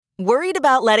Worried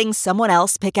about letting someone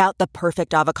else pick out the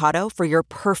perfect avocado for your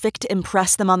perfect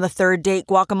impress them on the third date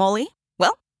guacamole?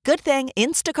 Well, good thing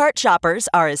Instacart shoppers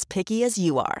are as picky as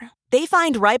you are. They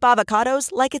find ripe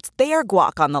avocados like it's their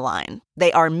guac on the line.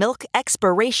 They are milk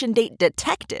expiration date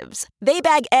detectives. They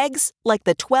bag eggs like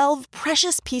the 12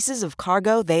 precious pieces of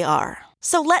cargo they are.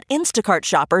 So let Instacart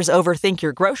shoppers overthink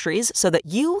your groceries so that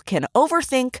you can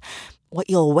overthink what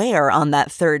you'll wear on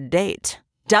that third date.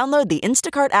 Download the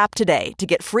Instacart app today to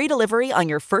get free delivery on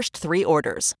your first 3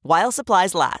 orders, while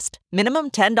supplies last.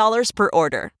 Minimum $10 per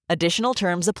order. Additional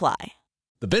terms apply.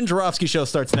 The Ben Joravsky Show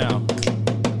starts now.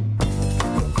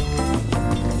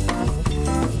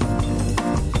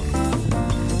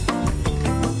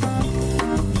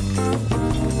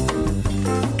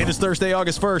 It is Thursday,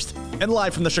 August 1st, and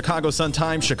live from the Chicago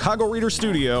Sun-Times Chicago Reader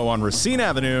Studio on Racine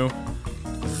Avenue,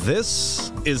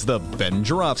 this is the Ben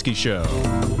Joravsky Show.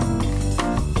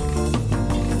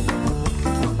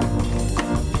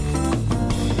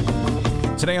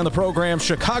 Today on the program,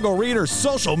 Chicago Reader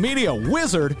social media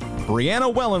wizard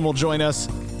Brianna Wellen will join us.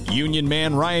 Union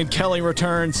man Ryan Kelly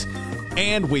returns.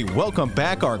 And we welcome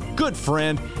back our good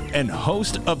friend and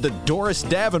host of the Doris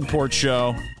Davenport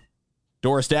Show,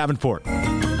 Doris Davenport.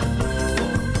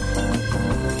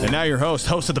 And now your host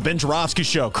of the Ben Joravsky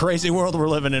Show. Crazy world we're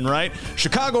living in, right?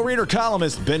 Chicago Reader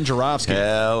columnist Ben Joravsky.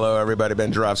 Hello, everybody.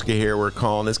 Ben Joravsky here. We're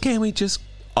calling this, can we just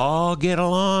all get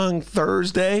along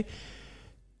Thursday?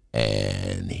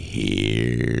 And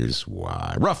here's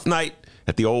why. Rough night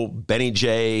at the old Benny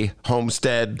J.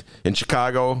 homestead in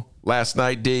Chicago last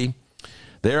night, D.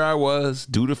 There I was,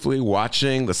 dutifully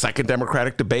watching the second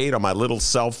Democratic debate on my little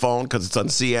cell phone because it's on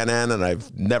CNN and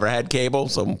I've never had cable,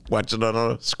 so I'm watching it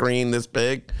on a screen this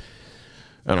big.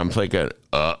 And I'm thinking,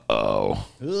 uh-oh.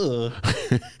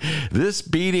 This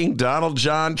beating Donald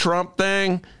John Trump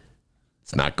thing,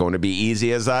 it's not going to be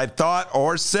easy as I thought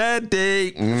or said,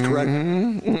 D. That's correct.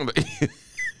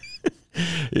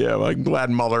 Yeah, well, I'm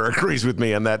glad Mueller agrees with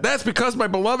me on that. That's because my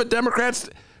beloved Democrats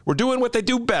were doing what they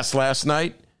do best last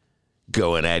night.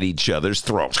 Going at each other's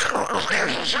throats.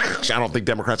 I don't think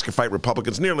Democrats can fight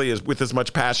Republicans nearly with as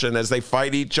much passion as they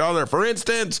fight each other. For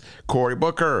instance, Cory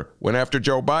Booker went after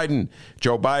Joe Biden.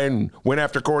 Joe Biden went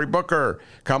after Cory Booker.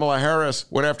 Kamala Harris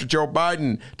went after Joe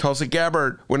Biden. Tulsi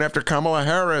Gabbard went after Kamala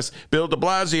Harris. Bill de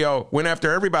Blasio went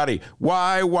after everybody.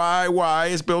 Why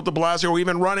is Bill de Blasio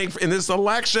even running in this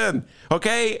election?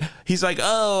 Okay? He's like,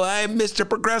 oh, I'm Mr.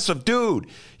 Progressive. Dude,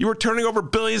 you were turning over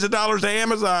billions of dollars to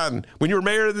Amazon when you were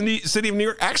mayor of the city of New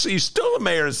York. Actually, you're still the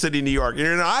mayor of the city of New York.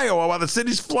 You're in Iowa while the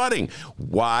city's flooding.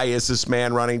 Why is this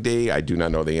man running, D? I do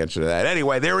not know the answer to that.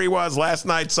 Anyway, there he was last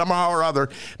night, somehow or other.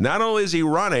 Not only is he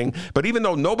running, but even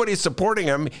though nobody's supporting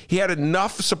him, he had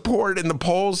enough support in the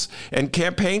polls and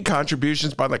campaign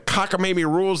contributions by the cockamamie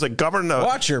rules that govern the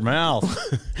Watch your mouth.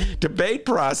 debate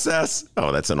process.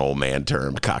 Oh, that's an old man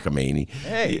term, cockamamie.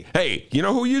 Hey, you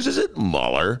know who uses it?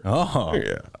 Mueller. Oh.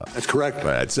 Yeah. That's correct.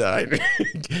 That's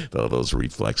those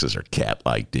reflexes are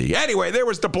cat-like, D. Anyway, there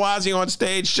was de Blasio on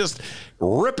stage just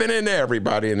ripping into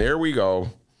everybody, and there we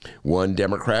go. One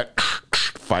Democrat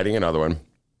fighting another one.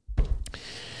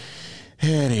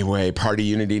 Anyway, party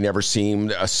unity never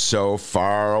seemed so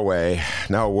far away.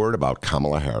 Now a word about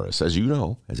Kamala Harris. As you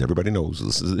know, as everybody knows,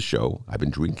 this is the show. I've been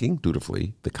drinking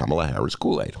dutifully the Kamala Harris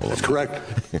Kool-Aid. That's correct.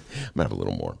 I'm going to have a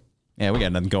little more. Yeah, we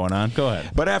got nothing going on. Go ahead.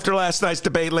 But after last night's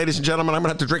debate, ladies and gentlemen, I'm going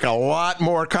to have to drink a lot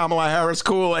more Kamala Harris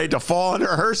Kool-Aid to fall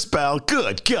under her spell.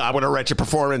 Good God, what a wretched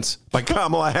performance by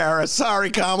Kamala Harris.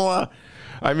 Sorry, Kamala.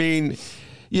 I mean,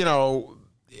 you know,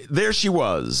 there she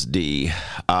was, D,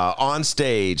 on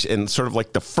stage, and sort of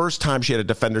like the first time she had to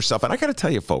defend herself. And I got to tell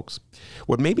you, folks,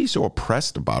 what made me so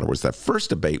oppressed about her was that first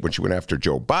debate when she went after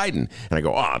Joe Biden. And I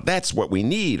go, that's what we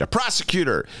need, a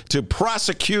prosecutor to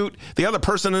prosecute the other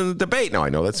person in the debate. Now, I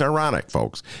know that's ironic,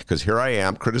 folks, because here I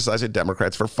am criticizing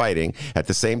Democrats for fighting. At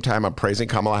the same time, I'm praising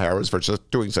Kamala Harris for just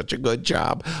doing such a good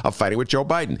job of fighting with Joe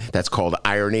Biden. That's called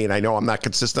irony, and I know I'm not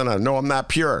consistent. I know I'm not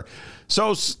pure.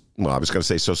 Well, I was going to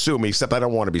say, so sue me, except I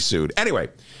don't want to be sued. Anyway,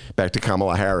 back to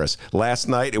Kamala Harris. Last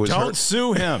night, it was Don't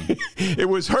sue him. It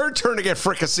was her turn to get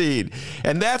fricasseed.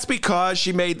 And that's because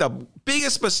she made the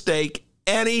biggest mistake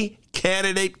any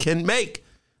candidate can make.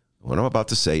 What I'm about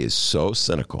to say is so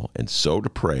cynical and so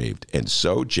depraved and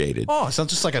so jaded. Oh, it sounds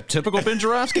just like a typical Ben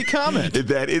Joravsky comment.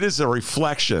 That it is a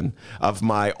reflection of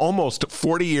my almost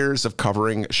 40 years of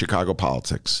covering Chicago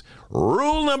politics.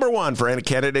 Rule number one for any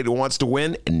candidate who wants to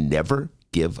win: never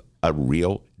give a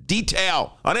real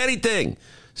detail on anything.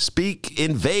 speak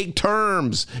in vague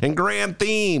terms and grand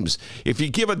themes. If you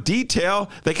give a detail,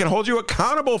 they can hold you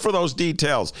accountable for those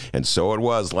details. And so it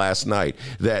was last night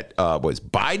that was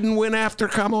Biden went after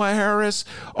Kamala Harris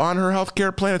on her health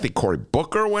care plan. I think Cory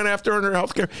Booker went after her on her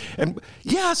health care. And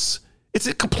yes, it's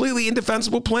a completely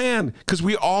indefensible plan because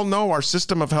we all know our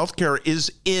system of health care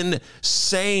is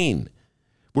insane,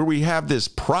 where we have this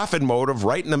profit motive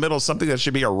right in the middle, something that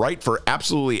should be a right for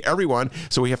absolutely everyone.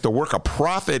 So we have to work a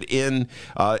profit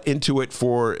into it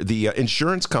for the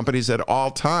insurance companies at all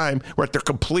time. We're at their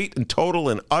complete and total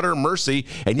and utter mercy.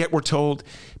 And yet we're told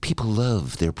people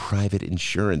love their private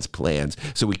insurance plans,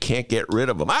 so we can't get rid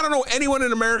of them. I don't know anyone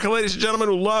in America, ladies and gentlemen,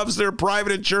 who loves their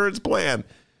private insurance plan.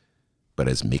 But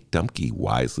as Mick Dumke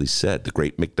wisely said, the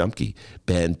great Mick Dumke,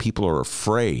 Ben, people are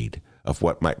afraid of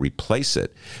what might replace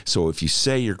it. So if you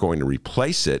say you're going to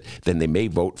replace it, then they may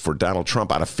vote for Donald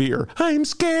Trump out of fear. I'm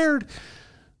scared.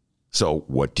 So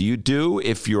what do you do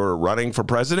if you're running for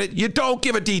president? You don't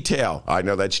give a detail. I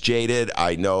know that's jaded.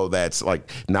 I know that's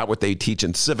like not what they teach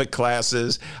in civic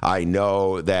classes. I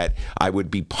know that I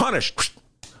would be punished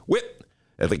with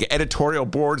like editorial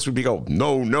boards would be no,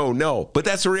 no, no. But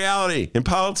that's the reality in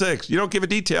politics. You don't give a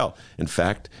detail. In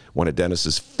fact, one of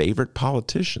Dennis's favorite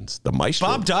politicians, the maestro.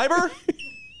 Bob Diber?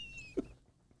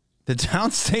 The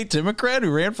downstate Democrat who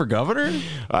ran for governor?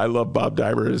 I love Bob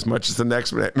Diber as much as the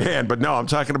next man. But no, I'm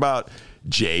talking about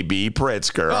J.B.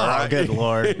 Pritzker. Oh, all right? Good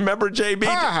Lord. Remember J.B.?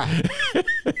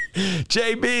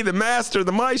 J.B., the master,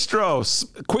 the maestro,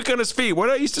 quick on his feet. What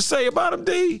I used to say about him,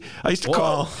 D? I used to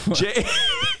call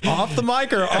off the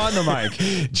mic or on the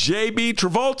mic? J.B.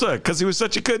 Travolta, because he was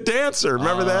such a good dancer.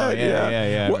 Remember that?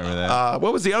 Yeah, I remember that.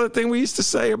 What was the other thing we used to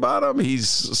say about him? He's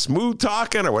smooth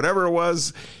talking or whatever it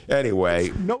was.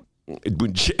 Anyway. No.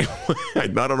 I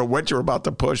don't know what you were about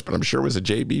to push, but I'm sure it was a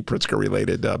J.B. Pritzker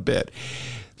related bit.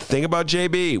 Thing about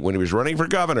JB, when he was running for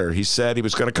governor, he said he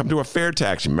was going to come to a fair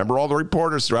tax. Remember all the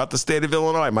reporters throughout the state of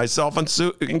Illinois, myself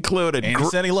included. And he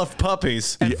said he loved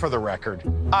puppies. And for the record,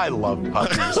 I love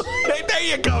puppies. Hey, there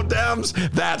you go,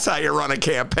 Dems. That's how you run a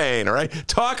campaign, all right?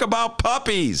 Talk about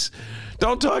puppies.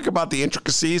 Don't talk about the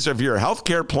intricacies of your health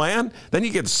care plan. Then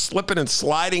you get slipping and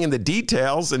sliding in the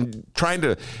details and trying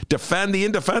to defend the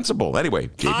indefensible. Anyway,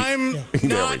 JB, I'm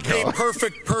not a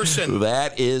perfect person.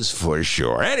 That is for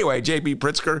sure. Anyway, J.B.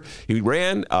 Pritzker, he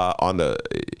ran on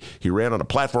a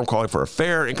platform calling for a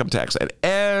fair income tax, and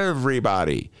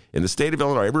everybody in the state of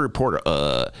Illinois, every reporter,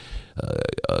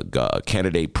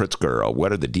 candidate Pritzker,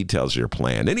 what are the details of your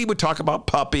plan? And he would talk about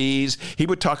puppies. He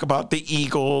would talk about the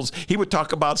Eagles. He would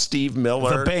talk about Steve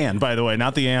Miller. The band, by the way,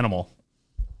 not the animal.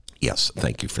 Yes,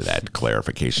 thank you for that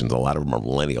clarification. A lot of our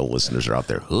millennial listeners are out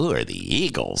there. Who are the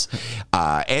Eagles?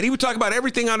 And he would talk about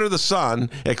everything under the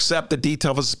sun except the detail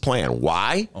of his plan.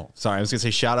 Why? Oh, sorry. I was going to say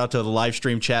shout out to the live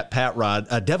stream chat, Pat Rod,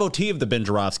 a devotee of the Ben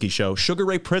Joravsky Show. Sugar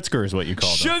Ray Pritzker is what you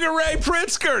called him. Sugar Ray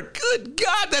Pritzker. Good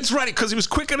God, that's right. Because he was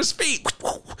quick on his feet.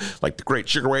 Like the great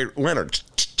Sugar Ray Leonard.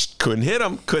 Couldn't hit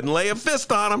him. Couldn't lay a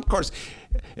fist on him. Of course,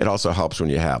 it also helps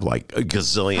when you have like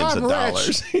gazillions of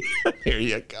dollars. Here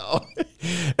you go.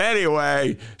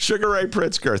 Anyway, Sugar Ray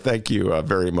Pritzker. Thank you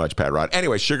very much, Pat Rod.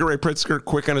 Anyway, Sugar Ray Pritzker,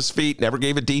 quick on his feet, never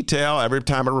gave a detail. Every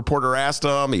time a reporter asked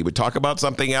him, he would talk about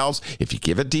something else. If you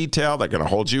give a detail, they're going to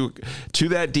hold you to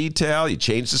that detail. You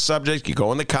change the subject. You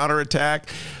go in the counterattack.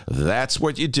 That's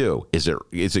what you do. Is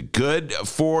it good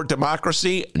for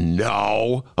democracy?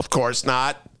 No, of course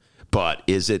not. But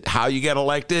is it how you get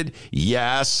elected?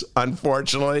 Yes,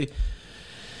 unfortunately.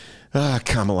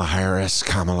 Kamala Harris.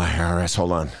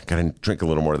 Hold on. Got to drink a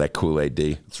little more of that Kool-Aid,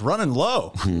 D. It's running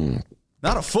low.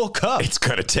 Not a full cup. It's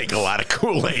going to take a lot of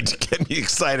Kool-Aid to get me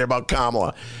excited about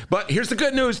Kamala. But here's the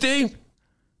good news, D.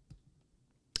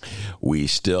 We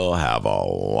still have a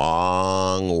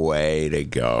long way to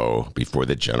go before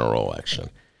the general election.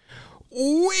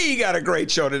 We got a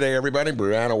great show today, everybody.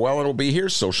 Brianna Wellen will be here,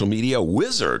 social media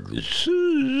wizard.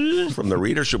 From the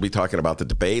Reader, she'll be talking about the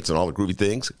debates and all the groovy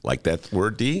things. Like that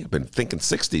word, D? I've been thinking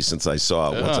 60s since I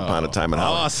saw Once Upon a Time in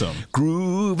Hollywood. Awesome.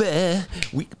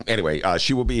 Groovy. Anyway,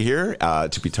 she will be here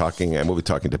to be talking, and we'll be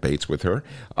talking debates with her.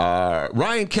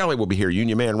 Ryan Kelly will be here,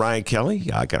 Union Man Ryan Kelly.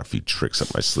 I got a few tricks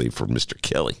up my sleeve for Mr.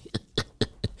 Kelly.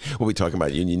 We'll be talking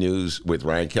about union news with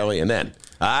Ryan Kelly. And then,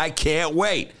 I can't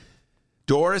wait.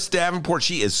 Doris Davenport,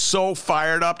 she is so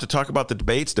fired up to talk about the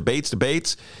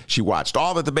debates. She watched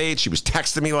all the debates. She was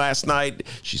texting me last night.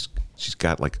 She's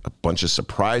got like a bunch of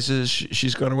surprises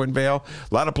she's going to unveil.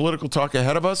 A lot of political talk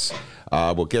ahead of us.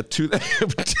 We'll get to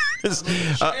that.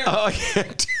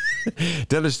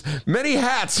 Dennis, many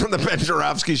hats from the Ben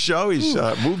Joravsky Show. He's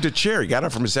moved a chair. He got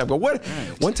up from his table. What?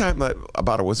 Right. One time,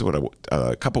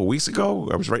 a couple of weeks ago,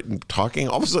 I was talking.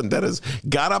 All of a sudden, Dennis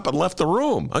got up and left the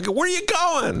room. I go, where are you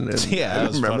going? And I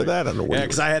remember that. I don't know. Yeah,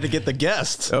 because I had to get the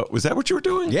guest. Was that what you were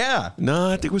doing? Yeah. No,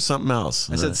 I think it was something else.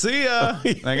 I said, see ya.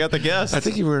 I got the guest. I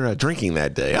think you were drinking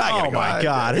that day. Oh, my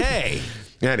God. Hey.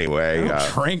 Anyway,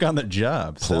 drink on the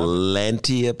job.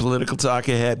 Plenty of political talk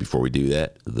ahead. Before we do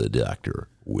that, the doctor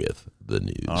with the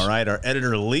news. All right, our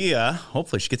editor Leah.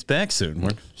 Hopefully, she gets back soon.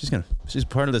 She's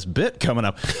part of this bit coming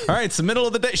up. All right, it's the middle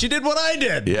of the day. She did what I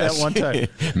did at one time.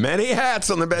 Many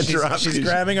hats on the Ben Joravsky. She's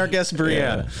grabbing our guest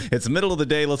Brianna. Yeah. It's the middle of the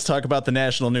day. Let's talk about the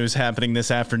national news happening this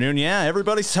afternoon. Yeah,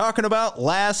 everybody's talking about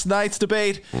last night's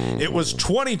debate. Mm-hmm. It was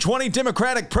 2020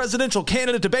 Democratic presidential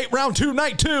candidate debate round 2,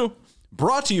 night 2.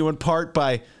 Brought to you in part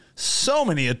by so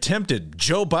many attempted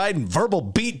Joe Biden verbal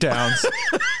beatdowns.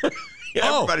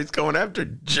 Everybody's going after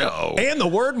Joe. And the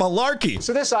word malarkey.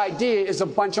 So this idea is a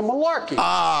bunch of malarkey.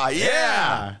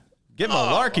 Yeah. Get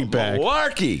malarkey back.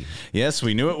 Malarkey. Yes,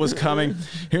 we knew it was coming.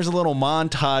 Here's a little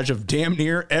montage of damn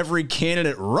near every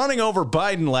candidate running over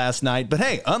Biden last night. But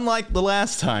hey, unlike the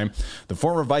last time, the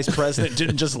former vice president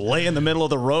didn't just lay in the middle of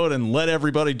the road and let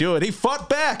everybody do it. He fought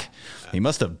back. He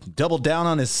must have doubled down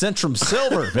on his Centrum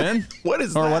Silver, Ben. What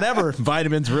is that? Or whatever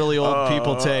vitamins really old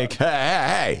people take.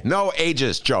 Hey, no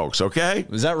ageist jokes, okay?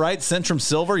 Is that right? Centrum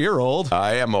Silver? You're old.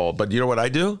 I am old, but you know what I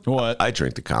do? What? I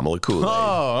drink the Kamala Kool-Aid.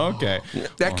 Oh, okay.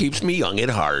 That keeps me young at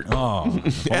heart. Oh.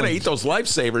 And I eat those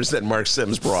lifesavers that Mark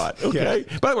Sims brought, okay?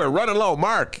 By the way, running low.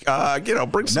 Mark,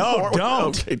 bring some more. No,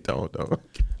 don't. Okay, don't.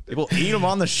 People eat them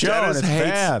on the show, Dennis and it's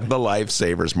bad. The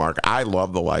lifesavers, Mark. I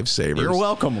love the lifesavers. You're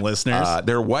welcome, listeners.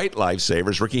 They're white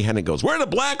lifesavers. Ricky Hendon goes, where are the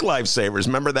black lifesavers?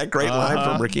 Remember that great line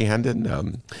from Ricky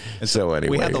Hendon? So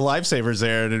anyway. We had the lifesavers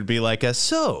there, and it'd be like,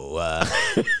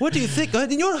 what do you think,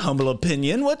 in your humble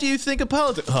opinion, what do you think of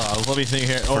politics? Let me think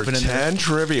here. For 10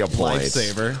 trivia points,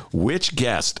 lifesaver. Which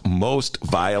guest most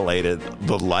violated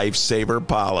the lifesaver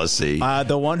policy?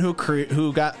 The one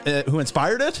who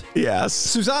inspired it? Yes.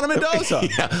 Susana Mendoza.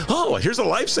 Yeah. Oh, here's a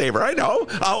lifesaver. I know.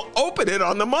 I'll open it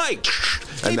on the mic.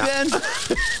 Hey, Ben.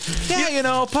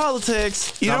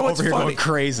 Politics. You know what's over here funny? Going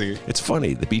crazy. It's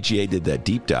funny. The BGA did that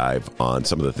deep dive on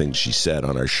some of the things she said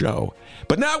on our show.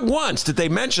 But not once did they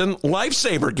mention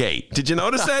Lifesaver Gate. Did you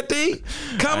notice that, D?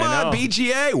 Come on,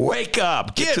 BGA. Wake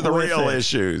up. Get to the real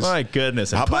issues. My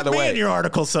goodness. By the way, in your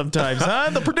article sometimes,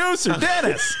 huh? The producer,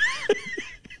 Dennis.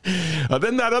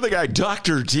 Then that other guy,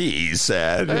 Dr. D,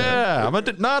 said... Yeah, I'm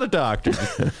not a doctor.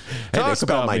 Hey, they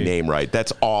spelled my name right.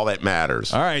 That's all that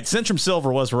matters. All right, Centrum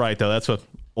Silver was right, though. That's what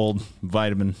old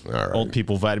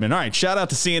people vitamin. All right, shout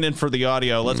out to CNN for the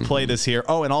audio. Let's play this here.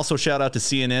 Oh, and also shout out to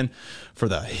CNN for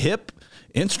the hip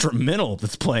instrumental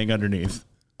that's playing underneath.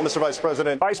 Mr. Vice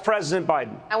President. Vice President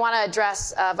Biden. I want to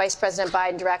address Vice President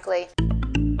Biden directly.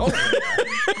 Oh,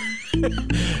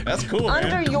 that's cool, man.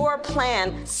 Under your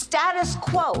plan, status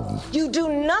quo, you do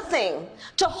nothing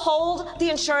to hold the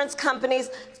insurance companies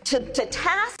to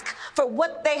task for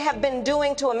what they have been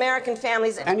doing to American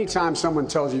families. Anytime someone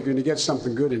tells you you're going to get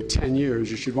something good in 10 years,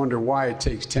 you should wonder why it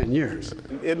takes 10 years.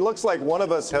 It looks like one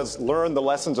of us has learned the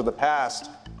lessons of the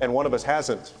past and one of us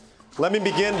hasn't. Let me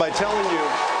begin by telling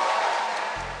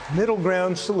you middle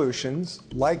ground solutions,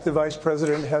 like the Vice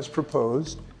President has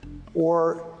proposed,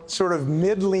 or sort of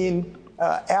middling,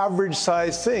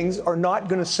 average-sized things are not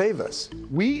going to save us.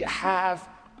 We have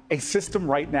a system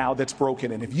right now that's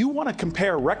broken. And if you want to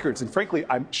compare records, and frankly,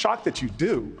 I'm shocked that you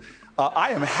do,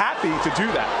 I am happy to do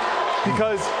that.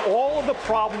 Because all of the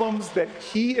problems that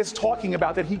he is talking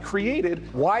about, that he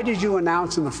created. Why did you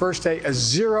announce in the first day a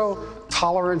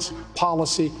zero-tolerance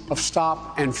policy of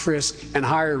stop and frisk and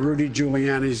hire Rudy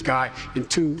Giuliani's guy in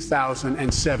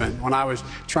 2007 when I was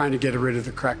trying to get rid of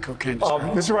the crack cocaine?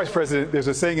 Mr. Vice President, there's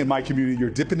a saying in my community,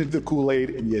 you're dipping into the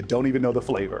Kool-Aid and you don't even know the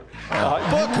flavor.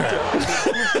 The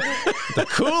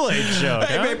Kool-Aid joke.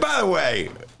 Hey, man, by the way,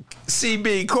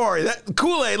 CB, Corey, that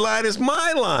Kool-Aid line is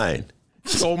my line.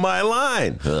 Stole my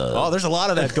line. Oh, there's a lot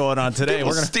of that going on today.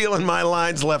 We're stealing my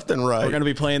lines left and right. We're going to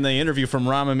be playing the interview from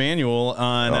Rahm Emanuel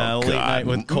on Late Night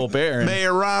with Colbert.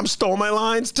 Mayor Rahm stole my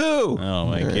lines, too. Oh,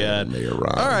 my God. Mayor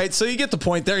Rahm. All right, so you get the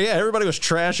point there. Yeah, everybody was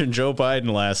trashing Joe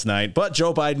Biden last night, but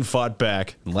Joe Biden fought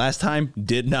back. Last time,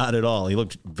 did not at all. He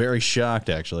looked very shocked,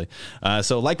 actually.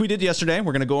 So like we did yesterday,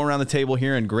 we're going to go around the table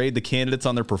here and grade the candidates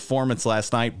on their performance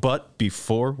last night. But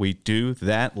before we do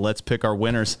that, let's pick our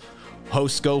winners.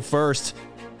 Hosts go first.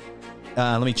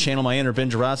 Let me channel my inner Ben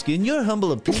Joravsky. In your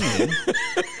humble opinion,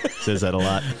 says that a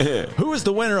lot. Who is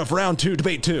the winner of round 2,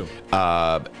 debate 2?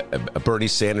 Bernie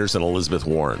Sanders and Elizabeth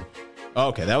Warren.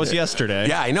 Okay, that was yesterday.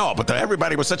 Yeah, I know, but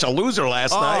everybody was such a loser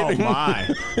last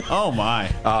night. Oh, my.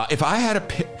 If I had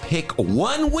to pick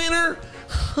one winner,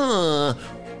 I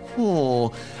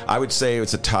would say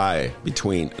it's a tie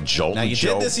between Jolt and Joe. Now, you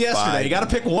did this yesterday. Biden. You got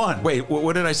to pick one. Wait,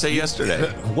 what did I say yesterday?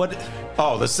 What?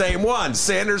 Oh, the same one,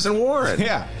 Sanders and Warren.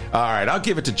 Yeah. All right, I'll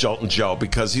give it to Jolt and Joe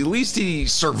because at least he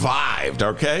survived,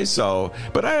 okay? So,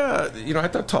 but I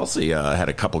thought Tulsi had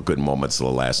a couple good moments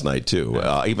last night, too,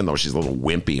 even though she's a little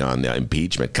wimpy on the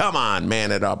impeachment. Come on,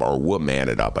 man it up, or woman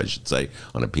it up, I should say,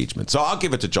 on impeachment. So I'll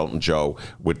give it to Jolt and Joe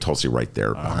with Tulsi right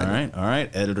there behind All right.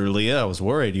 Editor Leah, I was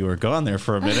worried you were gone there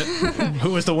for a minute.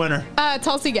 Who was the winner?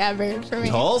 Tulsi Gabbard for me.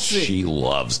 Tulsi. She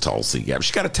loves Tulsi Gabbard.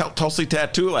 She got a Tulsi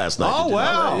tattoo last night. Oh,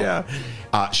 wow. Yeah.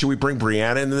 Should we bring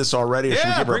Brianna into this already, or should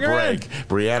we give her a break?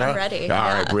 Brianna? I'm ready.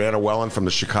 All right, Brianna Wellen from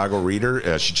the Chicago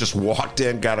Reader. She just walked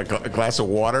in, got a glass of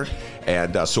water.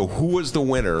 And so who was the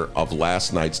winner of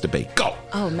last night's debate? Go!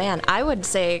 Oh, man. I would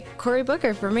say Cory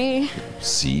Booker for me.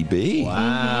 CB.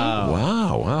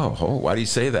 Wow. Wow. Oh, why do you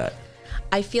say that?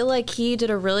 I feel like he did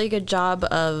a really good job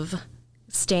of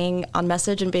staying on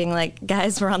message and being like,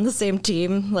 guys, we're on the same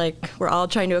team. Like, we're all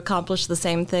trying to accomplish the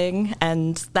same thing.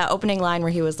 And that opening line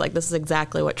where he was like, this is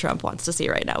exactly what Trump wants to see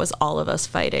right now, is all of us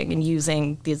fighting and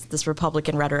using this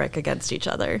Republican rhetoric against each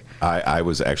other. I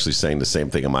was actually saying the same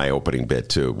thing in my opening bit,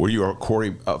 too. Were you a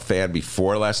Cory fan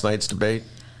before last night's debate?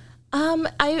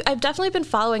 I've definitely been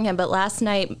following him, but last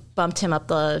night bumped him up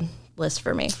the list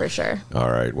for me, for sure. All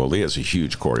right. Well, Leah's a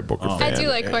huge Cory Booker fan. I do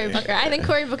like Cory Booker. I think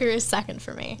Cory Booker is second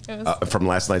for me. From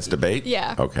last night's debate?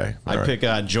 Yeah. Okay. I'd pick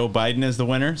Joe Biden as the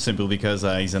winner simply because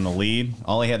he's in the lead.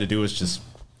 All he had to do was just,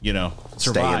 survive.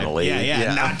 Stay in the lead.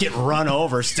 Yeah. Not get run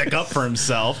over, stick up for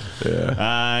himself.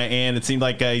 And it seemed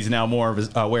like he's now more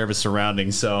aware of his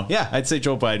surroundings. So, yeah, I'd say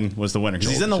Joe Biden was the winner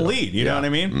because he's in the lead. You know what I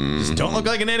mean? Mm-hmm. Just don't look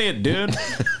like an idiot, dude.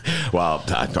 Well,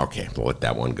 okay, we'll let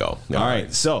that one go. All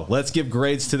right, so let's give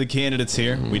grades to the candidates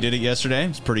here. We did it yesterday.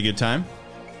 It's a pretty good time.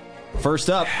 First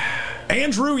up,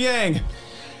 Andrew Yang.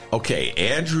 Okay,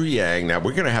 Andrew Yang. Now,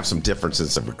 we're going to have some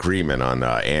differences of agreement on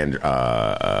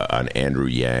Andrew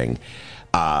Yang.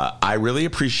 I really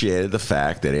appreciated the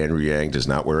fact that Andrew Yang does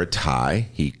not wear a tie.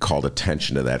 He called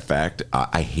attention to that fact.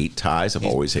 I hate ties. I've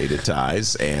always hated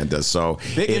ties. And so...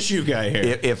 Big issue guy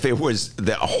here. If it was...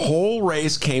 The whole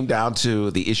race came down to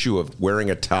the issue of wearing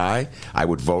a tie, I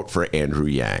would vote for Andrew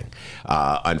Yang.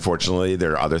 Unfortunately,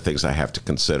 there are other things I have to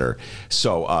consider.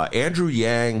 So, Andrew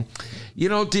Yang,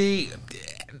 D,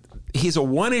 he's a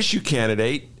one-issue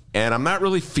candidate. And I'm not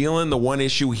really feeling the one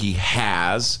issue he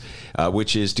has,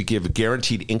 which is to give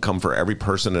guaranteed income for every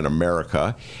person in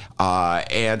America.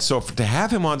 And so to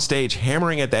have him on stage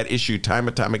hammering at that issue time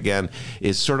and time again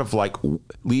is sort of like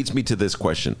leads me to this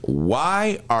question.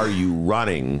 Why are you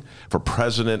running for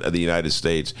president of the United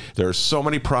States? There are so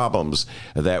many problems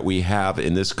that we have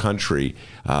in this country.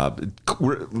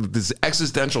 This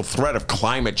existential threat of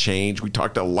climate change. We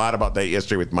talked a lot about that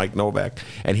yesterday with Mike Novak.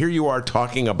 And here you are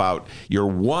talking about your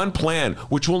one plan,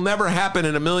 which will never happen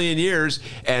in a million years.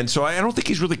 And so I don't think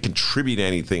he's really contributing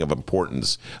anything of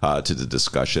importance to the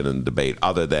discussion and debate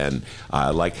other than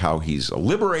like how he's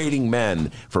liberating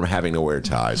men from having to wear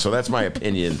ties. So that's my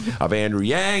opinion of Andrew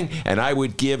Yang, and I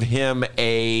would give him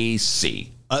a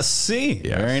C. A C.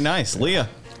 Yes. Very nice. Leah.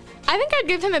 I think I'd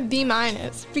give him a B-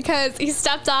 because he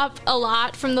stepped up a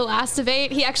lot from the last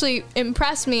debate. He actually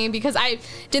impressed me because I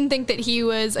didn't think that he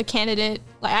was a candidate.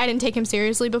 Like, I didn't take him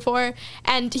seriously before.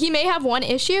 And he may have one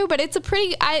issue, but it's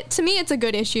to me, it's a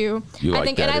good issue. I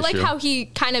think. And I like how he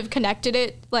kind of connected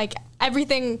it, like every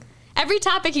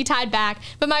topic he tied back.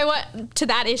 But my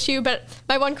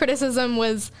one criticism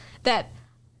was that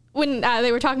when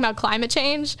they were talking about climate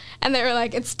change, and they were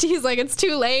like, he's like, it's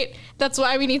too late. That's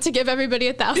why we need to give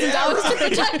everybody $1,000 to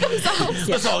protect themselves.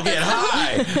 Let's all get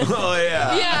high. Oh,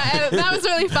 yeah. Yeah, and that was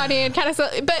really funny and kind of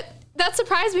but that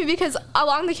surprised me because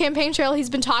along the campaign trail, he's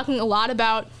been talking a lot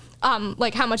about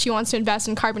like how much he wants to invest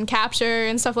in carbon capture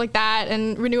and stuff like that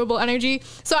and renewable energy.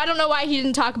 So I don't know why he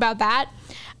didn't talk about that.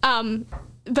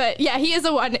 But yeah, he is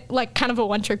kind of a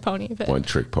one-trick pony. But,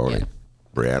 one-trick pony. Yeah.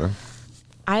 Brianna?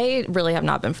 I really have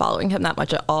not been following him that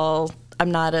much at all. I'm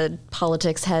not a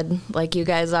politics head like you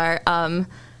guys are.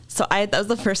 So that was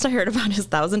the first I heard about his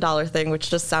 $1,000 thing, which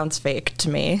just sounds fake to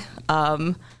me.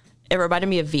 It reminded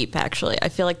me of Veep, actually. I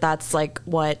feel like that's like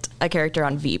what a character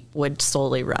on Veep would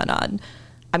solely run on.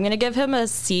 I'm going to give him a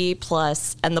C+,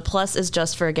 and the plus is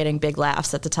just for getting big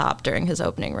laughs at the top during his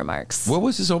opening remarks. What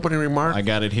was his opening remark? I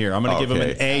got it here. I'm going to give him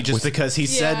an A just because he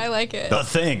said I like it. the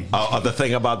thing. The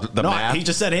thing about the math? He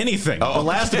just said anything. The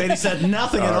last debate, he said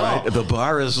nothing at all. The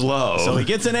bar is low. So he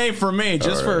gets an A from me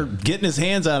just for getting his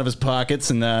hands out of his pockets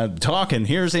and talking.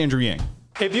 Here's Andrew Yang.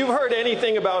 If you've heard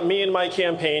anything about me and my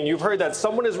campaign, you've heard that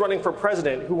someone is running for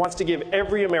president who wants to give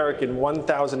every American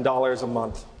 $1,000 a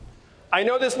month. I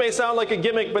know this may sound like a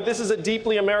gimmick, but this is a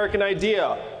deeply American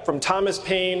idea, from Thomas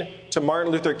Paine to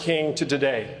Martin Luther King to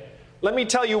today. Let me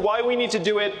tell you why we need to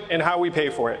do it and how we pay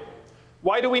for it.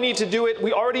 Why do we need to do it?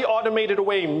 We already automated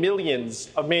away millions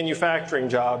of manufacturing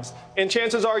jobs, and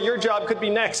chances are your job could be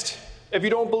next. If you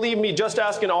don't believe me, just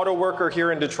ask an auto worker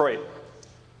here in Detroit.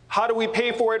 How do we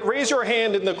pay for it? Raise your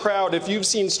hand in the crowd if you've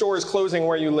seen stores closing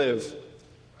where you live.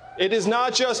 It is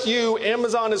not just you.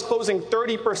 Amazon is closing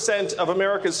 30% of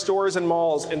America's stores and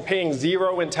malls and paying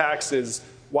zero in taxes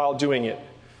while doing it.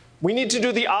 We need to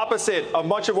do the opposite of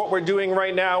much of what we're doing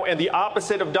right now, and the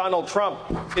opposite of Donald Trump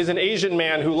is an Asian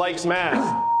man who likes math.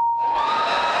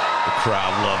 The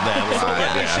crowd loved that So line.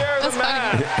 let me share the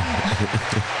math.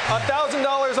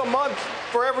 $1,000 a month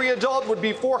for every adult would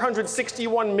be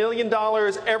 $461 million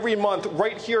every month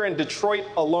right here in Detroit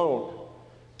alone.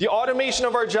 The automation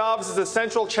of our jobs is a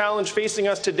central challenge facing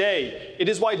us today. It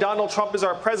is why Donald Trump is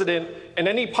our president, and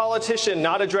any politician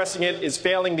not addressing it is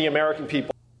failing the American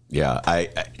people. Yeah, I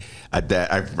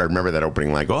remember that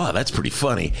opening line. Oh, that's pretty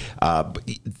funny. But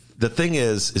the thing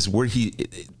is where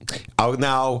I'll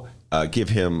now give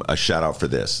him a shout out for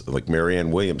this. Like Marianne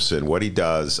Williamson, what he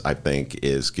does, I think,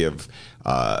 is give.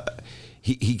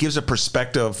 He gives a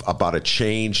perspective about a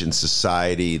change in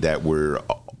society that we're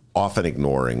often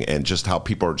ignoring, and just how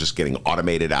people are just getting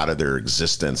automated out of their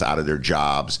existence, out of their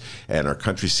jobs, and our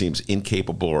country seems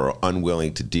incapable or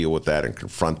unwilling to deal with that and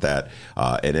confront that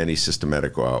in any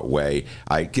systematic way.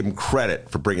 I give him credit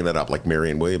for bringing that up, like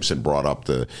Marianne Williamson brought up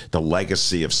the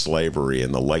legacy of slavery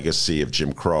and the legacy of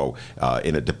Jim Crow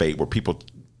in a debate where people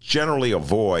generally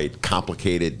avoid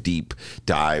complicated, deep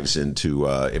dives into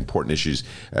important issues,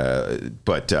 it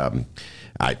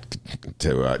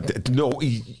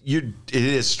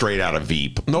is straight out of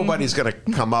Veep. Nobody's going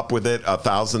to come up with it.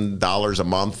 $1,000 a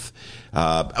month.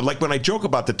 Like when I joke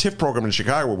about the TIF program in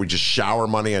Chicago, where we just shower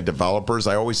money on developers,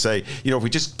 I always say, if we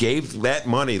just gave that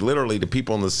money literally to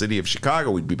people in the city of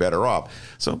Chicago, we'd be better off.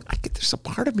 So there's a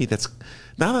part of me that's,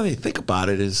 now that I think about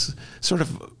it, is sort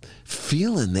of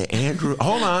feeling the Andrew.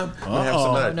 Hold on.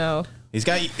 Oh, no. He's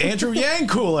got Andrew Yang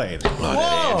Kool-Aid.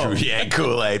 Andrew Yang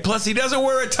Kool-Aid. Plus, he doesn't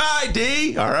wear a tie,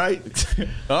 D. All right.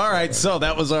 All right. So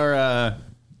that was our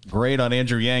grade on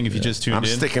Andrew Yang. If you just tuned in. I'm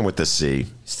sticking with the C.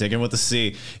 Sticking with the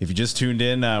C. If you just tuned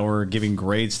in, we're giving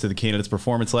grades to the candidates'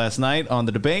 performance last night on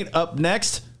the debate. Up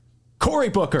next, Cory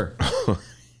Booker.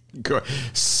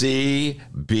 C,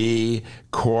 B,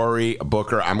 Cory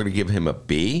Booker. I'm going to give him a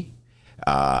B.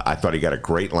 I thought he got a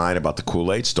great line about the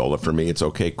Kool-Aid. Stole it from me. It's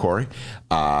okay, Cory.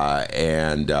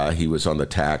 And he was on the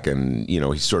tack, and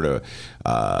he sort of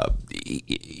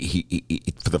he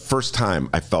for the first time,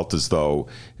 I felt as though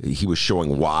he was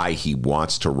showing why he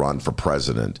wants to run for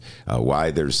president. Why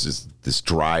there's this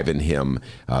drive in him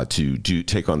to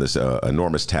take on this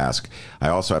enormous task. I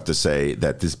also have to say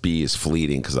that this B is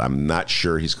fleeting, because I'm not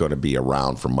sure he's going to be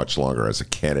around for much longer as a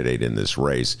candidate in this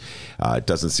race. It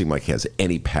doesn't seem like he has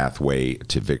any pathway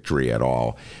to victory at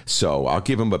all. So I'll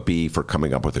give him a B for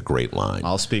coming up with a great line.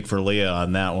 I'll speak for Leah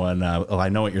on that one. I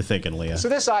know what you're thinking, Leah. So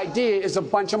this idea is a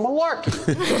bunch of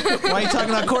malarkey. Why are you talking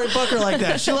about Cory Booker like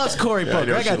that? She loves Cory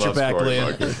Booker. I got your back,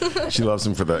 Leah. She loves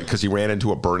him because he ran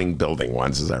into a burning building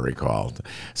once, as I recall.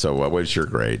 So what was your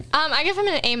grade? I give him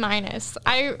an A-.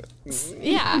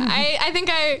 I think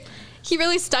he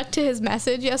really stuck to his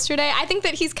message yesterday. I think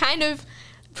that he's kind of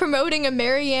promoting a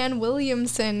Marianne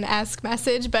Williamson-esque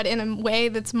message, but in a way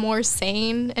that's more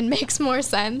sane and makes more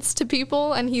sense to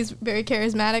people, and he's very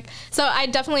charismatic. So I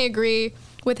definitely agree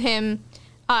with him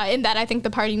in that I think the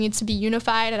party needs to be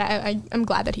unified, and I'm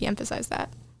glad that he emphasized that.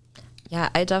 Yeah,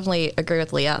 I definitely agree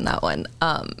with Leah on that one.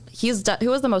 He was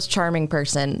the most charming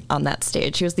person on that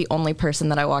stage. He was the only person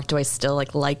that I walked away still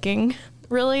liking,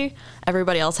 really.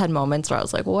 Everybody else had moments where I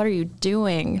was like, what are you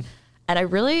doing? And I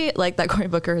really like that Cory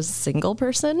Booker is a single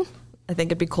person. I think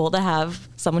it'd be cool to have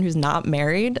someone who's not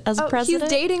married as a president.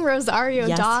 He's dating Rosario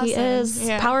Dawson. Yes, he is.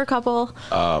 Yeah. Power couple.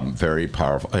 Very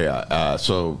powerful. Yeah.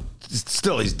 So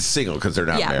still he's single because they're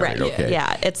not married. Right. Okay.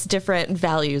 Yeah, it's different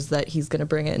values that he's going to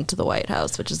bring into the White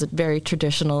House, which is a very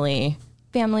traditionally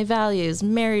family values,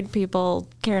 married people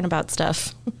caring about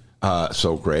stuff.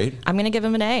 So great. I'm going to give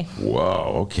him an A.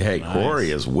 Whoa, okay. Nice.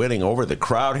 Corey is winning over the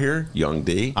crowd here, young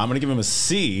D. I'm going to give him a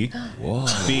C. Whoa.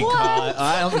 Because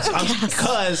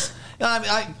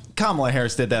Kamala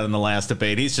Harris did that in the last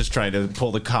debate. He's just trying to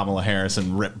pull the Kamala Harris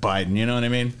and rip Biden. You know what I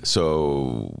mean?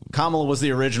 So Kamala was the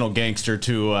original gangster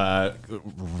to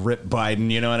rip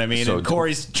Biden. You know what I mean? So and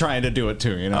Corey's trying to do it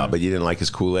too. You know? But you didn't like his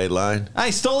Kool-Aid line?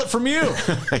 I stole it from you.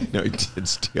 I know you did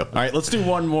steal it. All right, let's do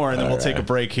one more, and then we'll take a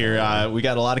break here. We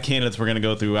got a lot of candidates we're going to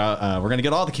go through. We're going to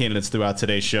get all the candidates throughout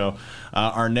today's show.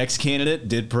 Our next candidate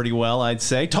did pretty well, I'd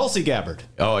say. Tulsi Gabbard.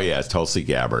 Oh, yeah, it's Tulsi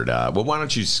Gabbard. Well, why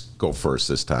don't you go first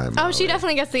this time? Oh, she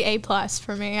definitely gets the A+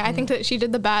 for me. I think that she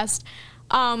did the best.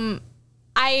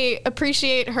 I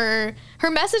appreciate her.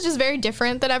 Her message is very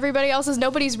different than everybody else's.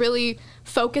 Nobody's really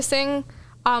focusing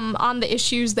on the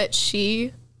issues that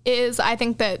she is. I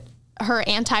think that her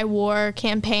anti-war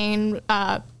campaign,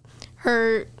 that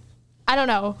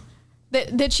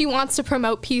she wants to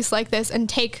promote peace like this and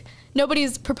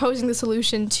nobody's proposing the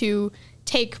solution to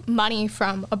take money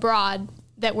from abroad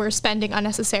that we're spending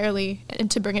unnecessarily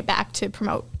and to bring it back to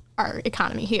promote our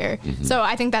economy here. Mm-hmm. So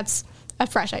I think that's a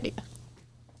fresh idea.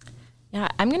 Yeah,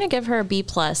 I'm going to give her a B+.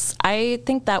 I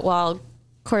think that while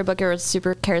Cory Booker was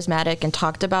super charismatic and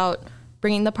talked about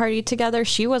bringing the party together,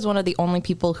 she was one of the only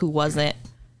people who wasn't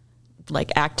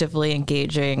like actively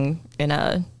engaging in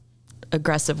a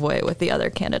aggressive way with the other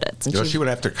candidates. And she went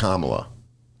after Kamala.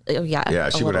 Oh, yeah. Yeah,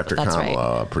 she went after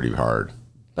Kamala pretty hard.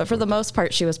 But for the most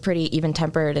part, she was pretty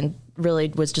even-tempered and really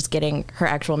was just getting her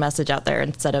actual message out there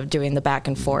instead of doing the back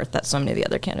and forth that so many of the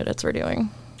other candidates were doing.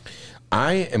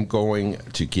 I am going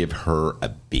to give her a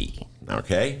B,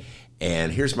 okay?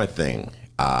 And here's my thing.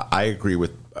 I agree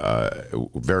with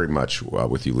very much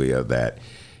with you, Leah, that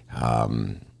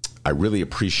I really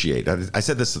appreciate. I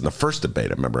said this in the first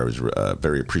debate. I remember I was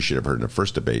very appreciative of her in the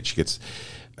first debate.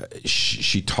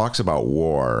 She talks about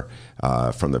war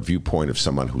from the viewpoint of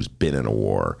someone who's been in a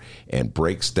war and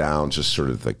breaks down just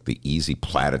sort of like the easy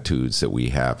platitudes that we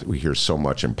have. We hear so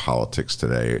much in politics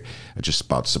today just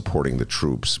about supporting the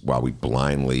troops while we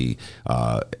blindly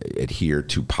adhere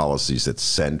to policies that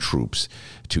send troops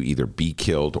to either be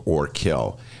killed or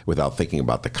kill without thinking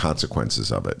about the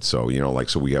consequences of it. So,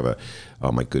 so we have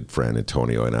my good friend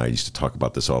Antonio and I used to talk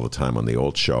about this all the time on the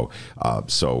old show.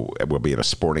 So we'll be at a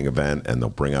sporting event and they'll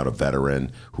bring out a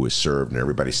veteran who has served and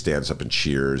everybody stands up and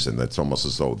cheers, and that's almost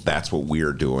as though that's what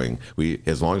we're doing.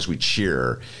 As long as we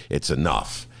cheer, it's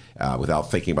enough.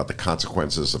 Without thinking about the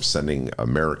consequences of sending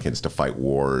Americans to fight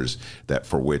wars that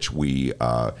for which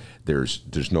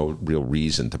there's no real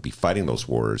reason to be fighting those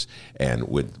wars, and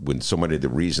when so many of the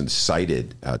reasons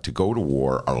cited to go to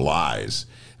war are lies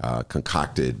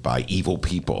concocted by evil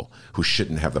people who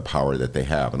shouldn't have the power that they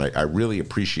have. And I really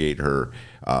appreciate her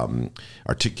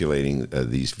articulating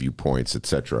these viewpoints,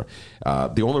 etc.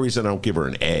 The only reason I don't give her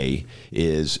an A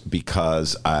is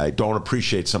because I don't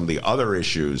appreciate some of the other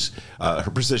issues,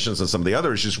 her positions on some of the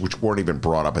other issues which weren't even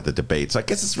brought up at the debate. So I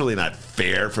guess it's really not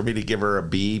fair for me to give her a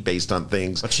B based on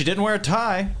things. But she didn't wear a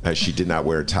tie. She did not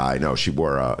wear a tie. No, she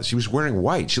was wearing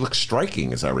white. She looked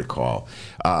striking, as I recall.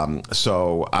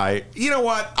 So you know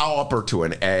what? I'll up her to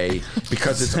an A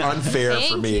because it's unfair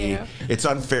for me. It's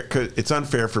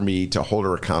unfair for me to hold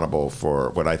her accountable for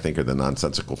what I think are the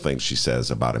nonsensical things she says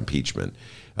about impeachment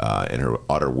and her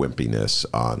utter wimpiness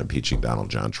on impeaching Donald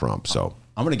John Trump. So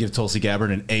I'm going to give Tulsi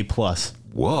Gabbard an A+.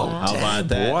 Whoa. How about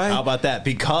that? Boy. How about that?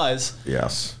 Because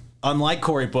unlike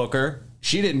Cory Booker,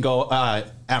 she didn't go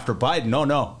after Biden.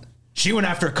 No. She went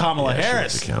after Kamala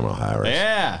Harris. She went after Kamala Harris.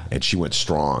 Yeah. And she went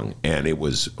strong. And it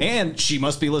was... And she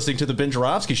must be listening to the Ben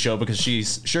Joravsky Show because she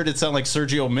sure did sound like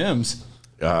Sergio Mims.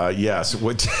 Yes.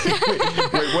 When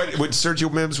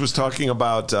Sergio Mims was talking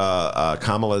about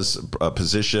Kamala's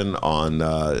position on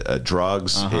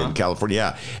drugs in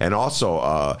California, and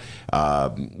also,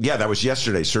 that was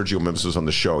yesterday. Sergio Mims was on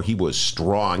the show. He was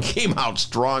strong, came out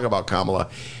strong about Kamala,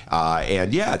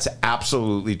 and it's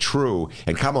absolutely true.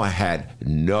 And Kamala had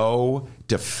no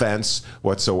defense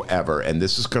whatsoever, and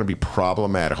this is going to be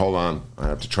problematic. Hold on, I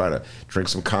have to try to drink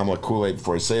some Kamala Kool-Aid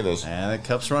before I say this. And the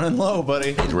cup's running low, buddy.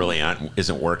 It really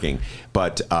isn't working.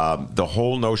 But the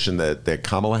whole notion that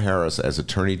Kamala Harris, as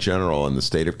Attorney General in the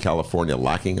state of California,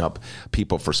 locking up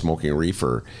people for smoking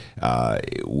reefer,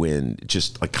 when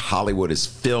just like Hollywood is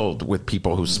filled with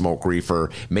people who smoke reefer,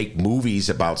 make movies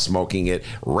about smoking it,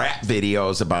 rap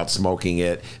videos about smoking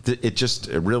it, it just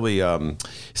really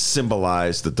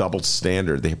symbolized the double standard,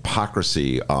 the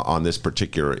hypocrisy on this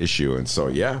particular issue. And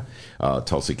so,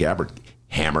 Tulsi Gabbard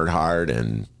hammered hard,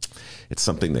 and it's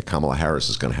something that Kamala Harris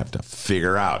is going to have to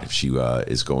figure out if she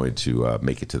is going to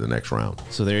make it to the next round.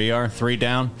 So there you are, 3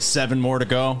 down, 7 more to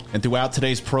go. And throughout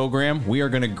today's program, we are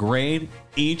going to grade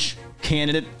each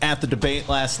candidate at the debate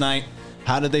last night.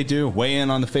 How did they do? Weigh in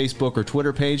on the Facebook or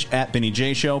Twitter page at Benny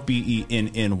J Show,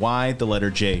 BENNY, the letter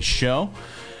J Show.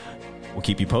 We'll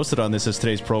keep you posted on this as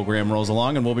today's program rolls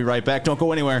along, and we'll be right back. Don't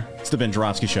go anywhere. It's the Ben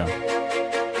Joravsky Show.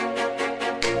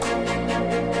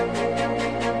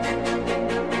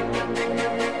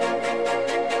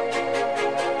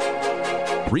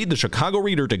 Read the Chicago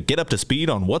Reader to get up to speed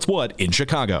on what's what in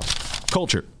Chicago.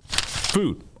 Culture,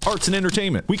 food, arts and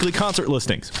entertainment, weekly concert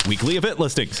listings, weekly event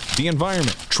listings, the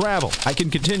environment, travel. I can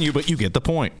continue, but you get the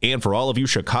point. And for all of you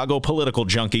Chicago political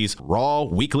junkies, raw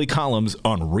weekly columns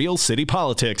on real city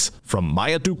politics from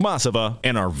Maya Dukmasova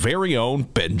and our very own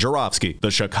Ben Joravsky.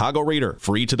 The Chicago Reader,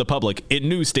 free to the public in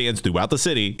newsstands throughout the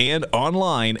city and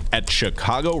online at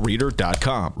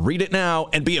chicagoreader.com. Read it now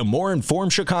and be a more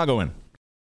informed Chicagoan.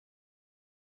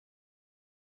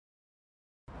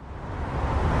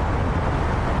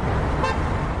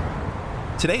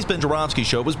 Today's Ben Joravsky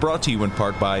Show was brought to you in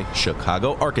part by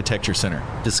Chicago Architecture Center.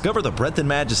 Discover the breadth and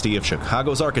majesty of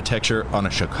Chicago's architecture on a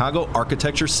Chicago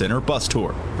Architecture Center bus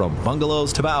tour. From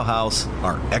bungalows to Bauhaus,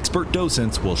 our expert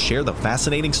docents will share the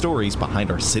fascinating stories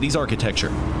behind our city's architecture.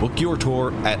 Book your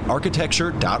tour at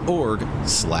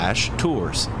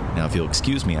architecture.org/tours. Now, if you'll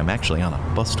excuse me, I'm actually on a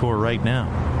bus tour right now.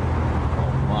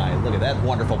 Oh my, look at that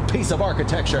wonderful piece of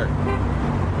architecture.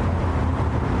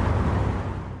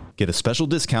 Get a special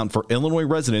discount for Illinois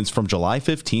residents from July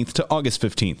 15th to August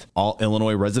 15th. All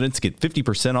Illinois residents get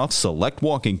 50% off select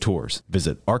walking tours.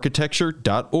 Visit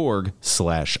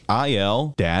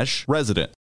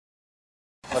architecture.org/IL-resident.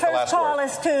 First call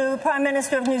is to Prime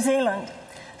Minister of New Zealand,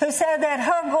 who said that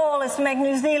her goal is to make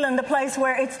New Zealand the place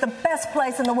where it's the best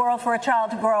place in the world for a child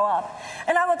to grow up.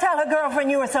 And I will tell her girlfriend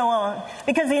you are so on,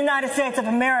 because the United States of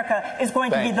America is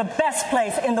going to be the best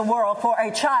place in the world for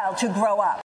a child to grow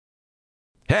up.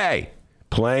 Hey,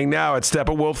 playing now at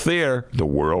Steppenwolf Theater, the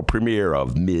world premiere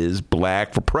of Ms.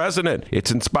 Black for President. It's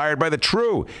inspired by the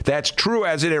true, that's true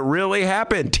as in it really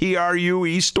happened,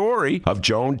 TRUE story of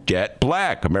Joan Jett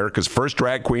Black, America's first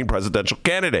drag queen presidential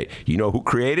candidate. You know who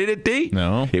created it, D?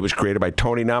 No. It was created by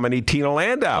Tony nominee Tina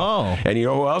Landau. Oh. And you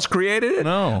know who else created it?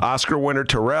 No. Oscar winner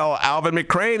Terrell Alvin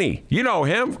McCraney. You know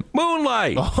him,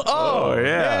 Moonlight. Oh,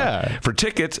 yeah. For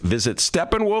tickets, visit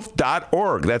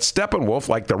steppenwolf.org. That's Steppenwolf,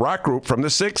 like the rock group from the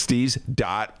 60s.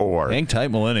 Hang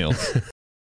tight, millennials.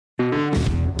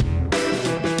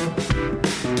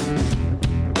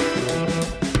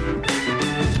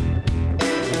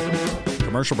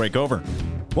 Commercial break over.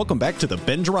 Welcome back to the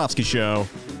Ben Joravsky Show,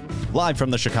 live from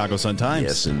the Chicago Sun-Times.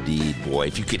 Yes, indeed. Boy,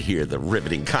 if you could hear the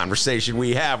riveting conversation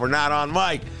we have, we're not on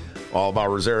mic. All about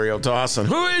Rosario Dawson.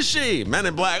 Who is she? Men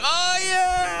in Black. Oh,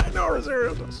 yeah, I know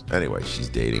Rosario Dawson. Anyway, she's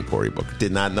dating Cory Booker.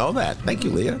 Did not know that. Thank you,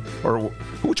 Leah. Or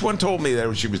which one told me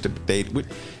that she was dating?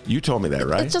 You told me that,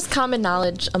 right? It's just common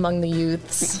knowledge among the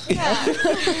youths. Yeah.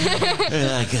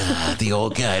 The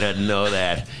old guy doesn't know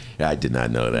that. I did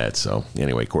not know that. So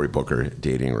anyway, Cory Booker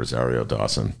dating Rosario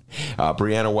Dawson.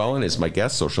 Brianna Wellen is my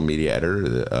guest, social media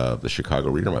editor of the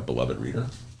Chicago Reader, my beloved reader.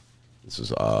 This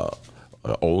is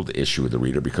an old issue of the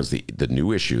Reader because the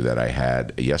new issue that I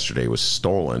had yesterday was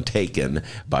taken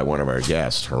by one of our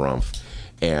guests, Harumph.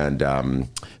 And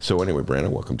so anyway,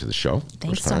 Brianna, welcome to the show.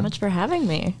 Thanks so much for having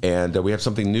me. And we have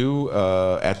something new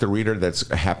at the Reader that's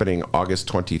happening August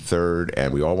 23rd,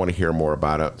 and we all want to hear more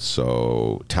about it.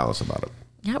 So tell us about it.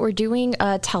 Yeah, we're doing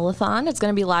a telethon. It's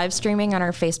going to be live streaming on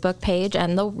our Facebook page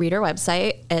and the Reader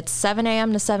website. It's 7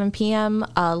 a.m. to 7 p.m.,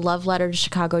 love letter to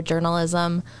Chicago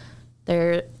journalism.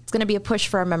 It's going to be a push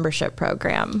for a membership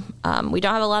program. We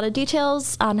don't have a lot of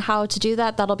details on how to do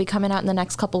that. That'll be coming out in the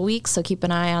next couple weeks, so keep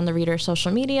an eye on the Reader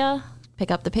social media. Pick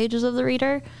up the pages of the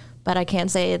Reader. But I can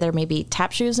say there may be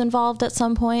tap shoes involved at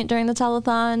some point during the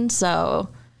telethon, so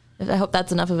I hope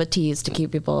that's enough of a tease to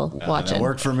keep people watching. That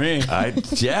worked for me.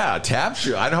 Tap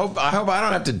shoe. I hope I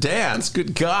don't have to dance.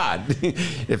 Good God.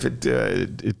 If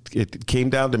it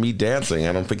came down to me dancing,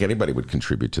 I don't think anybody would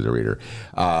contribute to the Reader.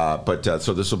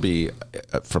 So this will be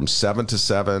from 7 to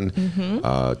 7,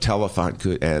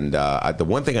 telethon. And the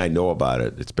one thing I know about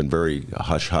it, it's been very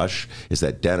hush-hush, is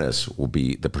that Dennis will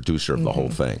be the producer of the whole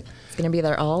thing. It's going to be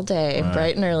there all day,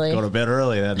 bright and early. Go to bed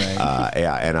early that night.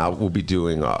 And I will be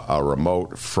doing a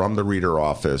remote from the Reader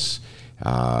office.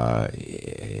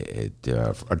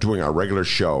 doing our regular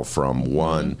show from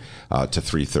 1 to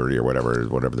 3:30 or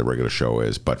whatever the regular show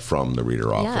is, but from the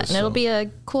Reader office. Yeah, and it'll be a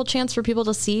cool chance for people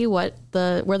to see where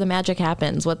the magic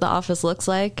happens, what the office looks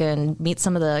like, and meet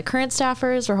some of the current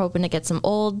staffers. We're hoping to get some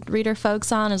old Reader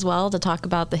folks on as well to talk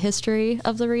about the history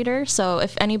of the Reader. So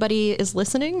if anybody is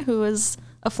listening who is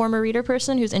a former Reader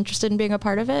person who's interested in being a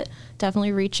part of it,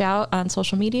 definitely reach out on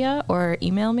social media or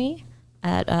email me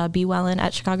at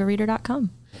bwellen@chicagoreader.com.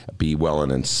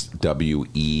 bwellen, and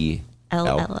W-E-L-L-E-N.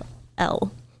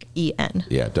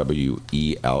 Yeah,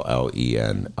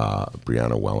 W-E-L-L-E-N,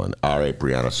 Brianna Wellen. All right,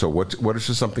 Brianna. So what is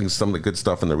just some of the good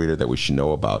stuff in the Reader that we should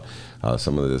know about?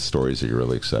 Some of the stories that you're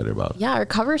really excited about. Yeah, our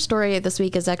cover story this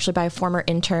week is actually by former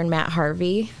intern Matt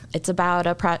Harvey. It's about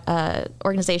a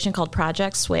organization called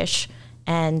Project Swish,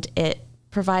 and it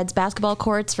provides basketball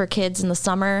courts for kids in the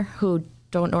summer who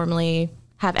don't normally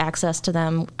have access to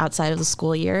them outside of the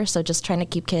school year. So just trying to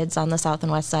keep kids on the south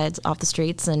and west sides off the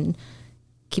streets and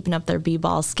keeping up their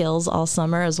b-ball skills all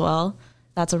summer as well.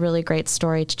 That's a really great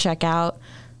story to check out.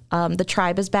 The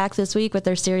Tribe is back this week with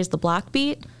their series The Block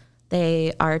Beat.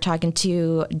 They are talking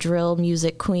to drill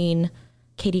music queen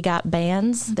Katie Got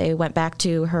Bands. They went back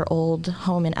to her old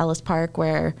home in Ellis Park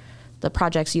where the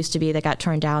projects used to be that got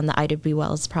torn down, the Ida B.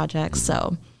 Wells project.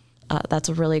 So that's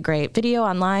a really great video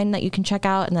online that you can check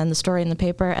out, and then the story in the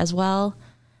paper as well.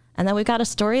 And then we got a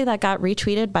story that got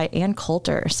retweeted by Ann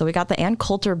Coulter. So we got the Ann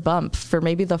Coulter bump for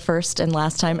maybe the first and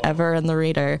last time ever in the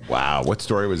Reader. Wow, what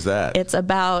story was that? It's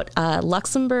about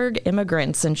Luxembourg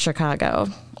immigrants in Chicago.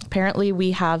 Apparently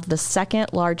we have the second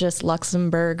largest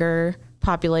Luxembourger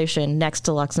population next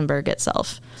to Luxembourg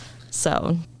itself.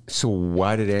 So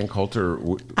why did Ann Coulter...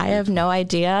 I have no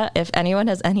idea. If anyone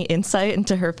has any insight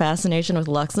into her fascination with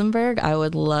Luxembourg, I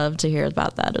would love to hear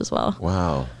about that as well.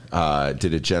 Wow.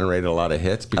 Did it generate a lot of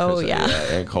hits because of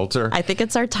Ann Coulter? I think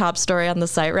it's our top story on the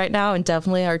site right now, and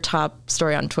definitely our top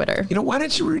story on Twitter. You know, why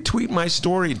didn't you retweet my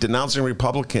story denouncing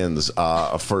Republicans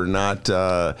for not,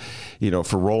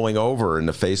 for rolling over in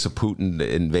the face of Putin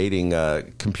invading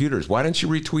computers? Why didn't you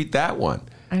retweet that one?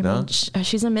 I mean,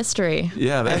 she's a mystery.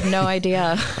 Yeah, I have no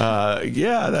idea. I'm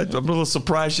a little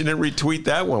surprised she didn't retweet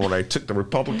that one when I took the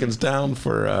Republicans down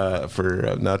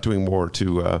for not doing more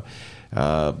to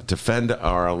defend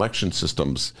our election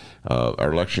systems,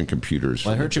 our election computers.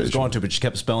 Well, I heard she was going to, but she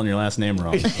kept spelling your last name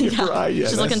wrong. Right, yeah,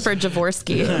 she's looking for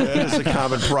Jaworski. That's a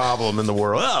common problem in the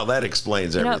world. Oh, that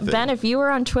explains everything. Ben, if you were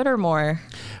on Twitter more,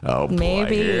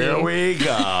 maybe here we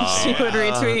go. She would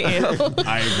retweet you.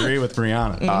 I agree with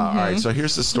Brianna. All right, so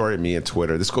here's the story of me and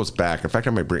Twitter. This goes back. In fact, I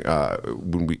might bring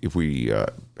if we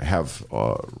have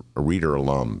a Reader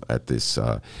alum at this.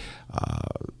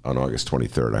 On August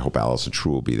 23rd. I hope Allison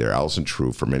True will be there. Allison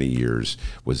True, for many years,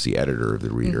 was the editor of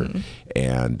the Reader,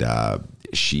 and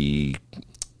she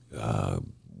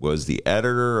was the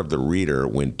editor of the Reader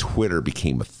when Twitter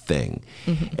became a thing.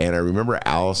 And I remember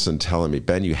Allison telling me,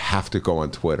 Ben, you have to go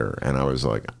on Twitter. And I was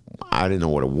like, I didn't know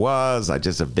what it was. I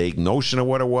just had a vague notion of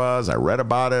what it was. I read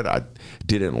about it. I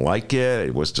didn't like it.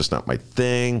 It was just not my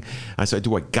thing. I said,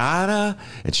 do I gotta?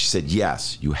 And she said,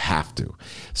 yes, you have to.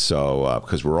 So,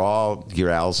 because we're all, give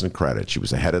Allison credit. She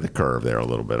was ahead of the curve there a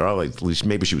little bit. Or at least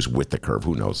maybe she was with the curve.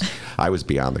 Who knows? I was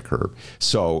beyond the curve.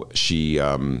 So she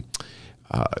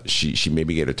made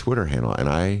me get a Twitter handle,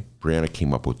 and Brianna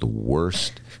came up with the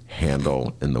worst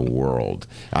handle in the world.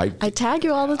 I tag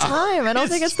you all the time. I don't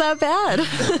think it's that bad.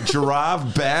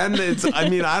 Giraffe Ben.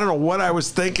 I don't know what I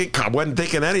was thinking. I wasn't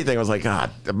thinking anything. I was like,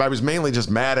 God. I was mainly just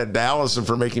mad at Allison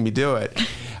for making me do it.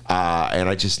 And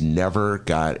I just never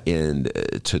got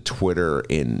into Twitter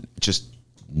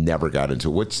never got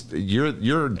into it.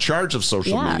 You're in charge of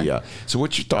social media. So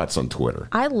what's your thoughts on Twitter?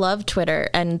 I love Twitter,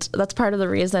 and that's part of the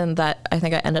reason that I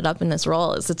think I ended up in this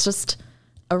role. Is it's just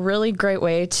a really great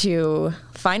way to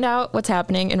find out what's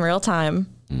happening in real time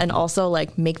and also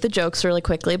like make the jokes really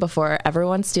quickly before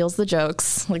everyone steals the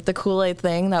jokes. Like the Kool-Aid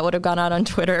thing that would have gone out on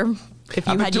Twitter if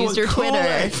you had used your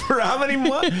Twitter. For how many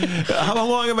months? How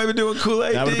long have I been doing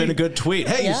Kool-Aid? That would have been a good tweet.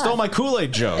 Hey, you stole my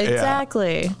Kool-Aid joke.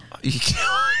 Exactly.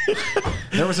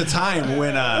 There was a time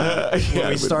when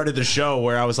we started the show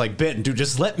where I was like, dude,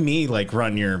 just let me like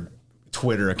run your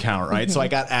Twitter account, right? So I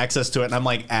got access to it, and I'm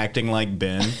like acting like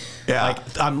Ben. Yeah.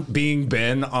 Like I'm being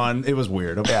Ben on, it was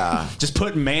weird. Yeah. Just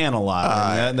put man a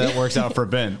lot. And that works out for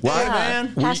Ben. Well, hey,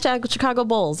 man. Hashtag Chicago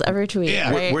Bulls, every tweet.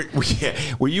 Yeah.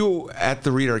 Right? Were you at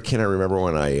the Reader? Can I remember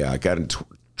when I got in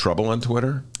trouble on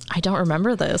Twitter? I don't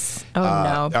remember this. Oh,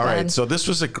 no. All right. So this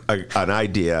was an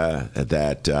idea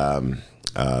that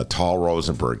Tal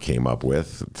Rosenberg came up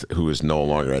with, who is no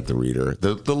longer at the Reader.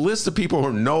 The list of people who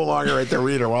are no longer at the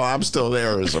Reader while I'm still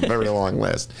there is a very long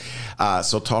list.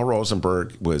 So Tal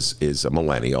Rosenberg is a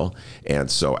millennial, and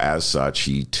so as such,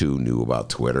 he too knew about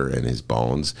Twitter and his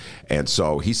bones. And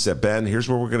so he said, Ben, here's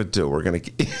what we're going to do. We're going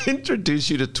to introduce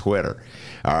you to Twitter.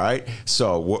 All right?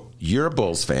 So you're a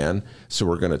Bulls fan, so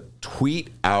we're going to tweet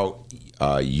out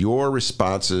your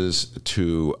responses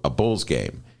to a Bulls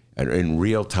game in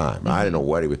real time. I don't know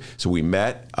what he was. So we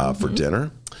met for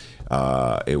dinner.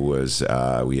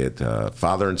 We had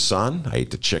father and son. I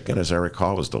ate the chicken, as I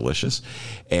recall. It was delicious.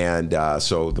 And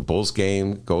so the Bulls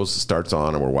game starts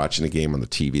on, and we're watching the game on the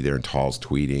TV there, and Tal's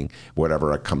tweeting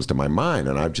whatever comes to my mind.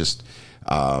 And I just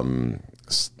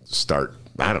start,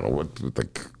 I don't know,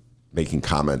 making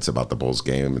comments about the Bulls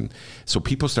game. And so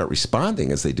people start responding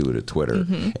as they do it at Twitter.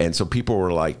 And so people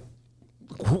were like,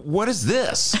 what is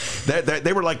this?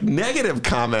 They were like negative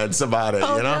comments about it,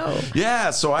 you know? No.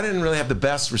 Yeah, so I didn't really have the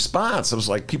best response. It was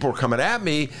like people were coming at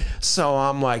me, so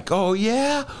I'm like, oh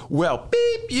yeah? Well,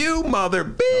 beep, you mother,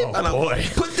 beep. Oh, and I'm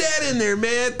like, put that in there,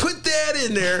 man. Put that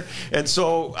in there. And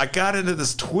so I got into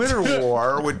this Twitter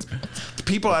war with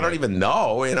people I don't even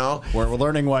know, you know? We're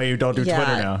learning why you don't do Twitter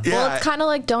now. Yeah, well, it's kind of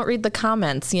like don't read the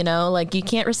comments, you know? Like you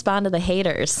can't respond to the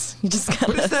haters. You just gotta.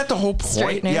 But isn't that the whole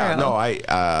point? Yeah, no,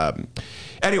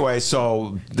 anyway,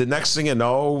 so the next thing you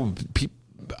know,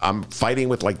 I'm fighting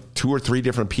with like 2 or 3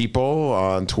 different people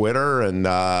on Twitter, and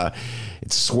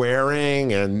it's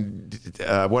swearing, and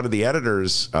one of the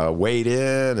editors weighed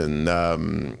in, and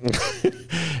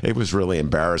it was really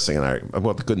embarrassing. And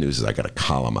the good news is I got a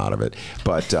column out of it,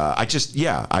 but I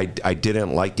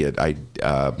didn't like it. I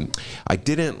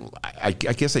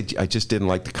guess I just didn't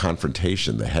like the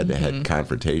confrontation, the head-to-head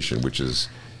confrontation, which is.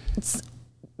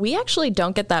 We actually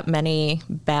don't get that many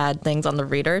bad things on the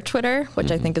Reader Twitter, which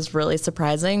I think is really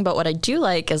surprising. But what I do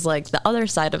like is like the other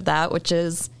side of that, which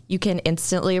is you can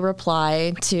instantly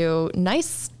reply to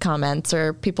nice comments,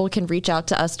 or people can reach out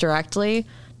to us directly,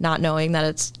 not knowing that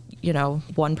it's, you know,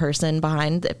 one person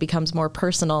behind. It becomes more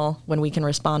personal when we can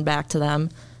respond back to them.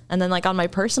 And then like on my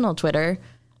personal Twitter,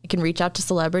 I can reach out to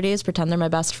celebrities, pretend they're my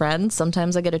best friends.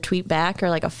 Sometimes I get a tweet back or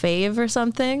like a fave or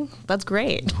something. That's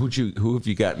great. Who have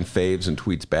you gotten faves and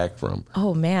tweets back from?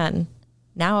 Oh, man.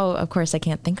 Now, of course, I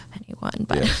can't think of anyone.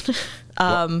 But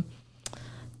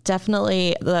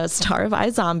definitely the star of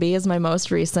iZombie is my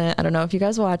most recent. I don't know if you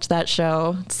guys watch that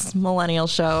show. It's a millennial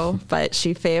show. But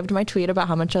she faved my tweet about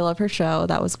how much I love her show.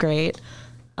 That was great.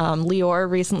 Lior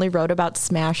recently wrote about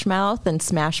Smash Mouth, and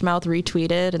Smash Mouth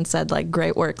retweeted and said, like,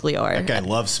 great work, Lior. That guy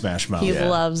loves Smash Mouth. He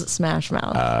loves Smash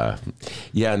Mouth.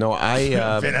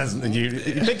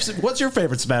 What's your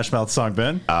favorite Smash Mouth song,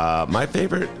 Ben? My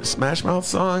favorite Smash Mouth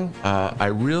song? I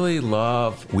really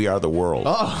love We Are the World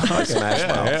by Smash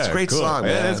Mouth. It's a great song,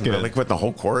 man. That's good. Like when the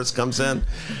whole chorus comes in.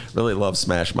 Really love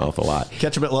Smash Mouth a lot.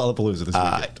 Catch him at Lollapalooza this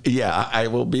weekend. Yeah, I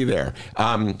will be there.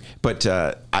 But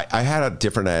I had a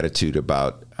different attitude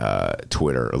about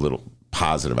Twitter, a little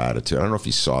positive attitude. I don't know if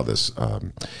you saw this,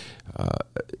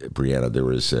 Brianna. There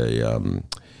was a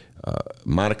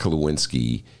Monica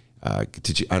Lewinsky.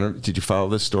 Did you follow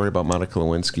this story about Monica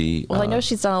Lewinsky? Well, I know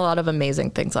she's done a lot of amazing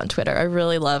things on Twitter. I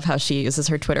really love how she uses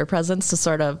her Twitter presence to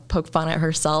sort of poke fun at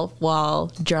herself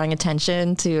while drawing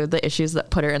attention to the issues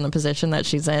that put her in the position that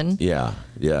she's in. Yeah.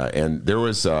 And there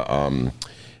was a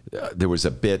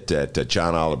bit that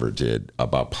John Oliver did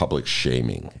about public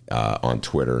shaming on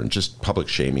Twitter, and just public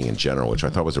shaming in general, which I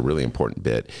thought was a really important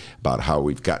bit about how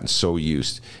we've gotten so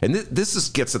used. And this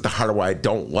gets at the heart of why I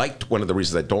don't like, one of the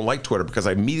reasons I don't like Twitter, because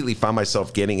I immediately found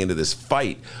myself getting into this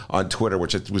fight on Twitter,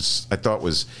 which I thought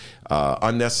was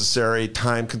unnecessary,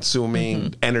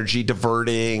 time-consuming, energy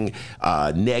diverting,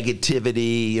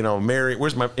 negativity. You know,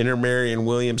 where's my inner Marianne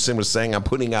Williamson was saying, I'm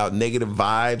putting out negative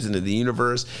vibes into the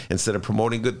universe instead of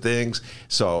promoting good things.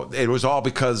 So it was all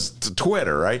because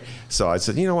Twitter, right? So I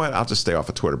said, you know what, I'll just stay off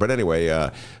of Twitter. But anyway,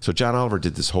 so John Oliver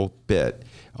did this whole bit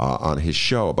on his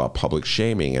show about public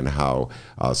shaming and how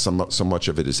so much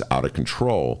of it is out of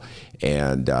control.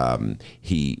 And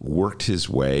he worked his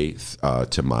way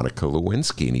to Monica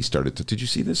Lewinsky, and he started to, did you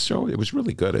see this show? It was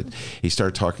really good. He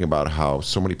started talking about how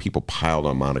so many people piled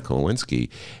on Monica Lewinsky,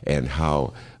 and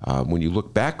how when you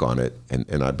look back on it,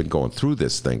 and I've been going through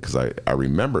this thing because I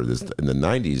remember this in the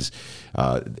 90s,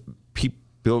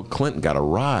 Bill Clinton got a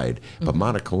ride, but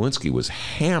Monica Lewinsky was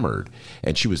hammered,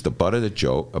 and she was the butt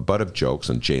of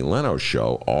jokes on Jay Leno's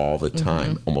show all the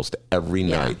time, almost every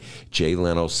night. Jay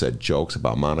Leno said jokes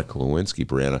about Monica Lewinsky,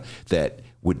 Brianna, that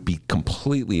would be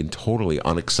completely and totally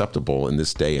unacceptable in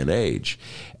this day and age.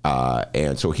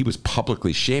 And so he was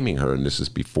publicly shaming her, and this is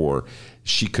before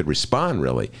she could respond,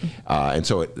 really. And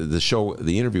so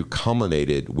the interview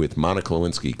culminated with Monica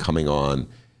Lewinsky coming on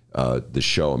the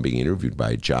show and being interviewed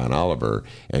by John Oliver,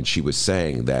 and she was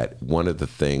saying that one of the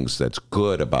things that's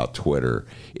good about Twitter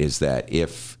is that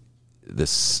if the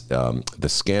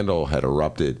scandal had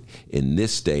erupted in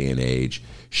this day and age,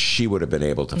 she would have been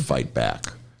able to fight back.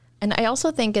 And I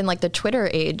also think in like the Twitter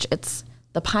age, it's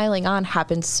the piling on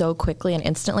happens so quickly and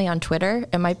instantly on Twitter.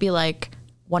 It might be like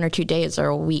 1 or 2 days or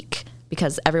a week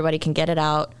because everybody can get it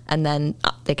out and then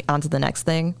they get on to the next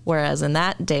thing. Whereas in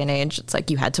that day and age, it's like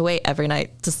you had to wait every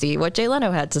night to see what Jay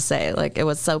Leno had to say. Like it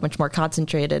was so much more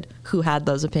concentrated who had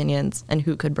those opinions and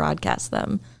who could broadcast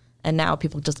them. And now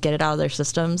people just get it out of their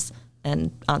systems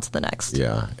and on to the next.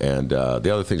 Yeah. And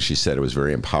the other thing she said, it was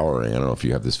very empowering. I don't know if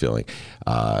you have this feeling,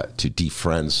 to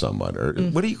defriend someone. Or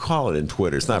what do you call it in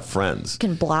Twitter? It's not friends. You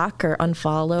can block or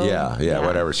unfollow. Yeah,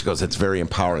 whatever. She goes, it's very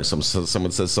empowering.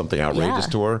 Someone says something outrageous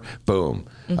to her, boom.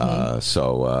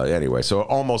 Anyway, so it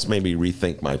almost made me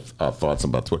rethink my thoughts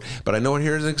about Twitter. But I know it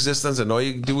here is in existence. I know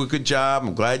you do a good job.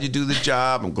 I'm glad you do the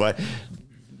job. I'm glad...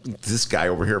 This guy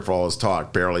over here, for all his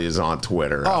talk, barely is on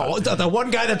Twitter. Oh, the one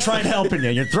guy that tried helping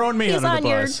you. You're throwing me under the bus. He's on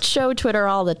your show Twitter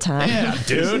all the time. Yeah,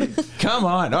 dude. Come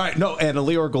on. All right. No, and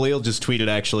Alior Galil just tweeted,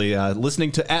 actually,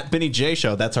 listening to @BennyJ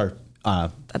Show. That's our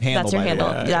handle. That's your handle.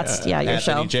 That's your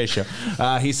show. @BennyJ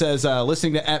Show. He says,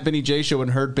 listening to @BennyJ Show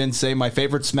and heard Ben say my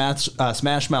favorite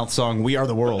Smash Mouth song, We Are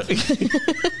the World.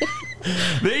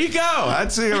 There you go.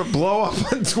 That's going to blow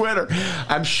up on Twitter.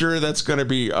 I'm sure that's going to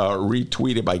be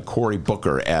retweeted by Cory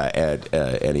Booker at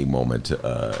any moment.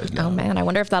 Oh, man. I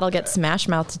wonder if that'll get Smash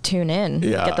Mouth to tune in.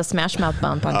 Yeah. Get the Smash Mouth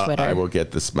bump on Twitter. I will get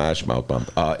the Smash Mouth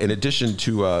bump. In addition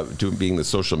to being the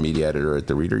social media editor at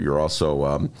The Reader, you're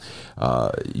also,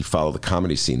 you follow the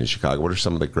comedy scene in Chicago. What are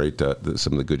some of the great,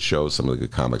 some of the good shows, some of the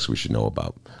good comics we should know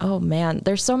about? Oh, man.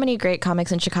 There's so many great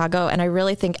comics in Chicago, and I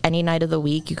really think any night of the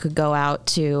week you could go out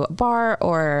to a bar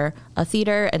or a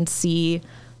theater and see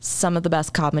some of the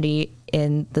best comedy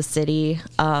in the city.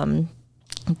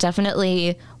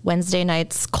 Definitely Wednesday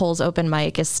nights, Cole's open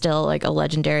mic is still like a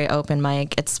legendary open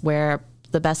mic. It's where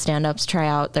the best stand-ups try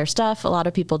out their stuff. A lot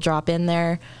of people drop in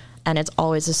there, and it's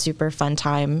always a super fun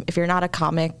time. If you're not a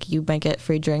comic, you might get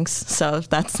free drinks. So if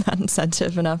that's not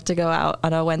incentive enough to go out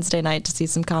on a Wednesday night to see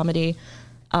some comedy.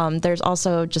 There's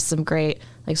also just some great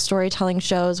like storytelling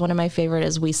shows. One of my favorite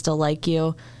is We Still Like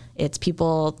You. It's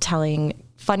people telling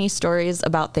funny stories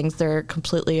about things they're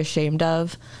completely ashamed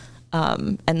of.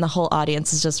 And the whole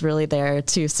audience is just really there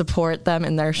to support them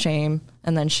in their shame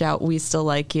and then shout, "We still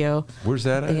like you." Where's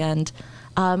that at? And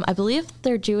I believe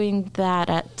they're doing that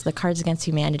at the Cards Against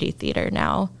Humanity Theater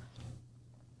now.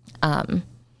 And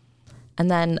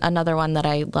then another one that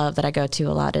I love that I go to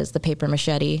a lot is the Paper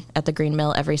Machete at the Green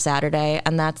Mill every Saturday.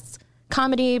 And that's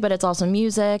comedy, but it's also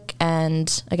music.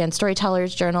 And again,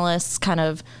 storytellers, journalists, kind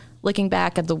of looking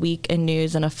back at the week in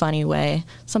news in a funny way.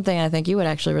 Something I think you would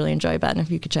actually really enjoy, Ben,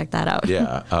 if you could check that out.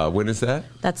 Yeah. When is that?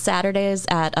 That's Saturdays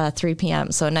at 3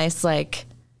 p.m. So a nice, like,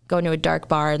 going to a dark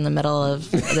bar in the middle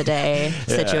of the day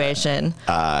situation.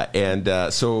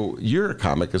 So you're a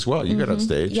comic as well. You got on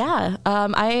stage. Yeah.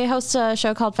 I host a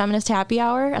show called Feminist Happy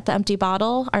Hour at the Empty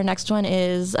Bottle. Our next one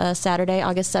is Saturday,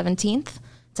 August 17th.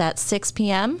 It's at 6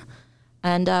 p.m.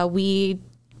 And we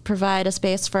provide a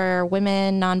space for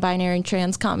women, non-binary,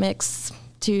 trans comics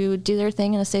to do their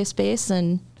thing in a safe space.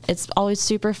 And it's always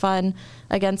super fun.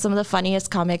 Again, some of the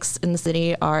funniest comics in the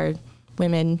city are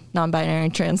women, non-binary,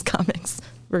 and trans comics.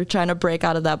 We're trying to break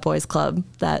out of that boys club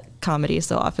that comedy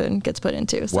so often gets put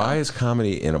into. So. Why is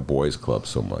comedy in a boys club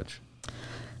so much?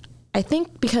 I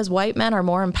think because white men are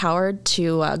more empowered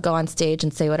to go on stage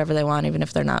and say whatever they want, even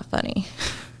if they're not funny.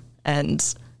 And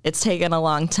it's taken a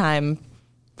long time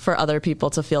for other people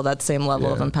to feel that same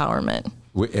level of empowerment.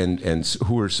 And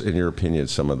who are, in your opinion,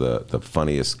 some of the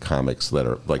funniest comics that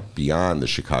are like beyond the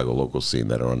Chicago local scene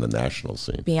that are on the national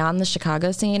scene? Beyond the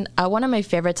Chicago scene? One of my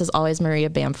favorites is always Maria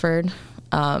Bamford.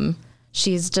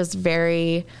 She's just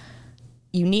very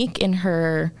unique in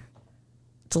her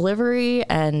delivery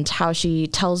and how she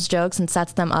tells jokes and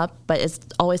sets them up, but is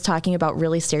always talking about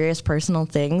really serious personal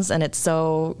things. And it's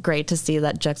so great to see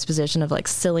that juxtaposition of like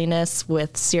silliness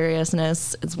with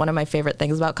seriousness. It's one of my favorite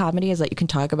things about comedy is that you can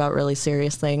talk about really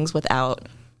serious things without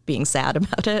being sad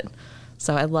about it.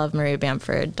 So I love Maria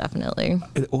Bamford, definitely.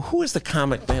 Who is the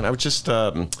comic, man? I just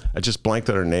blanked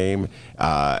on her name,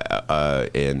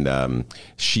 and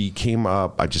she came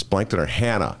up. I just blanked on her,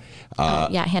 Hannah.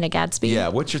 Hannah Gadsby. Yeah,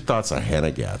 what's your thoughts on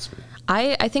Hannah Gadsby?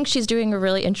 I think she's doing a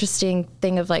really interesting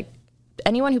thing of like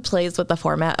anyone who plays with the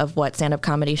format of what stand-up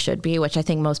comedy should be, which I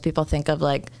think most people think of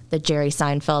like the Jerry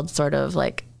Seinfeld sort of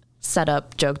like set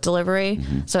up joke delivery.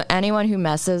 So anyone who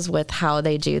messes with how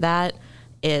they do that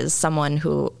is someone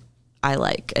who I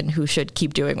like and who should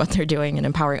keep doing what they're doing and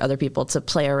empowering other people to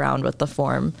play around with the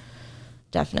form.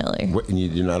 Definitely. What, and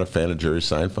you're not a fan of Jerry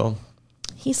Seinfeld?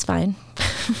 He's fine.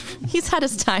 He's had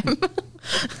his time.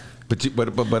 But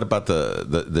what about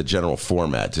the general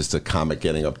format? Just a comic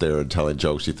getting up there and telling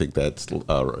jokes? You think that's sort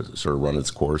of run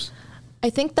its course? I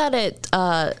think that it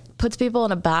puts people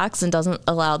in a box and doesn't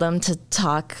allow them to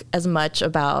talk as much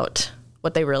about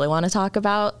what they really want to talk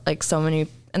about. Like so many,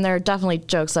 and there are definitely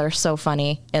jokes that are so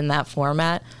funny in that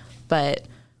format. But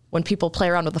when people play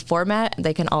around with the format,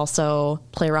 they can also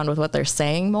play around with what they're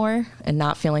saying more and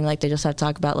not feeling like they just have to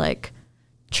talk about like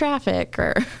traffic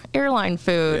or airline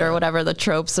food or whatever the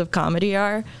tropes of comedy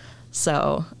are.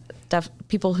 So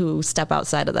people who step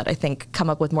outside of that, I think, come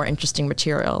up with more interesting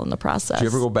material in the process. Do you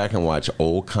ever go back and watch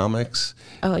old comics?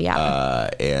 Oh, yeah.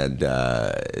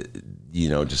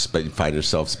 Just find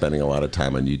yourself spending a lot of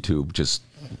time on YouTube, just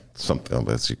something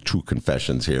that's like true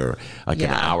confessions here. Like an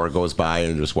hour goes by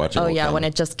and just watching. When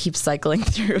it just keeps cycling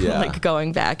through, like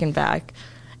going back and back.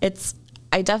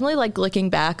 I definitely like looking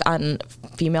back on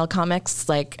female comics.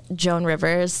 Like Joan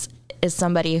Rivers is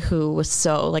somebody who was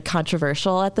so like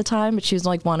controversial at the time, but she was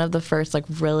like one of the first like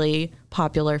really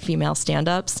popular female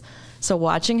stand-ups. So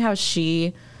watching how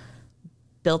she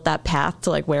built that path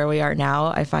to like where we are now,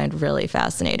 I find really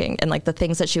fascinating. And like the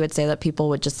things that she would say that people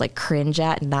would just like cringe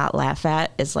at and not laugh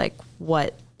at is like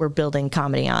what we're building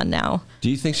comedy on now. Do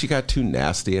you think she got too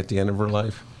nasty at the end of her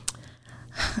life?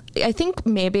 I think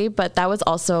maybe, but that was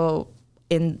also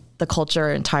in the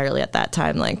culture entirely at that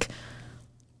time. Like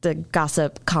the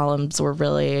gossip columns were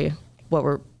really what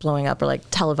were blowing up, or like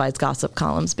televised gossip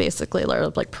columns, basically,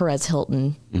 like Perez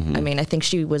Hilton. I mean, I think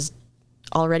she was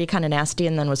already kind of nasty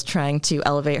and then was trying to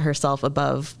elevate herself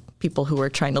above people who were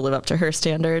trying to live up to her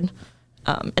standard.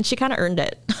 And she kind of earned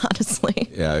it, honestly.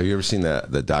 Yeah, have you ever seen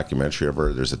the documentary of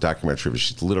her? There's a documentary of her.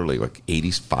 She's literally like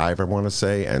 85, I want to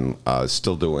say, and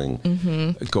still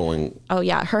doing, going. Oh,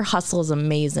 yeah. Her hustle is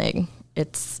amazing.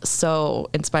 It's so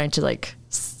inspiring to like,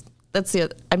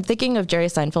 I'm thinking of Jerry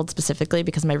Seinfeld specifically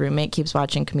because my roommate keeps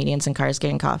watching Comedians in Cars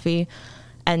Getting Coffee.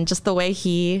 And just the way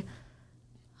he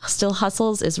still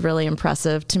hustles is really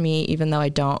impressive to me, even though I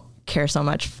don't care so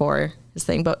much for his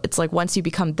thing. But it's like once you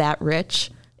become that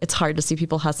rich, it's hard to see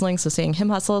people hustling. So seeing him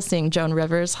hustle, seeing Joan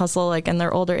Rivers hustle like in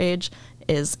their older age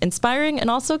is inspiring and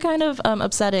also kind of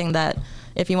upsetting that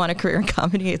if you want a career in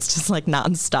comedy, it's just like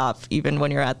nonstop, even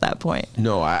when you're at that point.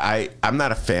 No, I'm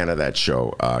not a fan of that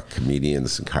show,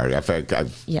 Comedians and Cardi. I've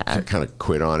kind of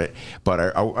quit on it.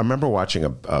 But I remember watching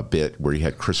a bit where he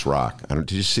had Chris Rock.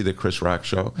 Did you see the Chris Rock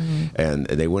show? And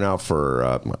they went out for,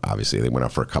 obviously, they went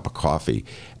out for a cup of coffee.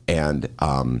 And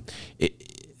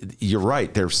you're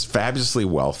right. They're fabulously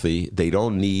wealthy. They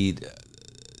don't need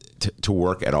to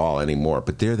work at all anymore.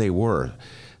 But there they were,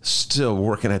 still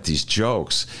working at these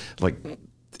jokes. Like,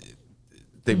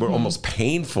 they were almost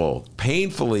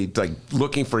painfully like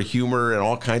looking for humor in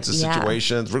all kinds of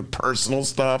situations, personal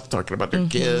stuff, talking about their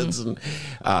kids. And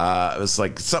it was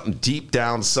like something deep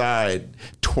downside,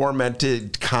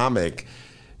 tormented comic.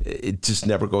 It just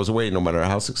never goes away, no matter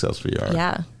how successful you are.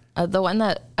 Yeah. The one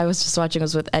that I was just watching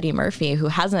was with Eddie Murphy, who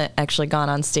hasn't actually gone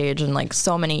on stage in like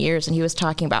so many years. And he was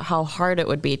talking about how hard it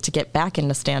would be to get back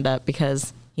into stand-up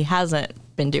because he hasn't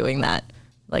been doing that.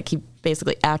 Like he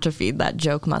basically atrophied that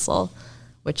joke muscle,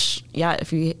 which,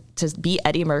 to be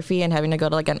Eddie Murphy and having to go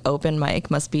to like an open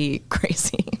mic must be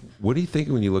crazy. What do you think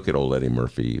when you look at old Eddie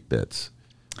Murphy bits?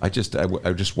 I just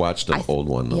watched an old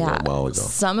one a little while ago.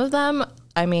 Some of them,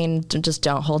 I mean, just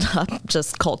don't hold up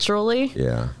just culturally.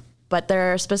 Yeah. But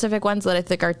there are specific ones that I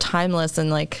think are timeless, and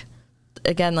like,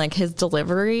 again, like his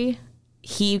delivery,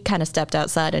 he kind of stepped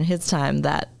outside in his time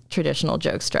that traditional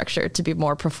joke structure to be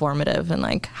more performative and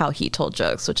like how he told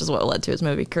jokes, which is what led to his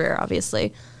movie career,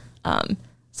 obviously.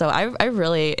 So I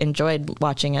really enjoyed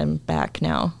watching him back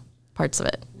now, parts of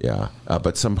it. Yeah,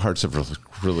 but some parts of it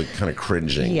really kind of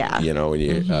cringing. Yeah. You know, when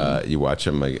you watch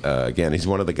him again, he's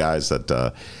one of the guys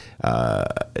that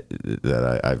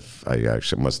I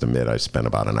actually must admit I spent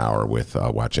about an hour with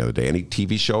watching the other day. Any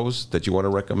TV shows that you want to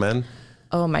recommend?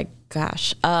 Oh my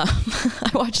gosh.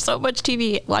 I watch so much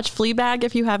TV. Watch Fleabag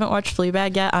if you haven't watched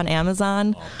Fleabag yet on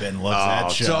Amazon. Oh, Ben loves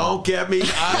that show. Don't get me.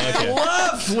 I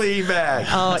love Fleabag.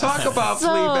 Talk about so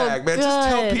Fleabag, man. Good. Just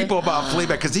tell people about Fleabag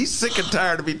because he's sick and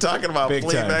tired of me talking about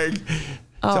Fleabag.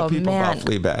 Tell people about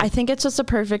Fleabag. I think it's just a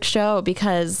perfect show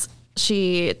because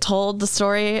She told the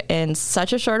story in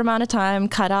such a short amount of time,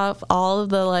 cut out all of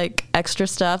the like extra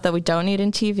stuff that we don't need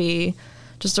in TV.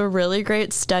 Just a really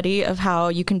great study of how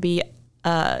you can be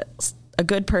a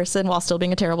good person while still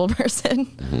being a terrible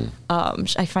person.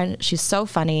 I find she's so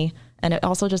funny, and it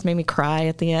also just made me cry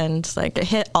at the end. Like, it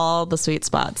hit all the sweet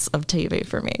spots of TV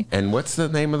for me. And what's the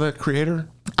name of the creator?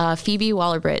 Phoebe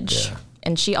Waller-Bridge. Yeah.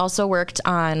 And she also worked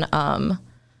on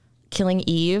Killing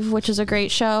Eve, which is a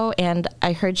great show. And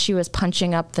I heard she was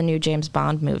punching up the new James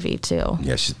Bond movie, too.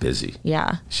 Yeah, she's busy.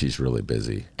 Yeah. She's really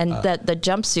busy. And the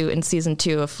jumpsuit in season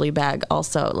 2 of Fleabag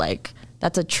also, like,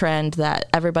 that's a trend that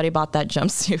everybody bought that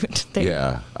jumpsuit.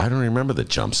 Yeah. I don't remember the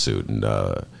jumpsuit. And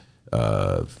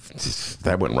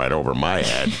that went right over my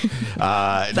head.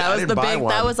 That was the big.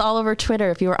 That was all over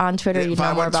Twitter. If you were on Twitter, you'd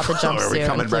know more about the jumpsuit. We're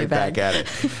coming right back at it.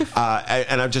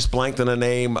 And I've just blanked on the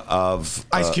name of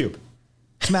Ice Cube.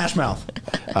 Smash Mouth.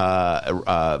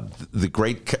 The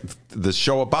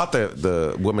show about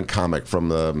the woman comic from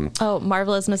the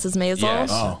Marvelous Mrs. Maisel.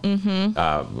 Yes.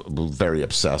 Mm-hmm. Very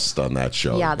obsessed on that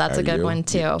show. Yeah, that's a good one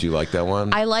too. Do you like that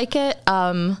one? I like it.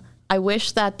 I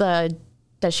wish that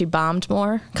she bombed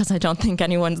more, because I don't think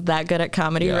anyone's that good at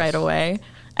comedy right away.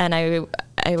 And I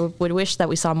would wish that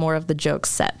we saw more of the joke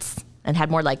sets and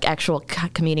had more like actual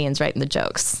comedians writing the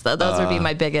jokes. Those would be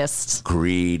my biggest.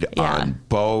 Agreed on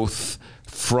both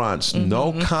fronts. Mm-hmm.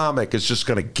 No comic is just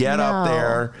going to get up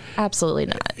there. Absolutely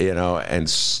not.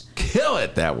 And kill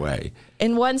it that way.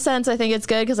 In one sense, I think it's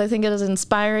good, because I think it is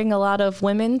inspiring a lot of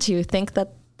women to think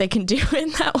that they can do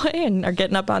it that way and are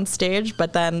getting up on stage.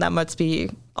 But then that must be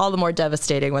all the more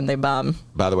devastating when they bomb.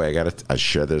 By the way, I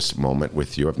share this moment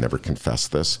with you. I've never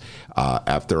confessed this.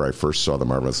 After I first saw the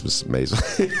Marvelous Mrs.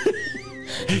 Maisel.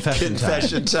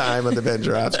 Confession time on the Ben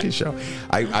Joravsky Show.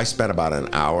 I spent about an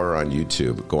hour on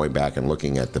YouTube going back and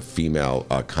looking at the female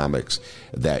comics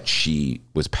that she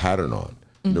was patterned on.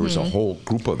 Mm-hmm. There was a whole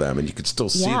group of them, and you could still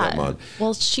see them on.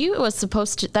 Well, she was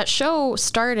supposed to. That show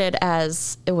started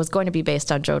as it was going to be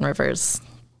based on Joan Rivers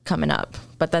coming up,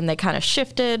 but then they kind of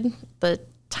shifted the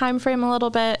time frame a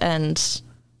little bit, and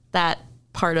that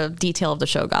part of detail of the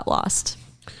show got lost.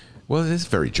 Well, it is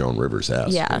very Joan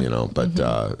Rivers-esque, but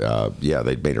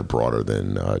they made her broader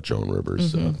than Joan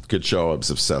Rivers. Mm-hmm. Good show. I was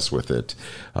obsessed with it.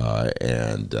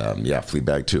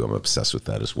 Fleabag, too. I'm obsessed with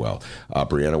that as well.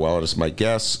 Brianna Wellen is my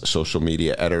guest, social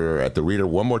media editor at The Reader.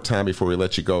 One more time before we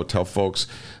let you go, tell folks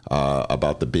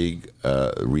about the big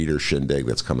Reader Shindig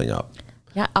that's coming up.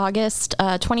 Yeah, August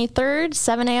 23rd,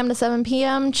 7 a.m. to 7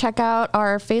 p.m. Check out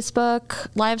our Facebook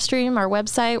live stream, our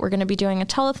website. We're going to be doing a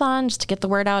telethon just to get the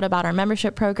word out about our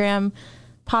membership program,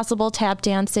 possible tap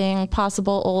dancing,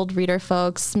 possible old Reader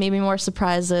folks, maybe more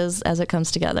surprises as it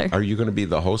comes together. Are you going to be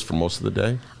the host for most of the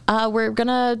day? We're going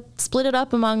to split it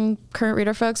up among current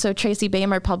Reader folks. So Tracy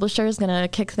Baim, our publisher, is going to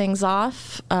kick things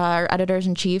off. Our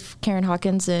editors-in-chief, Karen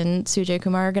Hawkins and Sujay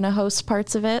Kumar, are going to host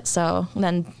parts of it. So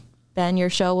then Ben, your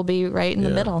show will be right in the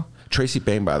middle. Tracy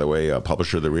Bain, by the way,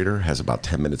 publisher of The Reader, has about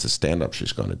 10 minutes of stand-up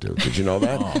she's going to do. Did you know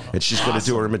that? And she's going to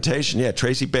do her imitation. Yeah,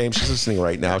 Tracy Bain, she's listening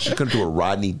right now. She's going to do a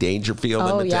Rodney Dangerfield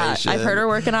imitation. Yeah, I've heard her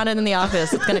working on it in the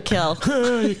office. It's going to kill.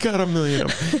 You got a million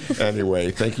of them.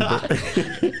 Anyway, thank you.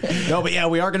 No, but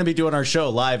we are going to be doing our show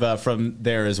live from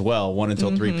there as well, 1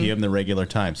 until 3 p.m. the regular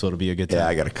time, so it'll be a good time. Yeah,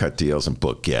 I got to cut deals and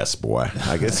book guests, boy.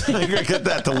 I guess I got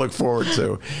that to look forward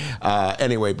to.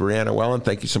 Anyway, Brianna Wellen,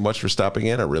 thank you so much for stopping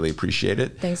in. I really appreciate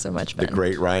it. Thanks so much, Ben. The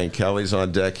great Ryan Kelly's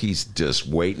on deck. He's just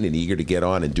waiting and eager to get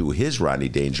on and do his Rodney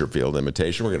Dangerfield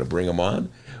imitation. We're going to bring him on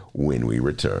when we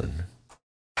return.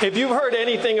 If you've heard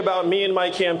anything about me and my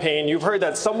campaign, you've heard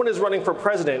that someone is running for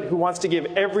president who wants to give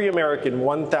every American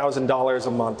 $1,000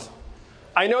 a month.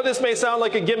 I know this may sound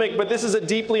like a gimmick, but this is a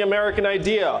deeply American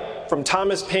idea, from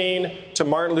Thomas Paine to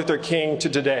Martin Luther King to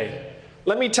today.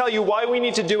 Let me tell you why we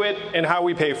need to do it and how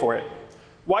we pay for it.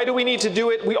 Why do we need to do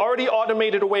it? We already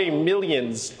automated away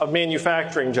millions of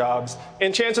manufacturing jobs,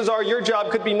 and chances are your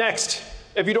job could be next.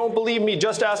 If you don't believe me,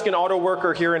 just ask an auto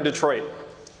worker here in Detroit.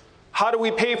 How do we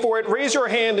pay for it? Raise your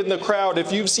hand in the crowd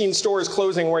if you've seen stores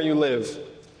closing where you live.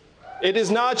 It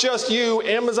is not just you.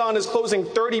 Amazon is closing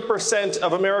 30%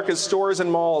 of America's stores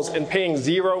and malls and paying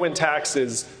zero in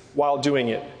taxes while doing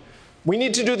it. We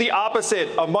need to do the opposite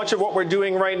of much of what we're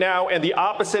doing right now, and the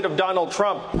opposite of Donald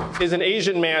Trump is an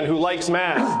Asian man who likes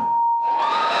math.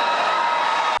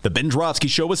 The Ben Joravsky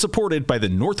Show is supported by the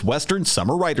Northwestern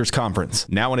Summer Writers Conference.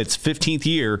 Now in its 15th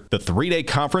year, the 3-day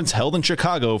conference held in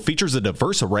Chicago features a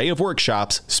diverse array of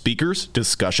workshops, speakers,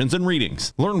 discussions, and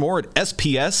readings. Learn more at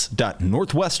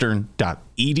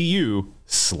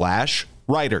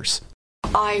sps.northwestern.edu/writers.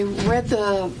 I read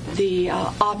the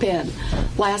op-ed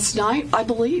last night, I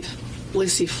believe,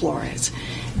 Lucy Flores.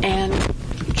 And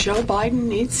Joe Biden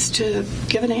needs to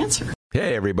give an answer.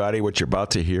 Hey, everybody. What you're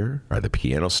about to hear are the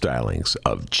piano stylings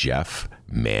of Jeff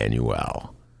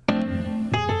Manuel.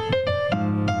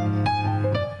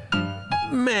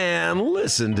 Man,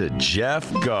 listen to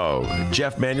Jeff go.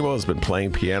 Jeff Manuel has been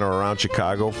playing piano around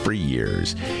Chicago for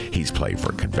years. He's played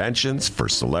for conventions, for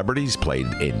celebrities, played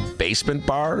in basement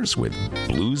bars with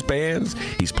blues bands.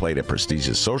 He's played at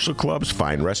prestigious social clubs,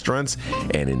 fine restaurants,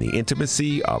 and in the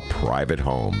intimacy of private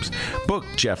homes. Book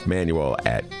Jeff Manuel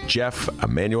at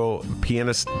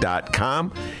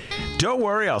jeffemanuelpianist.com. Don't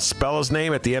worry, I'll spell his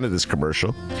name at the end of this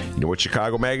commercial. You know what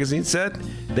Chicago Magazine said?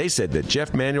 They said that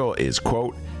Jeff Manuel is,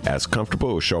 quote, as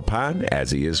comfortable with Chopin as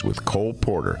he is with Cole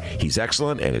Porter. He's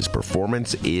excellent and his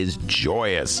performance is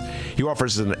joyous. He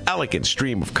offers an elegant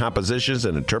stream of compositions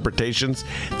and interpretations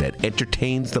that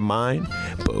entertains the mind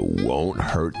but won't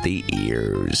hurt the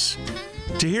ears.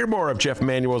 To hear more of Jeff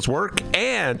Manuel's work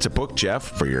and to book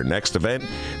Jeff for your next event,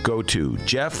 go to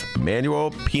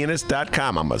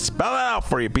jeffemanuelpianist.com. I'm going to spell it out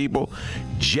for you, people.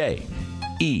 J-E-F-F.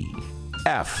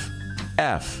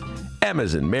 M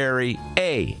as in Mary,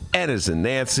 A, N as in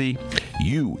Nancy,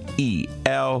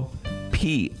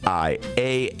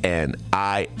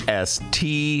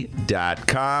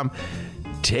 UELPIANIST.com.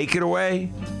 Take it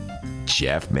away,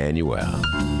 Jeff Manuel.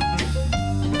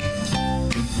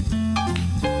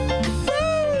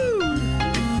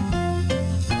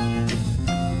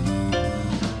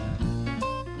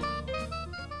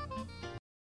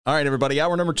 All right, everybody.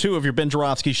 Hour number 2 of your Ben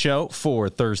Joravsky Show for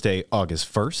Thursday,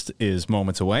 August 1st is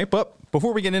moments away. But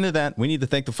before we get into that, we need to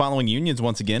thank the following unions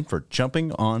once again for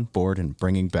jumping on board and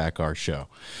bringing back our show.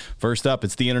 First up,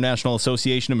 it's the International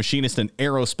Association of Machinists and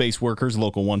Aerospace Workers,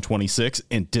 Local 126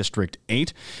 in District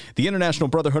 8, the International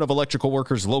Brotherhood of Electrical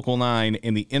Workers, Local 9,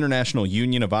 and the International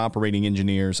Union of Operating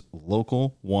Engineers,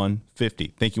 Local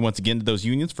 150. Thank you once again to those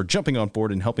unions for jumping on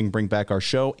board and helping bring back our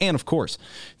show. And, of course,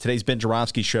 today's Ben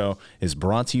Joravsky Show is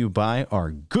brought to you by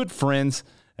our good friends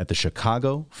at the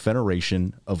Chicago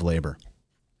Federation of Labor.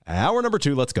 Hour number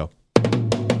 2, let's go.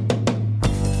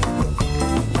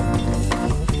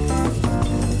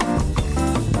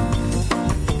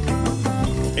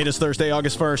 It is Thursday,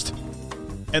 August 1st,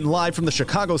 and live from the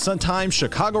Chicago Sun-Times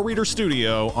Chicago Reader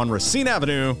Studio on Racine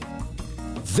Avenue,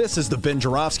 this is the Ben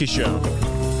Joravsky Show.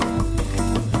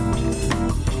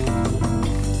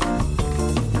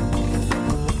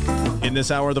 In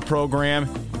this hour of the program,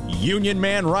 Union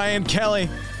man Ryan Kelly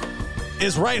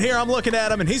is right here. I'm looking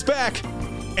at him, and he's back.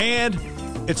 And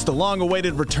it's the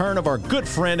long-awaited return of our good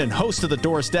friend and host of the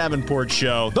Doris Davenport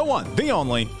Show, the one, the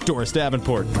only, Doris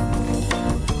Davenport.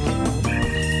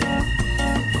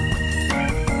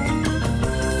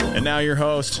 And now your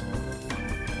host,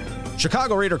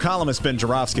 Chicago Reader columnist Ben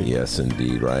Joravsky. Yes,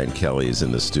 indeed. Ryan Kelly is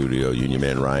in the studio. Union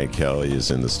man Ryan Kelly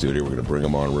is in the studio. We're going to bring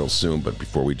him on real soon. But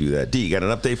before we do that, D, you got an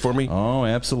update for me? Oh,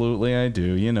 absolutely I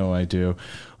do. You know I do.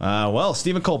 Well,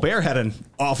 Stephen Colbert had an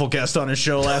awful guest on his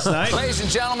show last night. Ladies and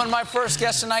gentlemen, my first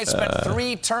guest tonight spent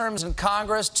 3 terms in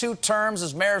Congress, 2 terms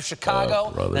as mayor of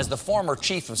Chicago, and as the former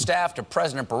chief of staff to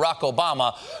President Barack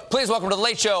Obama. Please welcome to the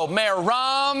Late Show, Mayor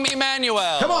Rahm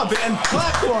Emanuel. Come on, Ben.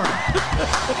 Clap for him.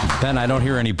 Ben, I don't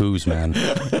hear any boos, man.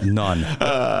 None.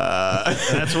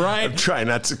 That's right. I'm trying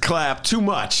not to clap too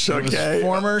much, okay?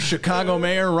 Former Chicago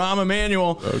Mayor Rahm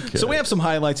Emanuel. Okay. So we have some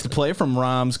highlights to play from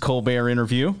Rahm's Colbert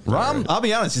interview. Rahm, I'll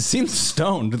be honest, he seemed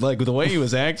stoned, like the way he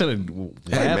was acting. And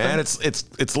hey, man,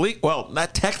 it's legal. Well,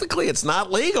 not technically, it's not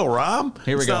legal, Rahm.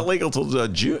 Here we go. It's not legal till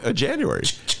January.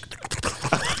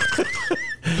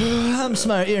 I'm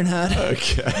smart, you're not.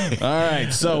 Okay. All right,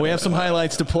 so we have some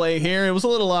highlights to play here. It was a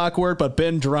little awkward, but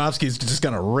Ben Joravsky's just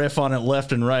going to riff on it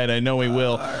left and right. I know he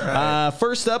will. Right.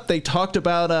 First up, they talked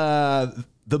about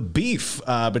the beef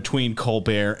between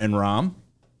Colbert and Rahm.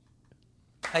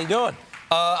 How you doing?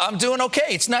 I'm doing okay.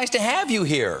 It's nice to have you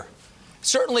here.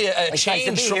 Certainly a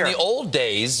change from the old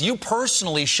days. You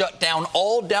personally shut down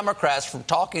all Democrats from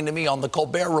talking to me on the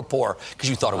Colbert Report because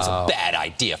you thought it was a bad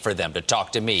idea for them to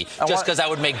talk to me just because I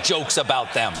would make jokes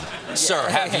about them. Yeah. Sir,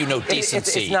 have you no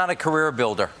decency? It's not a career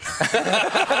builder.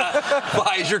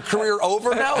 Why, is your career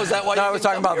over now? Is that why I was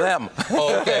talking about them.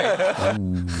 Oh, okay.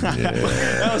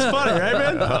 That was funny, right,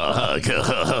 man? A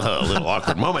little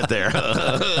awkward moment there.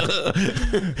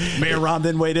 Mayor Rahm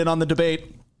then weighed in on the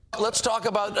debate. Let's talk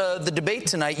about the debate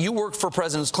tonight. You worked for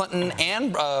Presidents Clinton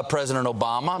and President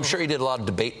Obama. I'm sure you did a lot of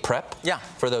debate prep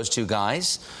for those two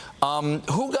guys.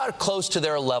 Who got close to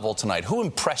their level tonight? Who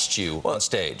impressed you on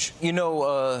stage? You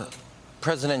know,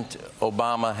 President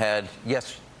Obama had,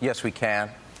 yes, we can.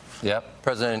 Yep.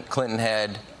 President Clinton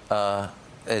had,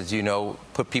 as you know,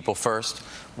 put people first.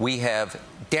 We have,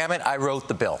 damn it, I wrote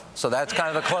the bill. So that's kind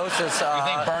of the closest. You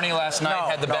think Bernie last night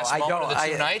had the best moment of the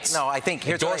two nights? No, I think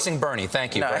endorsing Bernie.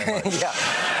 Thank you very much. Yeah,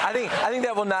 I think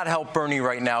that will not help Bernie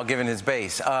right now, given his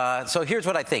base. So here's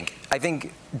what I think. I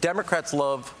think Democrats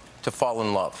love to fall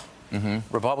in love.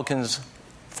 Republicans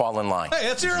fall in line. Hey,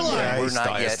 that's your line. Yeah, We're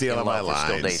not yet in love. We're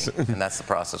still lines. dating, and that's the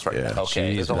process right now.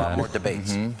 Okay. There's a lot more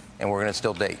debates, and we're going to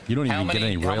still date. You don't even get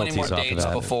any royalties how many more off of dates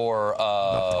that. before?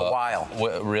 A while.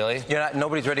 Really?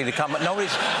 Nobody's ready to come.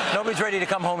 Nobody's ready to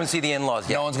come home and see the in-laws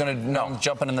yet. No one's going to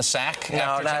jumping in the sack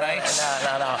after tonight.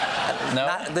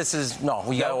 No. This is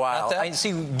we got a while. I see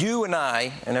you and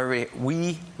I and everybody.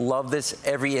 We love this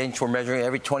every inch. We're measuring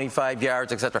every 25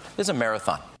 yards, etc. This is a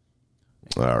marathon.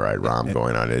 All right, Rahm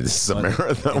going on. This is a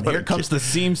marathon. And here comes the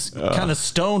seems kind of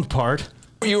stoned part.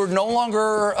 You're no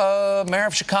longer mayor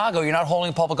of Chicago. You're not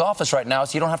holding public office right now,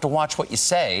 so you don't have to watch what you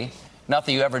say. Not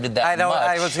that you ever did that much.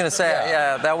 I was going to say,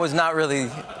 that was not really.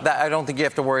 I don't think you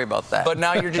have to worry about that. But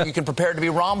now you can prepare to be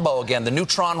Rombo again, the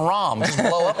neutron Rahm. Just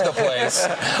blow up the place.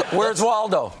 Where's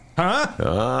Waldo? Huh?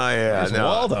 Oh, yeah. Where's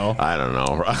Waldo? I don't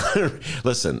know.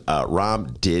 Listen,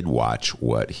 Rahm did watch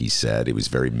what he said. He was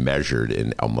very measured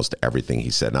in almost everything he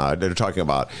said. Now, they're talking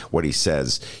about what he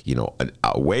says,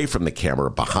 away from the camera,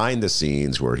 behind the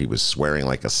scenes, where he was swearing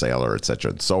like a sailor, et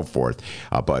cetera, and so forth.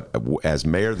 But as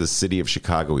mayor of the city of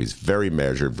Chicago, he's very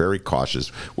measured, very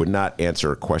cautious, would not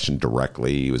answer a question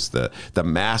directly. He was the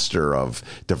master of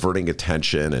diverting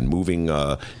attention and moving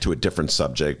to a different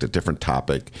subject, a different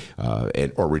topic,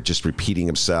 or just repeating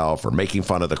himself or making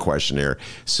fun of the questionnaire.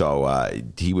 So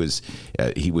he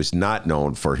was not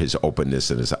known for his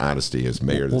openness and his honesty as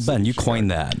mayor. Well, Ben, you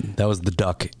coined that. That was the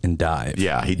duck and dive.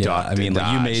 Yeah, he ducked. I mean,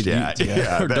 and like dodged.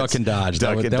 or duck and dodge.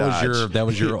 That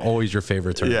was always your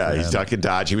favorite term. Yeah, he's duck and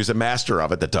dodge. He was a master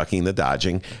of it, the ducking, the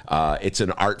dodging. It's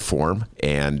an art form,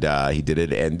 and he did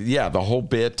it. And yeah, the whole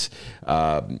bit.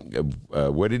 What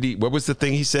was the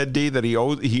thing he said, D, that he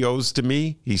owes to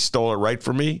me? He stole it right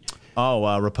from me.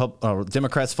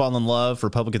 Democrats fall in love,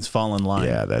 Republicans fall in line.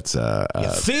 Yeah, that's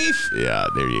you thief. Yeah,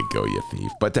 there you go, you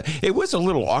thief. But it was a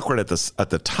little awkward at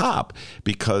the top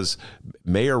because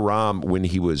Mayor Rahm, when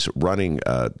he was running,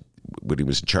 when he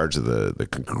was in charge of the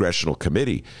congressional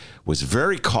committee, was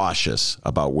very cautious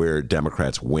about where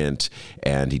Democrats went,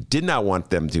 and he did not want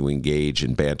them to engage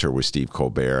in banter with Steve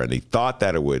Colbert, and he thought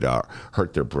that it would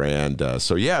hurt their brand.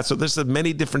 So there's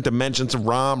many different dimensions of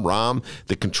Rahm. Rahm,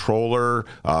 the controller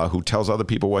who tells other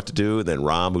people what to do, then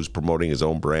Rahm, who's promoting his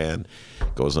own brand,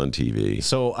 goes on TV.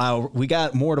 So we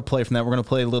got more to play from that. We're going to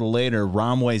play a little later.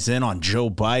 Rahm weighs in on Joe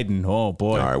Biden. Oh,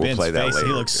 boy. All right, we'll play that later.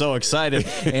 He looks so excited.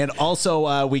 And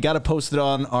also, we got to post it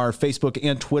on our Facebook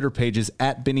and Twitter pages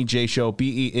at Benny J Show,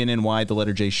 BENNY, the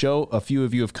letter J Show. A few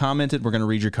of you have commented. We're going to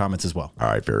read your comments as well. All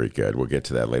right, very good. We'll get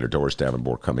to that later. Doris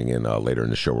Davenport coming in later in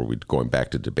the show where we're going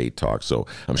back to debate talk. So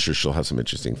I'm sure she'll have some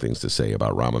interesting things to say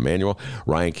about Rahm Emanuel.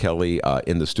 Ryan Kelly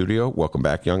in the studio. Welcome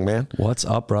back, young man. What's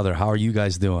up, brother? How are you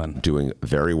guys doing? Doing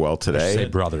very well today. Say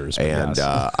brothers. And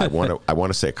yes. I want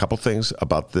to say a couple things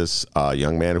about this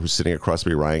young man who's sitting across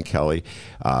me, Ryan Kelly.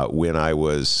 When I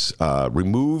was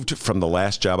removed from the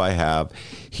last job I have,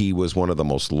 he was one of the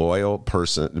most loyal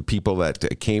people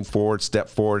that came forward, stepped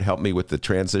forward, helped me with the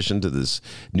transition to this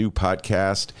new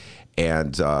podcast.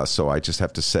 And so I just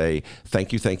have to say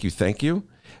thank you.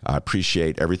 I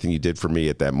appreciate everything you did for me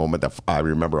at that moment. I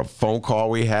remember a phone call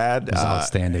we had. It was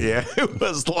outstanding. Yeah, it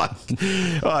was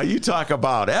like, you talk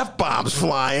about F-bombs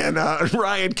flying,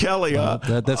 Ryan Kelly.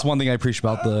 That's one thing I appreciate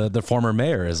about the former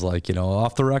mayor is like,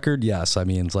 off the record, yes. I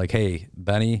mean, it's like, hey,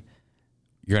 Benny,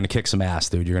 you're going to kick some ass,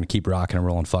 dude. You're going to keep rocking and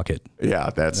rolling. Fuck it. Yeah,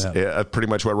 that's pretty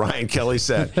much what Ryan Kelly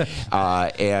said.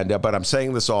 But I'm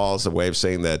saying this all as a way of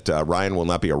saying that Ryan will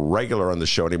not be a regular on the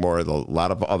show anymore. A lot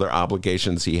of other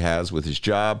obligations he has with his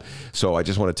job. So I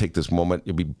just want to take this moment.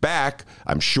 You'll be back,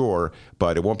 I'm sure,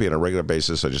 but it won't be on a regular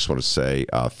basis. I just want to say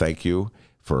thank you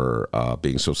for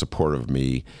being so supportive of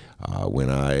me when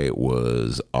I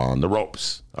was on the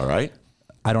ropes. All right?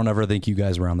 I don't ever think you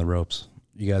guys were on the ropes.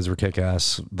 You guys were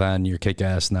kick-ass then, you're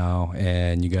kick-ass now,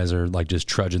 and you guys are like just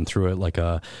trudging through it like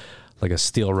a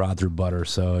steel rod through butter.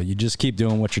 So you just keep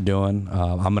doing what you're doing.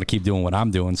 I'm going to keep doing what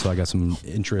I'm doing, so I got some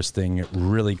interesting,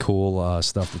 really cool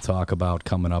stuff to talk about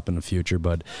coming up in the future.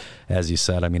 But as you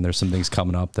said, I mean, there's some things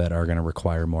coming up that are going to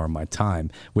require more of my time,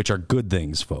 which are good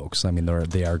things, folks. I mean,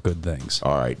 they are good things.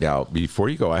 All right. Now, before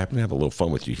you go, I happen to have a little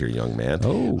fun with you here, young man.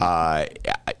 Oh.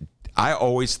 I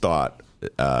always thought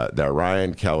that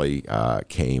Ryan Kelly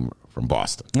came from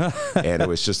Boston. And it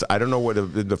was just, I don't know what,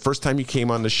 the first time you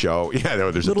came on the show,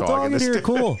 there's little a dog in in here,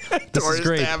 cool. This Doris is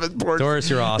great. Davenport. Doris,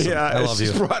 you're awesome. Yeah, I love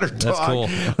you. Brought her That's dog. cool.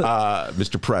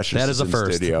 Mr. Precious that is a in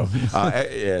first. The studio.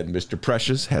 And Mr.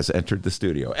 Precious has entered the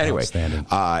studio. Anyway,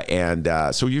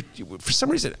 so you, for some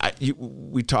reason,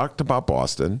 we talked about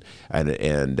Boston,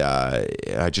 and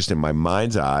I just, in my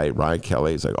mind's eye, Ryan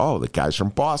Kelly is like, oh, the guy's from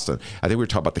Boston. I think we were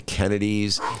talking about the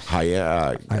Kennedys.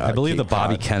 I believe the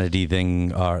Bobby Kennedy thing,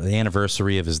 the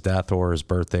anniversary of his death or his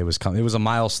birthday was coming. It was a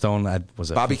milestone.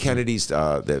 Was it Bobby Kennedy's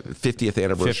the 50th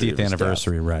anniversary? 50th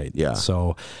anniversary, right? Yeah.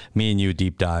 So me and you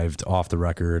deep dived off the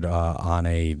record on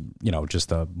a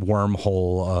just a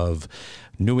wormhole of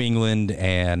New England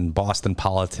and Boston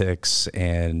politics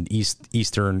and East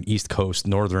Coast,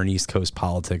 Northern East Coast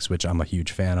politics, which I'm a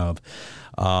huge fan of.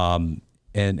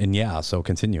 And yeah, so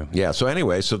continue. Yeah, so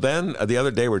anyway, so then the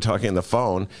other day we were talking on the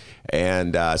phone,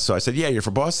 and so I said, yeah, you're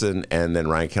from Boston. And then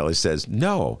Ryan Kelly says,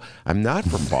 no, I'm not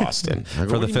from Boston.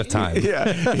 For the fifth time.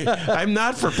 Yeah, I'm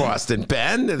not from Boston,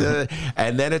 Ben.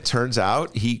 And then it turns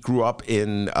out he grew up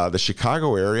in the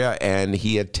Chicago area, and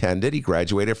he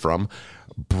graduated from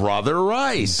Brother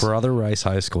Rice. Brother Rice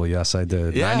High School, yes, I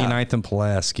did. Yeah. 99th and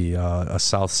Pulaski, a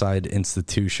South Side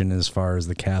institution as far as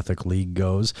the Catholic League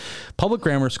goes. Public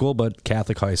grammar school, but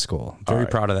Catholic high school. Very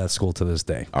proud of that school to this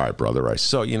day. All right, Brother Rice.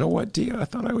 So you know what, Dia, I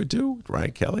thought I would do?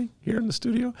 Ryan Kelly here in the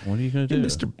studio. What are you going to do?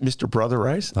 Mr. Brother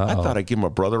Rice. I thought I'd give him a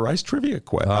Brother Rice trivia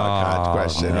question. No.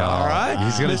 All right.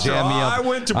 He's going to jam me up. I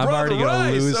went to I'm Brother already Rice.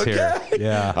 going to lose here.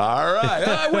 Yeah. All right.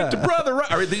 I went to Brother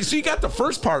Rice. All right, so you got the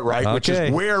first part right, which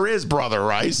is where is Brother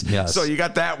Rice? Yes. So you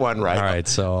got that one right. All right,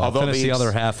 so I'll finish the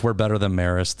other half. We're better than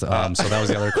Marist. So that was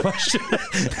the other question.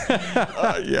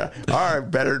 Yeah. All right,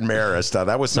 better than Marist.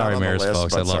 That was not on the Marist list.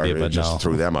 folks. I love you, but just no.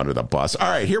 threw them under the bus. All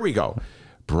right, here we go.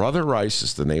 Brother Rice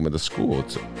is the name of the school.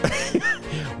 It's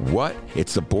what?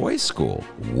 It's a boys' school.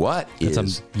 What is?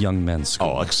 It's a young men's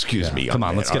school. Oh, excuse me. Come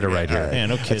on, let's get it right here. Man,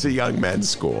 no kidding. It's a young men's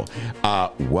school.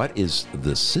 What is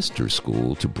the sister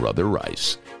school to Brother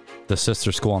Rice? The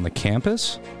sister school on the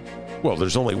campus? Well,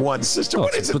 there's only one sister. Well,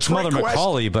 what is it? It's Mother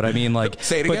Macaulay, but I mean, like,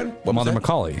 say it again. Mother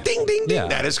Macaulay. Ding, ding, ding. Yeah,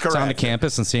 that is correct. It's on the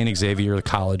campus, and St. Xavier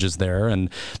College is there,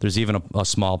 and there's even a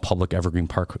small public Evergreen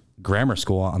Park grammar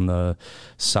school on the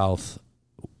southeast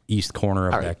corner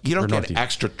of that. You don't get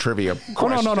extra trivia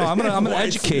questions. No. I'm gonna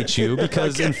educate you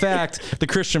because, in fact, the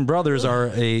Christian Brothers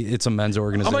it's a men's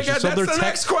organization. Oh my God, so that's the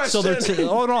next question.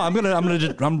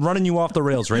 I'm running you off the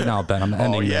rails right now, Ben. I'm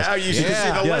ending this. You should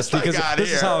see the list because I got this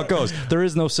here. is how it goes. There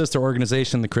is no sister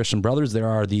organization, the Christian Brothers. There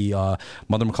are the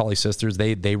Mother Macaulay sisters.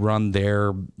 They run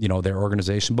their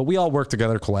organization, but we all work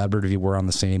together collaboratively. We're on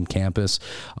the same campus.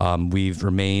 We've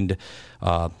remained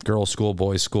girls' school,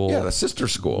 boys' school. Yeah, the sister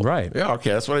school. Right. Yeah,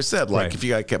 okay, that's what I said. Like, Right. if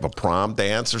you have a prom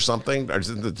dance or something, or is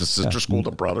it the sister school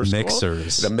to brother school?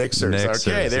 Mixers. The mixers.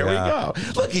 Okay, there we go.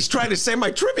 Look, he's trying to say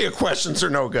my trivia questions are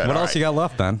no good. What else you got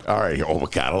left, Ben? All right. Oh, we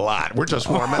got a lot. We're just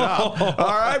warming up. All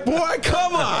right, boy,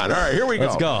 come on. All right, here we go.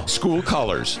 Let's go. School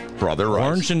colors. Brother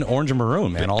Rice. Orange and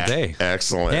maroon, man, all day.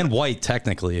 Excellent. And white,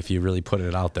 technically, if you really put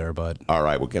it out there. But all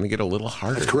right, we're going to get a little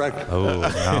harder. That's correct.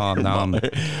 Oh, no.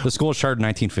 The school started in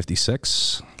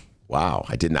 1956. Wow,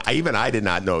 I did not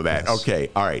know that. Yes. Okay,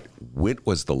 all right. When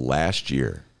was the last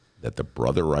year that the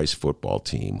Brother Rice football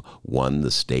team won the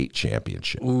state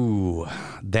championship? Ooh,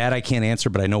 that I can't answer,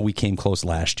 but I know we came close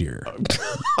last year.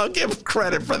 I'll give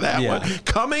credit for that one.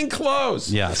 Coming close.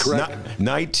 Yes.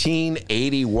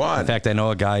 1981. In fact, I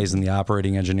know a guy who's in the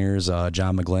operating engineers,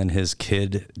 John McGlynn. His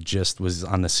kid just was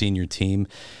on the senior team.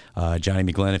 Johnny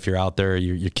McGlynn, if you're out there,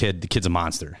 the kid's a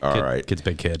monster. All right. Kid's a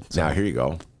big kid. So. Now, here you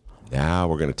go. Now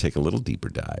we're going to take a little deeper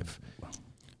dive.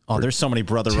 Oh, there's so many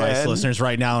Brother Rice listeners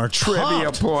right now are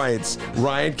trivia points.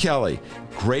 Ryan Kelly,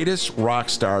 greatest rock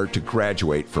star to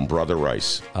graduate from Brother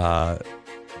Rice.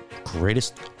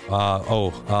 Greatest?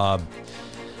 REO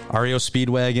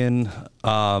Speedwagon.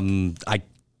 I'm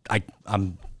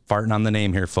farting on the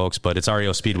name here, folks, but it's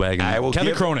REO Speedwagon.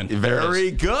 Kevin Cronin.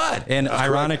 Very good. And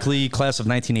ironically, class of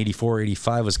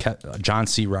 1984-85 was John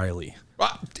C. Riley.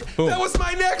 That was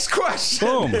my next question.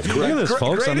 Boom. Look at this,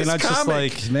 folks. I mean, I just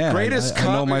like, man, I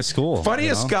know my school.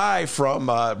 Funniest guy from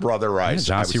Brother Rice.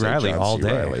 Yeah, John C. Riley, all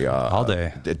day. All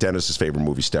day. Dennis's favorite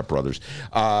movie, Step Brothers.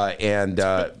 And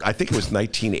I think it was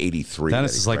 1983.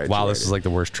 Dennis is like, wow, this is like the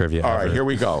worst trivia All ever. right, here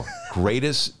we go.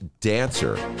 Greatest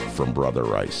dancer from Brother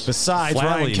Rice. Besides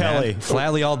Ryan Kelly.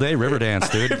 Flatley all day, Riverdance,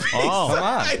 dude.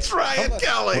 Besides Ryan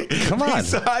Kelly. Come on.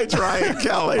 Besides Ryan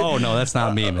Kelly. Oh, no, that's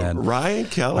not me, man. Ryan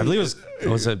Kelly. I believe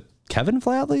was it Kevin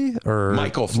Flatley or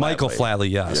Michael Flatley? Michael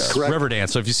Flatley, yes. Riverdance.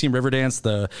 So if you've seen Riverdance,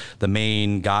 the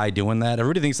main guy doing that,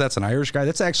 everybody thinks that's an Irish guy.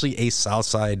 That's actually a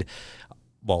Southside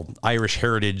Irish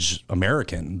heritage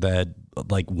American that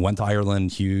like went to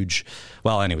Ireland, huge.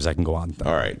 Well, anyways, I can go on.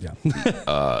 All right.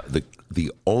 Yeah.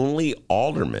 The only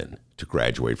alderman to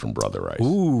graduate from Brother Rice.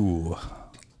 Ooh.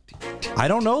 I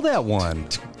don't know that one.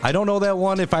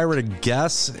 If I were to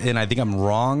guess, and I think I'm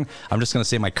wrong, I'm just going to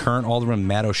say my current alderman,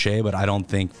 Matt O'Shea, but I don't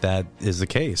think that is the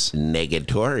case.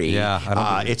 Negatory. Yeah. I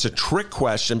don't it's a trick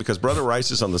question because Brother Rice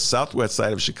is on the southwest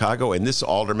side of Chicago, and this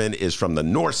alderman is from the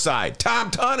north side. Tom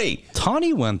Tunney.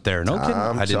 Tunney went there. No kidding.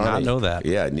 I did not know that.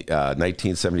 Yeah,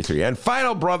 1973. And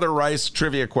final Brother Rice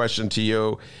trivia question to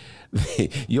you.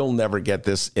 You'll never get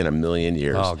this in a million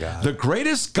years. Oh, God. The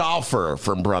greatest golfer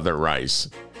from Brother Rice.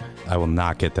 I will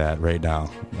not get that right now.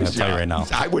 I'll tell you right now.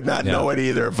 I would not know it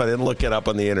either if I didn't look it up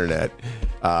on the internet.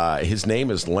 His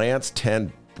name is Lance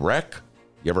Ten Breck.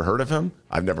 You ever heard of him?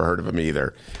 I've never heard of him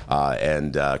either.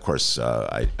 Of course,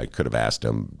 I could have asked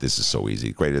him. This is so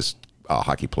easy. Greatest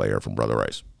hockey player from Brother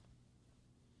Rice.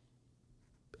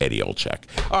 Eddie Olczyk.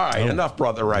 All right, enough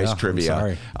Brother Rice trivia. I'm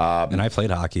sorry. And I played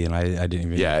hockey, and I didn't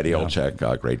even. Yeah, Eddie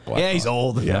Olczyk, great player. Yeah, he's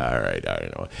old. Yeah, all right. I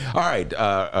don't know. All right,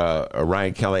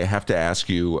 Ryan Kelly, I have to ask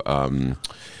you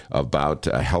about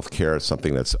healthcare. It's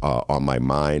something that's on my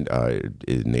mind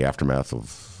in the aftermath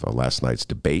of last night's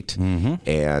debate,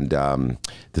 and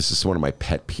this is one of my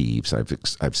pet peeves.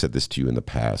 I've said this to you in the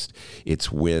past.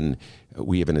 It's when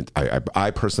we have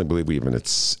I personally believe we have an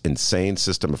insane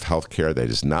system of healthcare that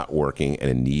is not working, and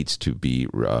it needs to be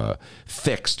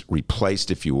fixed, replaced,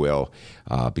 if you will,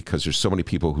 because there's so many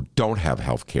people who don't have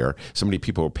healthcare. So many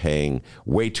people are paying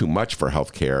way too much for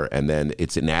healthcare, and then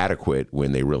it's inadequate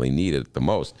when they really need it the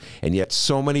most. And yet,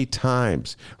 so many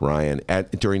times, Ryan,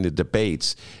 during the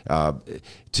debates,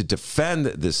 to defend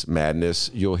this madness,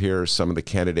 you'll hear some of the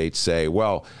candidates say,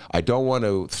 well, I don't want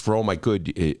to throw my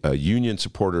good union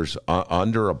supporters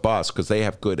under a bus because they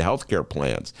have good health care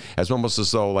plans, as almost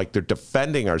as though like they're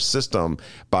defending our system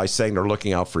by saying they're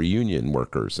looking out for union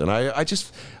workers. And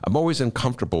I'm always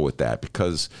uncomfortable with that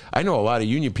because I know a lot of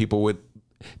union people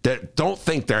that don't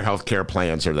think their health care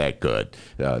plans are that good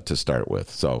to start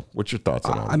with. So what's your thoughts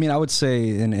on that? I mean, I would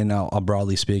say, and I'll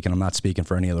broadly speak, and I'm not speaking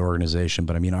for any other organization,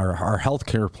 but I mean, our health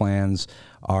care plans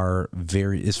are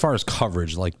very, as far as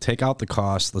coverage, like take out the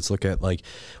cost. Let's look at like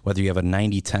whether you have a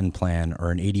 90-10 plan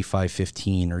or an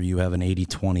 85-15 or you have an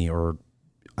 80-20, or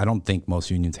I don't think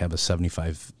most unions have a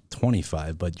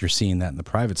 75-25, but you're seeing that in the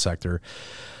private sector.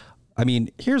 I mean,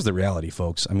 here's the reality,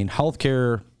 folks. I mean,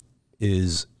 healthcare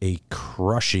is a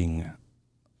crushing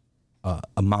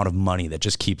amount of money that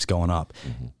just keeps going up.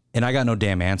 And I got no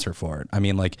damn answer for it. I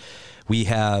mean, like, we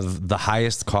have the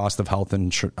highest cost of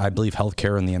I believe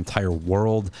healthcare in the entire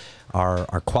world.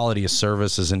 Our quality of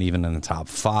service isn't even in the top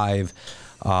 5.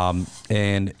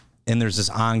 And there's this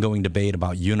ongoing debate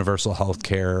about universal health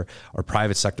care or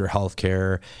private sector health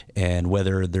care, and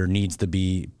whether healthcare needs to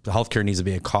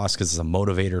be a cost because it's a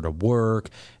motivator to work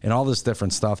and all this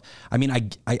different stuff. I mean,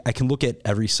 I can look at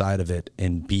every side of it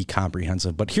and be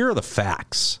comprehensive, but here are the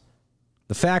facts.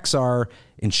 The facts are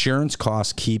insurance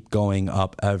costs keep going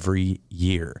up every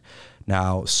year.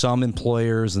 Now, some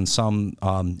employers and some,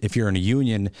 if you're in a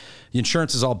union, the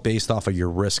insurance is all based off of your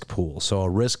risk pool. So a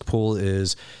risk pool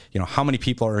is, how many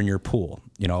people are in your pool,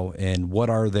 and what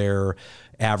are their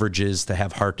averages to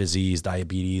have heart disease,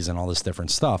 diabetes, and all this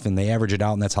different stuff. And they average it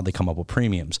out, and that's how they come up with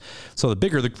premiums. So the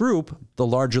bigger the group, the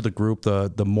larger the group,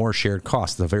 the more shared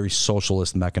costs, the very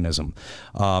socialist mechanism.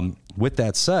 With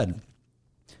that said,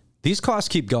 these costs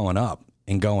keep going up.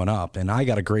 And I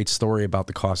got a great story about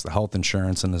the cost of health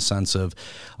insurance in the sense of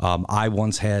I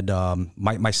once had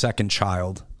my second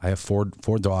child. I have four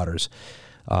daughters.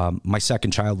 My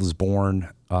second child was born.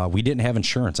 We didn't have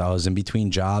insurance. I was in between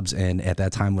jobs, and at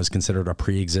that time was considered a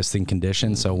pre-existing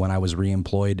condition. So when I was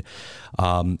reemployed,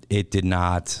 it did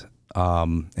not.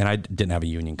 And I didn't have a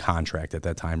union contract at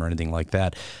that time or anything like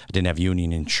that. I didn't have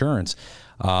union insurance.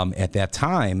 At that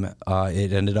time,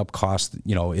 it ended up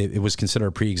it was considered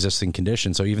a pre-existing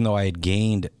condition. So even though I had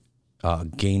gained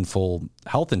gainful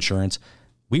health insurance,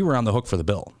 we were on the hook for the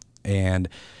bill. And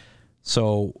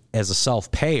so as a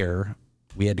self-payer,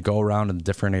 we had to go around in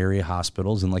different area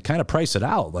hospitals and kind of price it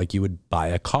out like you would buy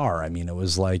a car. I mean, it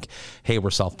was like, hey,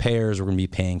 we're self-payers. We're going to be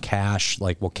paying cash,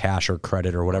 cash or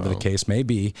credit or whatever the case may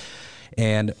be.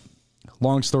 And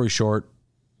long story short,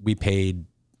 we paid,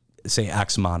 say,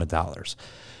 X amount of dollars.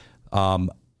 A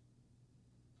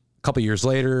couple of years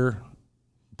later,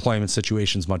 employment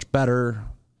situation's much better.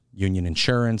 Union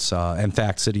insurance, in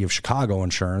fact, City of Chicago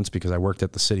insurance, because I worked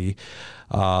at the city.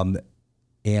 And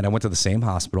I went to the same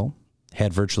hospital,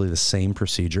 had virtually the same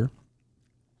procedure.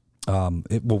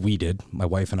 We did, my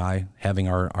wife and I, having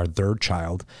our third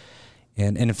child.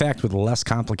 And in fact, with less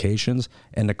complications,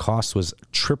 and the cost was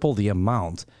triple the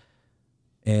amount.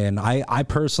 And I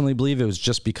personally believe it was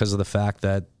just because of the fact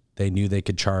that they knew they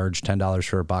could charge $10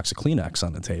 for a box of Kleenex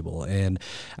on the table. And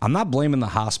I'm not blaming the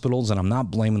hospitals and I'm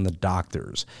not blaming the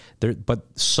doctors. But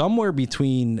somewhere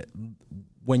between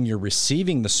when you're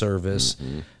receiving the service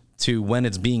to when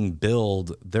it's being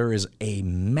billed, there is a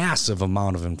massive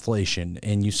amount of inflation.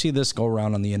 And you see this go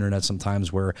around on the internet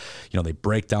sometimes where, they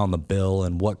break down the bill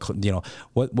and what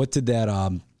did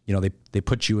that, they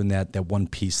put you in that one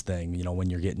piece thing, when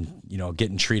you're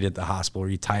getting treated at the hospital, or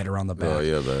you tie it around the back. Oh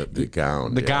yeah, the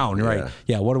gown. The gown, right?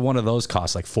 Yeah. What do one of those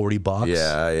cost? Like $40?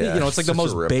 Yeah. It's like the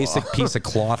most basic piece of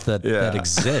cloth that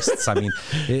exists. I mean,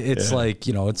 it's like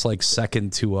it's like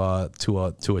second to a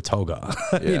toga.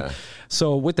 I mean,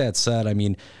 so with that said, I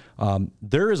mean,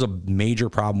 there is a major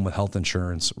problem with health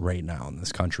insurance right now in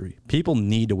this country. People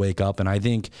need to wake up. And I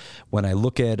think when I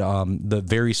look at the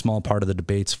very small part of the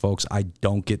debates, folks, I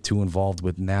don't get too involved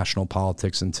with national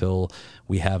politics until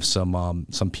we have some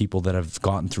people that have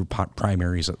gotten through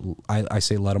primaries. I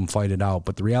say let them fight it out.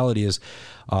 But the reality is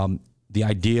the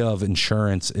idea of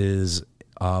insurance is,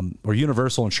 or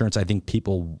universal insurance, I think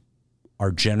people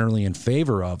are generally in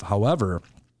favor of. However,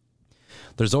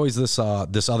 there's always this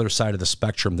other side of the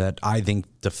spectrum that I think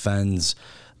defends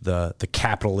the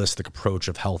capitalistic approach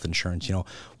of health insurance.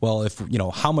 Well, if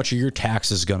how much are your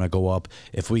taxes going to go up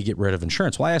if we get rid of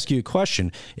insurance? Well, I ask you a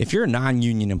question. If you're a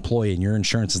non-union employee and your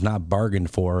insurance is not bargained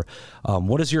for,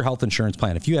 what is your health insurance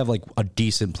plan? If you have like a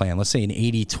decent plan, let's say an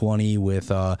 80-20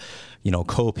 with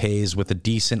co-pays with a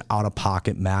decent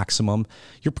out-of-pocket maximum,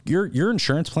 your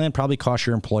insurance plan probably costs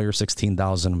your employer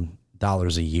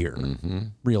 $16,000 a year,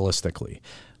 realistically,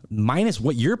 minus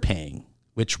what you're paying,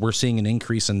 which we're seeing an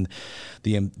increase in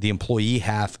the employee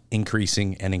half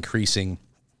increasing. And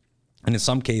in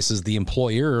some cases, the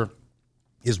employer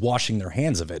is washing their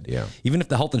hands of it. Yeah. Even if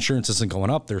the health insurance isn't going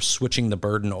up, they're switching the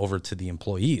burden over to the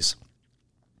employees.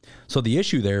 So the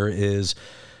issue there is,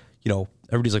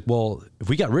 everybody's like, well, if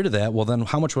we got rid of that, well, then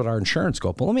how much would our insurance go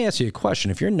up? Well, let me ask you a question.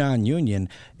 If you're non-union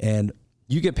and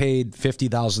you get paid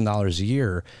 $50,000 a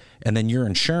year, and then your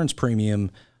insurance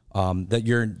premium,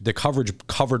 the coverage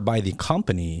covered by the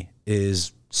company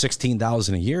is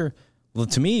 $16,000 a year. Well,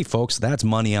 to me, folks, that's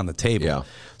money on the table. Yeah.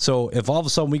 So if all of a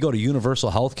sudden we go to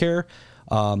universal health care,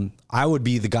 I would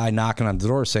be the guy knocking on the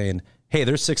door saying, hey,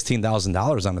 there's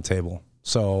 $16,000 on the table.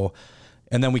 So,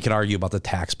 and then we can argue about the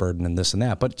tax burden and this and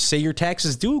that. But say your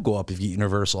taxes do go up if you get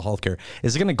universal health care.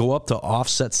 Is it going to go up to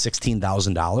offset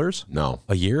 $16,000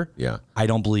 a year? Yeah. I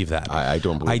don't believe that. I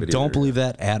don't believe it I don't either. believe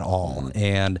that at all.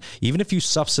 And even if you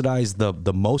subsidize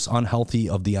the most unhealthy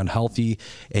of the unhealthy,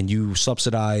 and you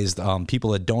subsidize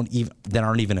people that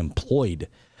aren't even employed,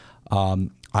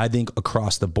 I think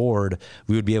across the board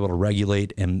we would be able to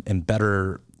regulate and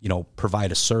better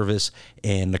provide a service,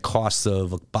 and the cost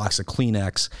of a box of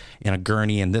Kleenex and a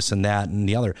gurney and this and that and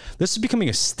the other. This is becoming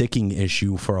a sticking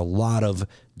issue for a lot of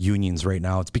unions right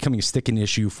now. It's becoming a sticking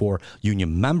issue for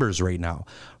union members right now.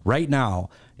 Right now,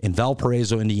 in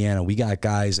Valparaiso, Indiana, we got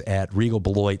guys at Regal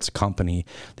Beloit's company.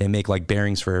 They make like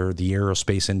bearings for the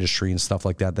aerospace industry and stuff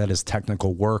like that. That is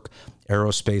technical work.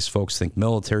 Aerospace folks think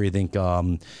military, think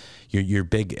your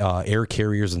big air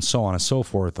carriers and so on and so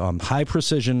forth. High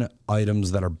precision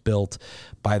items that are built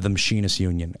by the machinist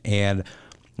union. And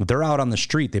they're out on the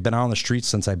street. They've been out on the street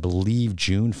since, I believe,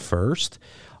 June 1st.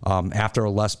 After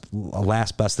a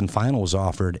last best and final was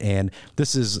offered. And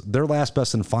this is their last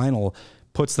best and final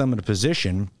puts them in a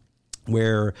position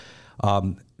where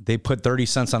they put 30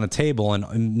 cents on the table,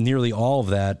 and nearly all of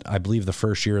that, I believe the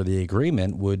first year of the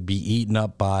agreement, would be eaten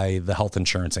up by the health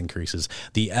insurance increases,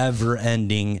 the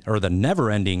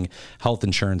never-ending health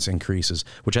insurance increases,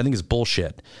 which I think is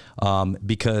bullshit.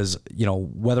 Because,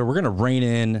 whether we're going to rein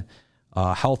in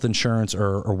health insurance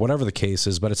or whatever the case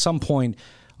is, but at some point,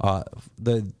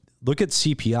 look at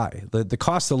CPI. The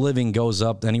cost of living goes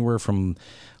up anywhere from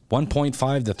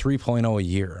 1.5 to 3.0 a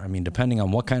year. I mean, depending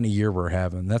on what kind of year we're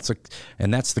having. That's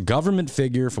the government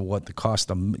figure for what the cost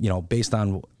of, based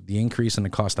on the increase in the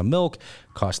cost of milk,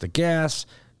 cost of gas,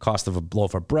 cost of a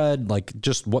loaf of bread, like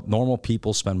just what normal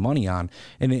people spend money on.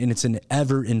 And it's an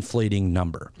ever inflating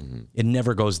number. Mm-hmm. It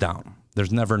never goes down.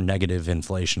 There's never negative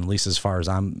inflation, at least as far as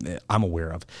I'm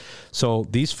aware of. So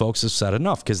these folks have said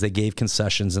enough because they gave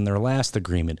concessions in their last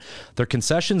agreement. Their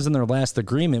concessions in their last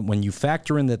agreement, when you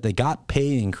factor in that they got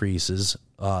pay increases,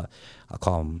 I'll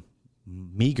call them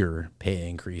meager pay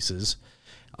increases.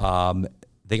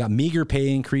 They got meager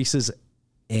pay increases,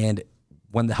 and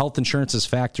when the health insurance is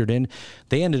factored in,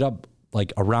 they ended up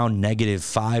like around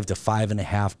 -$5 to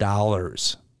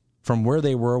 $5.50 from where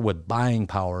they were with buying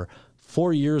power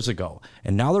 4 years ago,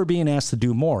 and now they're being asked to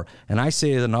do more. And I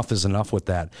say enough is enough with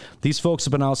that. These folks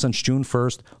have been out since June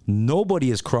 1st. Nobody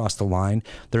has crossed the line.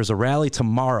 There's a rally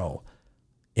tomorrow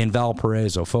in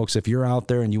Valparaiso. Folks, if you're out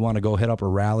there and you want to go hit up a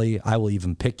rally, I will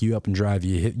even pick you up and drive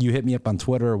you. You hit me up on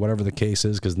Twitter or whatever the case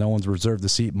is, because no one's reserved the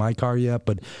seat in my car yet,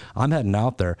 but I'm heading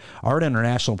out there. Our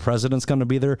international president's going to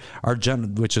be there,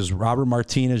 which is Robert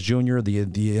Martinez Jr.,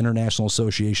 the International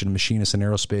Association of Machinists and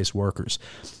Aerospace Workers.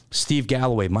 Steve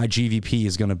Galloway, my GVP,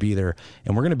 is going to be there,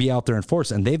 and we're going to be out there in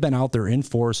force. And they've been out there in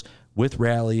force with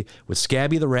Rally, with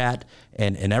Scabby the Rat,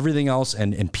 and everything else,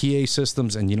 and PA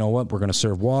systems. And you know what? We're going to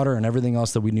serve water and everything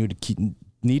else that we need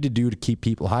to do to keep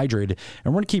people hydrated.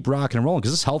 And we're going to keep rocking and rolling,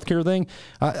 because this healthcare thing,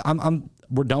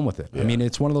 we're done with it. Yeah. I mean,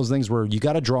 it's one of those things where you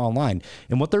got to draw a line.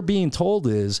 And what they're being told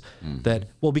is that,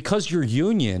 well, because you're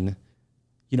union,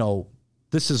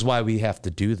 this is why we have to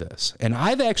do this. And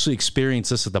I've actually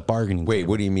experienced this at the bargaining table.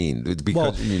 What do you mean?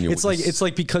 It's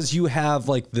like because you have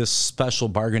like this special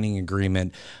bargaining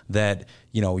agreement that,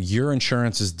 your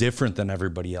insurance is different than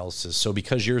everybody else's. So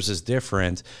because yours is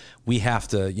different, we have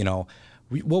to,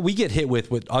 what we get hit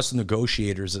with us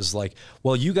negotiators is like,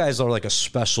 well, you guys are like a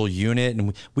special unit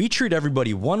and we treat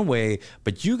everybody one way,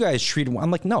 but you guys treat them.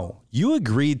 I'm like, no, you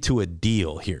agreed to a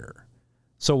deal here.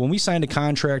 So when we signed a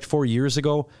contract 4 years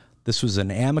ago, this was an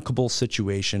amicable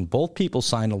situation. Both people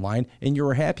signed a line, and you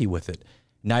were happy with it.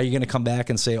 Now you're going to come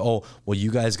back and say, oh, well, you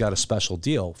guys got a special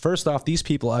deal. First off, these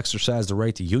people exercise the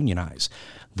right to unionize.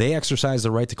 They exercise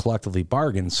the right to collectively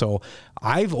bargain. So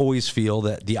I've always feel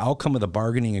that the outcome of the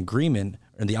bargaining agreement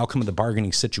and the outcome of the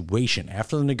bargaining situation,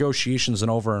 after the negotiations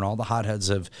and over and all the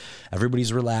hotheads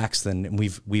everybody's relaxed and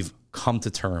we've come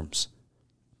to terms.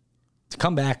 To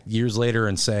come back years later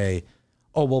and say,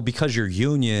 oh, well, because you're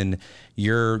union, we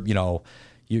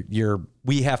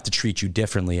have to treat you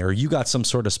differently, or you got some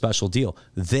sort of special deal.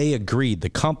 They agreed. The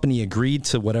company agreed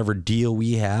to whatever deal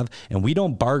we have, and we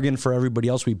don't bargain for everybody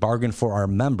else. We bargain for our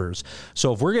members.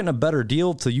 So if we're getting a better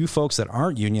deal to you folks that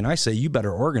aren't union, I say you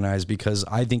better organize, because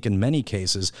I think in many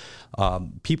cases,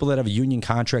 people that have a union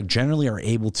contract generally are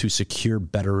able to secure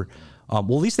better. Well, at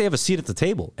least they have a seat at the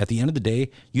table. At the end of the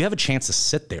day, you have a chance to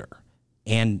sit there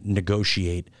and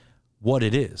negotiate what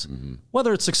it is,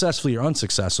 whether it's successfully or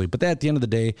unsuccessfully. But at the end of the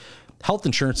day, health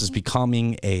insurance is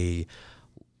becoming a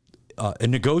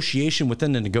negotiation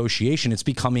within the negotiation. It's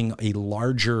becoming a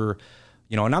larger,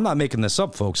 and I'm not making this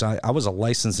up, folks. I was a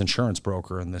licensed insurance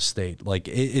broker in this state. Like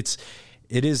it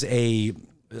is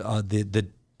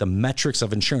the metrics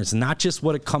of insurance, not just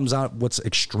what it comes out, what's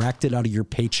extracted out of your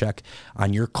paycheck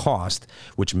on your cost,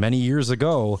 which many years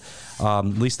ago, at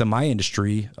least in my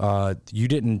industry, you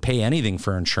didn't pay anything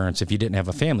for insurance if you didn't have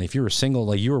a family. If you were single,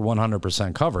 like you were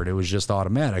 100% covered. It was just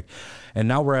automatic. And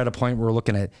now we're at a point where we're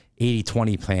looking at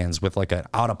 80-20 plans with like an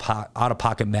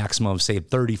out-of-pocket maximum of, say,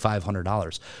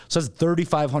 $3,500. So that's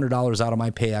 $3,500 out of my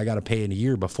pay I got to pay in a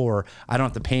year before I don't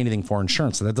have to pay anything for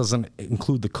insurance. So that doesn't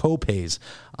include the co-pays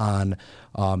on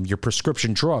your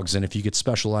prescription drugs, and if you get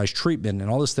specialized treatment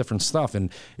and all this different stuff.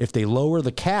 And if they lower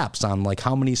the caps on like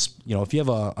how many, if you have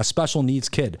a special needs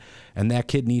kid and that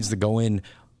kid needs to go in,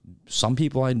 some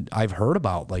people I've heard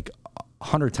about like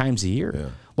 100 times a year. Yeah.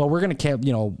 Well, we're going to cap,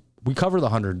 we cover the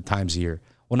 100 times a year.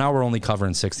 Well, now we're only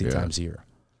covering 60 times a year.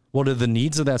 Well, do the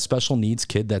needs of that special needs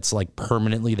kid that's like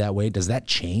permanently that way, does that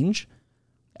change?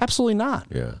 Absolutely not.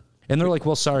 Yeah. And they're like,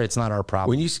 well, sorry, it's not our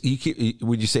problem. When you say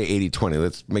 80-20,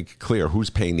 let's make it clear who's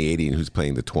paying the 80 and who's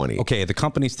paying the 20. Okay, the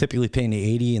company's typically paying the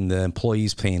 80 and the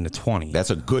employee's paying the 20.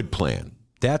 That's a good plan.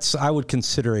 That's, I would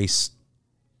consider a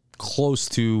close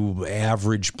to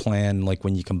average plan, like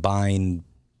when you combine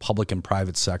public and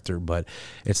private sector, but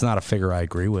it's not a figure I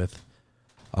agree with.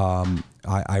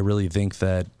 I really think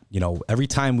that, every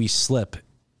time we slip,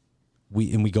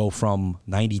 we go from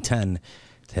 90-10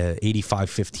 to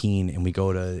 85-15 and we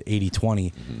go to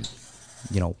 80-20,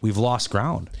 we've lost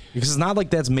ground, because it's not like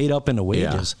that's made up into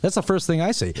wages. That's the first thing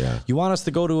I say. Yeah. You want us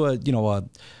to go to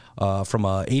from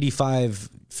a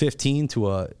 85-15 to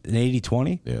an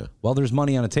 80-20? Yeah. Well, there's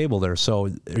money on the table there. So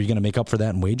are you going to make up for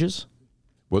that in wages?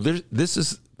 Well, this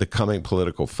is the coming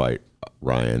political fight,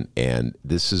 Ryan, and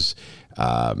this is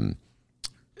the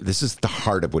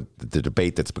heart of what the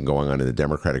debate that's been going on in the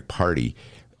Democratic Party,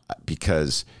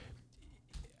 because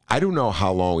I don't know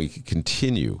how long we can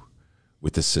continue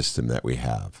with the system that we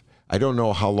have. I don't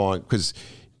know how long, because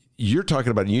you're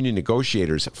talking about union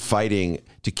negotiators fighting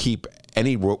to keep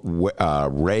any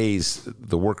raise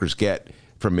the workers get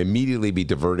from immediately be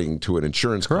diverting to an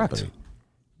insurance company.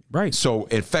 Right. So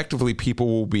effectively, people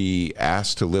will be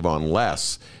asked to live on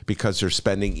less because they're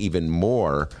spending even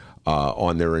more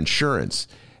on their insurance.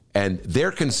 And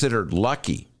they're considered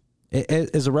lucky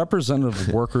As a representative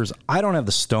of workers, I don't have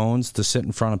the stones to sit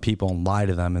in front of people and lie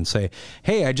to them and say,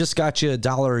 hey, I just got you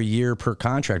 $1 a year per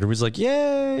contract. Everybody's like,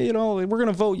 yay, we're going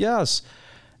to vote yes.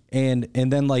 And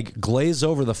then like glaze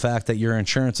over the fact that your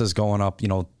insurance is going up,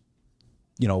 4%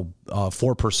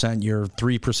 year,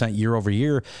 3% year over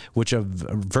year, which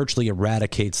virtually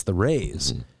eradicates the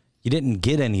raise. Mm-hmm. You didn't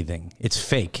get anything. It's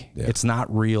fake. Yeah. It's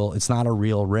not real. It's not a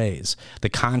real raise. The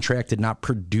contract did not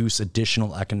produce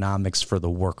additional economics for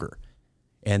the worker.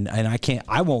 And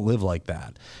I won't live like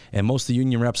that. And most of the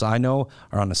union reps I know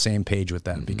are on the same page with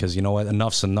that, mm-hmm. because you know what?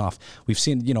 Enough's enough. We've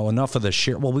seen, enough of the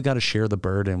share. Well, we got to share the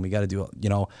burden. We got to do,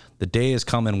 the day is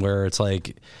coming where it's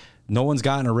like, no one's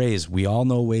gotten a raise. We all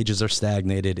know wages are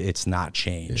stagnated. It's not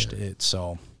changed.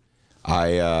 Yeah.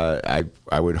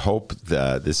 I would hope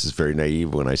that, this is very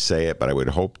naive when I say it, but I would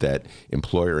hope that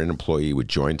employer and employee would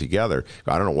join together.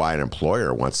 I don't know why an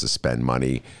employer wants to spend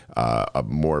money,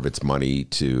 more of its money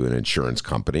to an insurance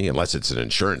company, unless it's an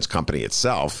insurance company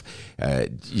itself. I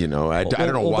don't know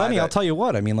why. Benny, I'll tell you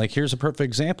what. I mean, like, here's a perfect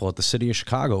example. At the city of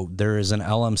Chicago, there is an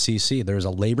LMCC. There's a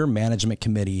labor management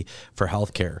committee for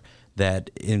healthcare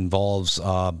that involves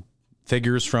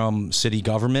figures from city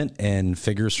government and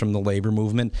figures from the labor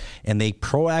movement, and they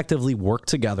proactively work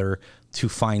together to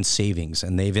find savings.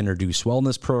 And they've introduced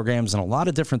wellness programs and a lot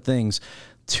of different things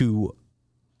to,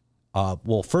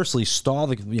 firstly, stall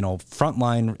the,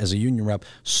 frontline as a union rep,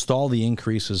 stall the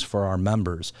increases for our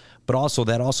members. But also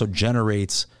that also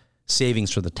generates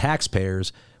savings for the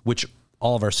taxpayers, which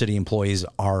all of our city employees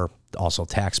are also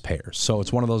taxpayers. So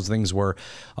it's one of those things where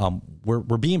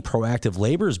we're being proactive.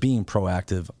 Labor is being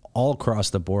proactive all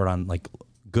across the board on like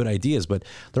good ideas, but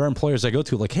there are employers I go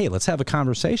to like, hey, let's have a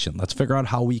conversation. Let's figure out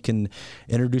how we can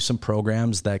introduce some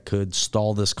programs that could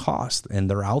stall this cost. And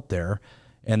they're out there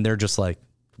and they're just like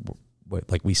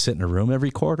we sit in a room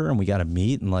every quarter and we got to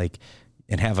meet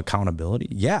and have accountability.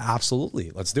 Yeah,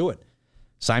 absolutely. Let's do it.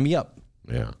 Sign me up.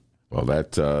 Yeah. Well,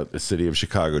 that the city of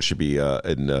Chicago should be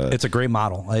it's a great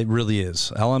model. It really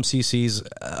is.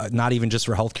 LMCCs, not even just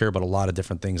for healthcare, but a lot of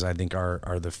different things I think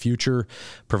are the future,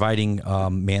 providing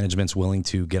management's willing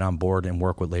to get on board and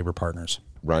work with labor partners.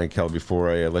 Ryan Kelly,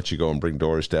 before I let you go and bring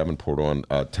Doris Davenport on,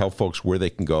 tell folks where they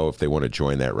can go if they want to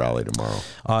join that rally tomorrow.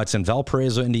 It's in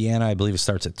Valparaiso, Indiana. I believe it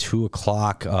starts at 2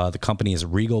 o'clock. The company is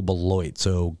Regal Beloit.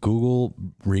 So Google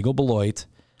Regal Beloit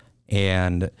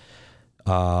and...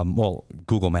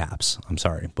 Google Maps, I'm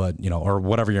sorry, but, or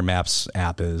whatever your Maps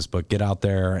app is, but get out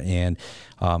there and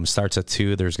starts at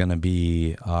 2. There's going to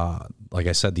be, like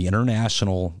I said, the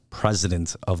international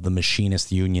president of the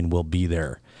Machinist Union will be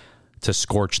there to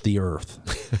scorch the earth.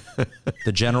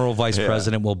 The general vice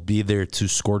president will be there to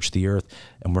scorch the earth,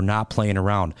 and we're not playing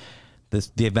around.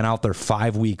 They've been out there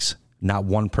 5 weeks. Not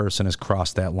one person has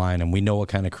crossed that line, and we know what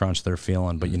kind of crunch they're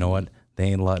feeling, but you know what? They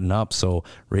ain't letting up. So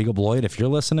Regal Beloit, if you're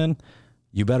listening,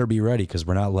 you better be ready because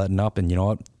we're not letting up. And you know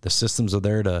what? The systems are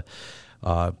there to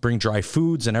bring dry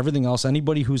foods and everything else.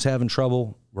 Anybody who's having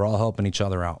trouble, we're all helping each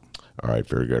other out. All right,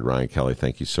 very good. Ryan Kelly,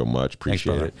 thank you so much.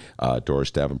 Appreciate it.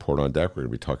 Doris Davenport on deck. We're going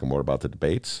to be talking more about the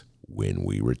debates when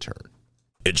we return.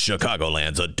 It's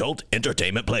Chicagoland's adult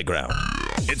entertainment playground.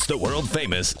 It's the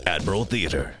world-famous Admiral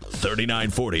Theater,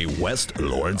 3940 West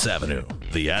Lawrence Avenue.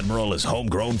 The Admiral is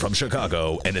homegrown from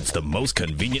Chicago, and it's the most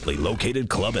conveniently located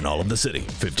club in all of the city.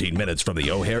 15 minutes from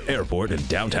the O'Hare Airport in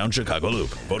downtown Chicago Loop.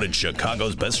 Voted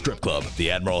Chicago's best strip club,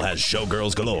 the Admiral has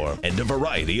showgirls galore and a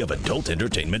variety of adult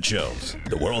entertainment shows.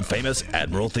 The world-famous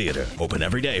Admiral Theater, open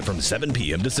every day from 7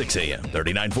 p.m. to 6 a.m.,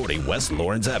 3940 West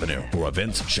Lawrence Avenue. For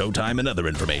events, showtime, and other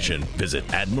information, visit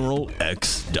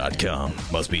AdmiralX.com.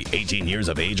 Must be 18 years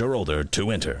of age or older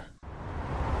to enter.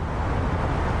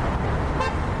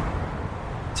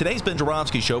 Today's Ben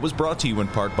Joravsky Show was brought to you in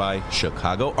part by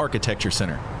Chicago Architecture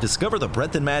Center. Discover the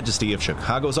breadth and majesty of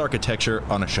Chicago's architecture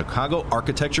on a Chicago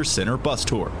Architecture Center bus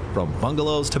tour. From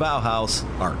bungalows to Bauhaus,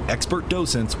 our expert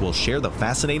docents will share the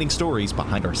fascinating stories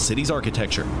behind our city's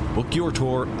architecture. Book your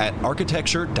tour at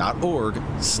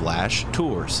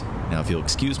architecture.org/tours. Now, if you'll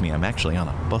excuse me, I'm actually on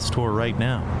a bus tour right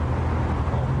now.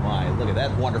 Oh my, look at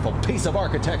that wonderful piece of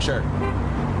architecture.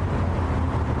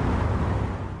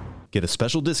 Get a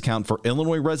special discount for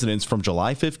Illinois residents from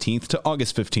July 15th to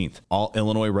August 15th. All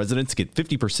Illinois residents get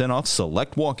 50% off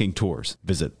select walking tours.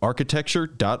 Visit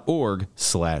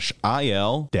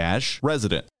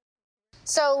architecture.org/IL-resident.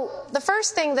 So the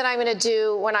first thing that I'm going to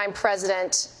do when I'm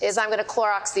president is I'm going to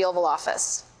Clorox the Oval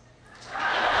Office.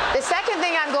 The second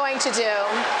thing I'm going to do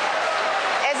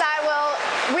is I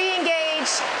will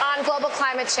re-engage on global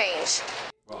climate change.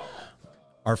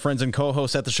 Our friends and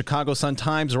co-hosts at the Chicago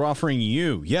Sun-Times are offering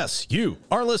you, yes, you,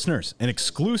 our listeners, an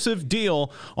exclusive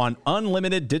deal on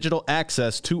unlimited digital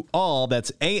access to all,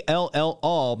 that's ALL,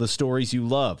 all the stories you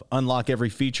love. Unlock every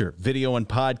feature, video, and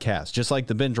podcast, just like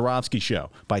the Ben Joravsky Show,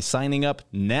 by signing up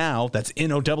now, that's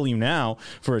NOW now,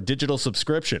 for a digital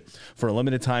subscription. For a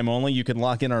limited time only, you can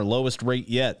lock in our lowest rate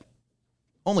yet.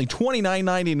 Only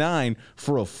 $29.99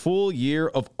 for a full year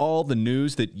of all the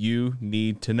news that you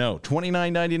need to know.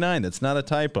 $29.99. That's not a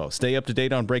typo. Stay up to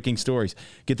date on breaking stories.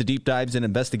 Get the deep dives and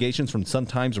investigations from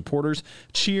Sun-Times reporters.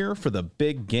 Cheer for the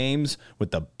big games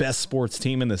with the best sports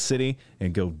team in the city.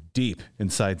 And go deep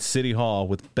inside City Hall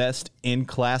with best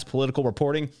in-class political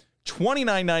reporting.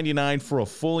 $29.99 for a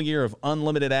full year of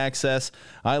unlimited access.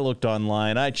 I looked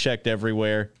online. I checked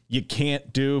everywhere. You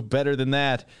can't do better than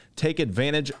that. Take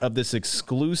advantage of this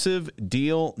exclusive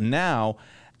deal now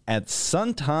at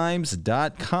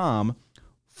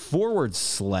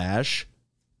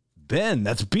suntimes.com/Ben.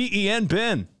 That's BEN,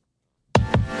 Ben.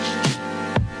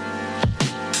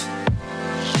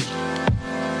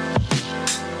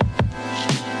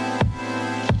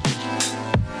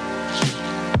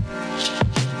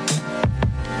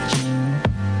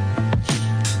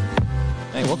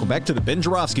 Hey, welcome back to the Ben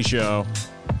Joravsky Show.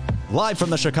 Live from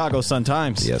the Chicago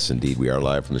Sun-Times. Yes, indeed. We are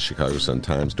live from the Chicago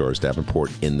Sun-Times. Doris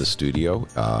Davenport in the studio.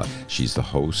 She's the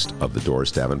host of the Doris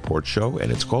Davenport Show,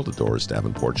 and it's called the Doris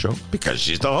Davenport Show because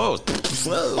she's the host.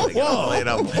 Whoa.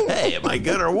 Hey, am I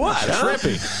good or what?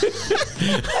 Trippy.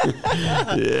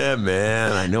 Yeah,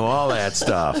 man. I know all that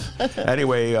stuff.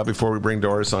 Anyway, before we bring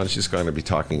Doris on, she's going to be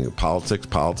talking politics.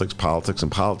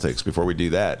 Before we do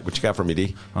that, what you got for me,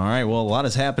 D? All right. Well, a lot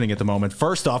is happening at the moment.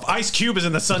 First off, Ice Cube is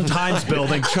in the Sun-Times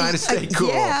building. Trying to stay cool.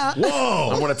 Yeah.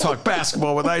 Whoa. I want to talk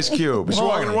basketball with Ice Cube. He's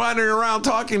wandering around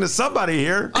talking to somebody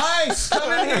here. Ice,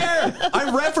 come in here.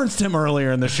 I referenced him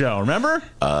earlier in the show, remember?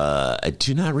 I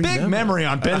do not remember. Big memory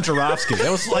on Ben Joravsky. That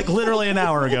was like literally an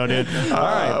hour ago, dude. All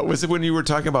right. Was it when you were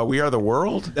talking about We Are the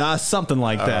World? Something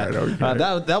like that. Right,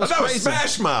 okay. That was crazy. Was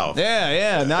Smash Mouth.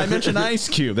 Yeah. Now I mentioned Ice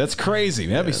Cube. That's crazy.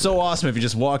 That'd be so awesome if you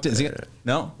just walked in.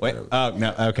 No? Wait. Oh,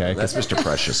 no. Okay. That's Mr.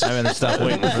 Precious. I better stop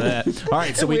waiting for that. All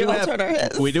right. So we do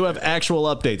have actual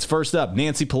updates. First up,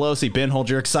 Nancy Pelosi. Ben, hold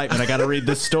your excitement. I got to read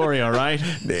this story, all right?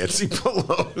 Nancy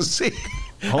Pelosi.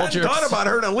 I've thought about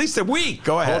her in at least a week.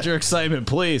 Go ahead. Hold your excitement,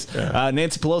 please. Yeah.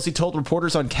 Nancy Pelosi told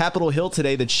reporters on Capitol Hill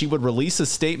today that she would release a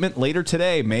statement later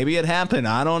today. Maybe it happened.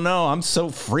 I don't know. I'm so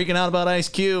freaking out about Ice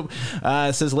Cube.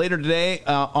 It says later today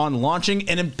on launching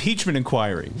an impeachment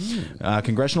inquiry.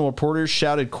 Congressional reporters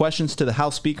shouted questions to the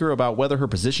House Speaker about whether her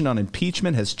position on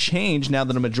impeachment has changed now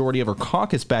that a majority of her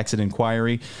caucus backs an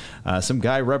inquiry. Some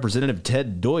guy, Representative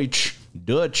Ted Deutsch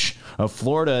of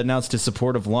Florida, announced his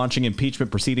support of launching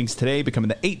impeachment proceedings today, becoming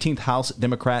the 18th House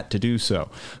Democrat to do so.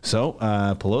 So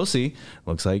Pelosi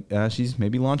looks like she's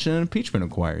maybe launching an impeachment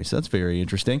inquiry. So that's very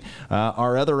interesting.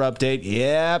 Our other update,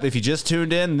 if you just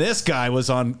tuned in, this guy was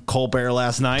on Colbert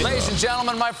last night. Ladies and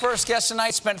gentlemen, my first guest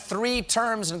tonight spent 3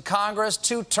 terms in Congress,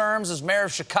 2 terms as mayor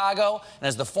of Chicago, and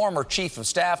as the former chief of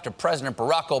staff to President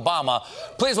Barack Obama.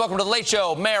 Please welcome to the Late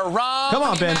Show, Mayor Rahm. Come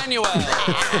on, Ben. Emanuel.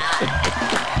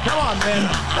 Come on, man.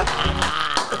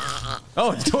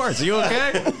 Oh, Doris, are you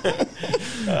okay?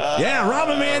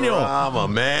 Rahm Emanuel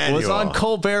was on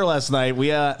Colbert last night.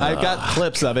 I got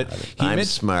clips of it. I'm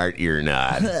smart, you're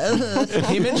not.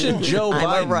 He mentioned Joe Biden.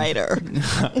 I'm a writer.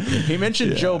 He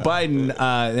mentioned Joe Biden,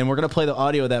 and we're going to play the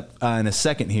audio of that in a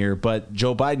second here. But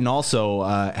Joe Biden also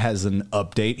has an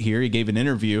update here. He gave an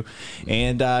interview,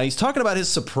 and he's talking about his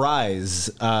surprise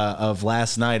of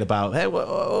last night about, hey,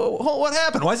 what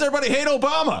happened? Why does everybody hate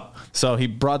Obama? So he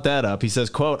brought that up. He says,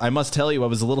 quote, I must tell you, I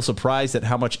was a little surprised at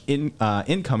how much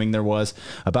incoming there was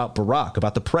about Barack,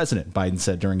 about the president, Biden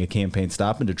said during a campaign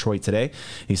stop in Detroit today.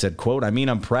 He said, quote,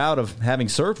 I'm proud of having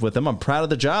served with him. I'm proud of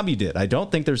the job he did. I don't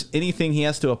think there's anything he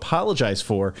has to apologize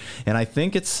for. And I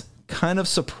think it's kind of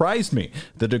surprised me,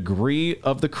 the degree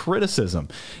of the criticism.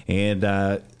 And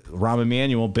Rahm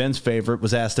Emanuel, Ben's favorite,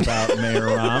 was asked about Mayor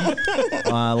Rahm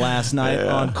last night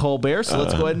on Colbert. So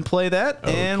let's go ahead and play that,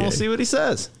 and we'll see what he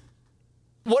says.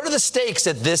 What are the stakes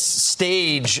at this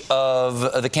stage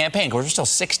of the campaign? Because we're still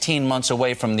 16 months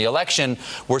away from the election.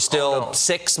 We're still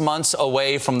 6 months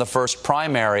away from the first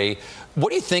primary. What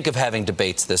do you think of having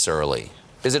debates this early?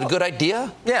 Is it a good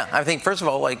idea? Yeah, I think, first of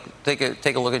all, take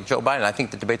a look at Joe Biden. I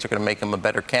think the debates are going to make him a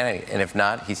better candidate. And if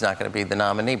not, he's not going to be the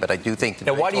nominee. But I do think the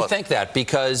Now, why do you think that?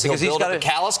 Because he'll build up a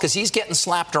callus? Because he's getting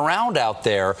slapped around out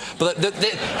there. But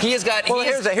he has got... Well,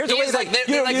 here's the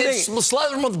way they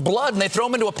slather him with blood and they throw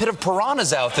him into a pit of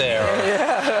piranhas out there.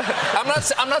 Yeah.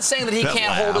 I'm not saying that he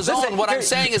can't hold his own. What I'm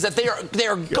saying is that they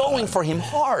are going for him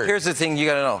hard. Here's the thing you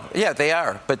got to know. Yeah, they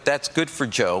are. But that's good for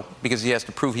Joe because he has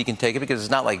to prove he can take it because it's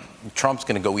not like Trump's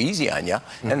going to go easy on you.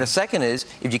 Mm-hmm. And the second is,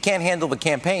 if you can't handle the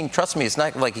campaign, trust me, it's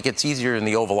not like it gets easier in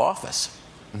the Oval Office.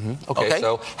 Mm-hmm. Okay,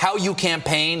 so how you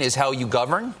campaign is how you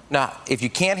govern? Now, if you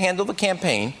can't handle the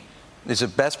campaign, there's a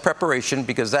best preparation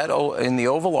because that in the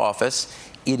Oval Office,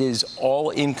 it is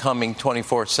all incoming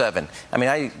 24/7. I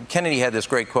mean, Kennedy had this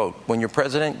great quote, when you're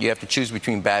president, you have to choose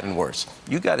between bad and worse.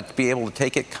 You got to be able to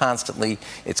take it constantly.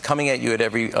 It's coming at you at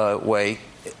every way.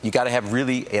 You got to have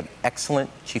really an excellent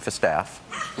chief of staff,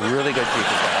 really good chief of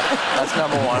staff. That's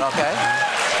number one, okay?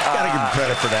 Got to give him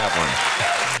credit for that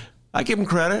one. I give him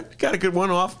credit. Got a good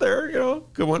one off there,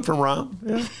 good one from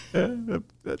Rahm. Yeah,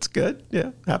 that's good.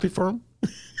 Yeah, happy for him.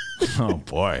 Oh,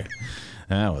 boy.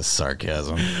 That was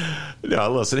sarcasm.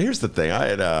 No, listen, here's the thing.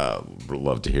 I'd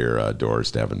love to hear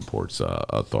Doris Davenport's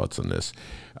thoughts on this.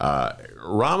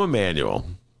 Rahm Emanuel,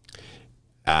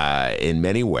 in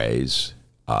many ways,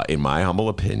 in my humble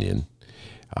opinion,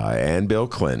 and Bill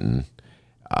Clinton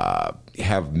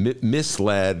have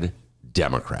misled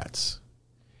Democrats.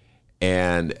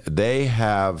 And they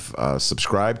have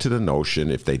subscribed to the notion,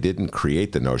 if they didn't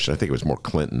create the notion, I think it was more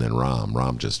Clinton than Rahm.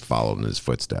 Rahm just followed in his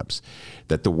footsteps,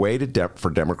 that the way for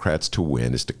Democrats to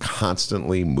win is to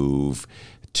constantly move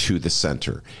to the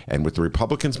center. And with the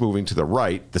Republicans moving to the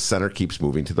right, the center keeps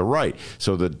moving to the right.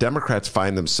 So the Democrats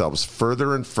find themselves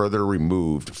further and further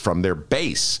removed from their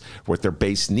base, what their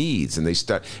base needs. And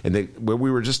what we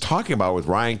were just talking about with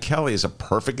Ryan Kelly is a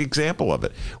perfect example of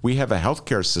it. We have a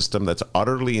healthcare system that's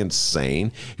utterly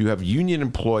insane. You have union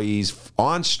employees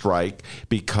on strike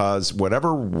because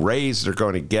whatever raise they're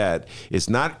going to get is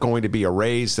not going to be a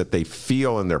raise that they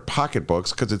feel in their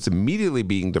pocketbooks because it's immediately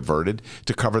being diverted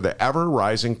to cover the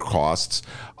ever-rising costs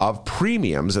of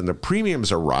premiums, and the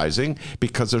premiums are rising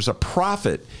because there's a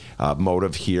profit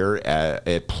motive here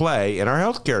at play in our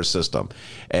healthcare system.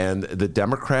 And the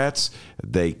Democrats,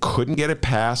 they couldn't get it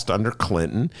passed under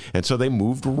Clinton, and so they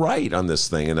moved right on this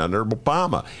thing, and under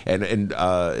Obama. And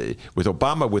with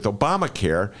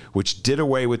Obamacare, which did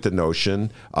away with the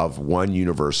notion of one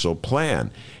universal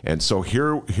plan. And so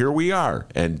here we are,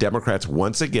 and Democrats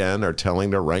once again are telling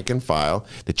their rank and file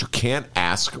that you can't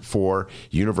ask for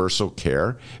universal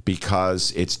care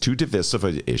because it's too divisive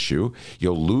an issue.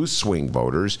 You'll lose swing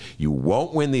voters. You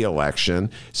won't win the election.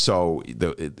 So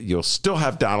you'll still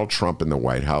have Donald Trump in the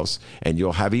White House, and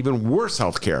you'll have even worse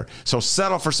health care. So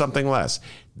settle for something less.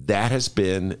 That has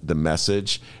been the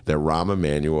message that Rahm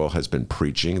Emanuel has been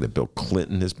preaching, that Bill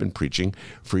Clinton has been preaching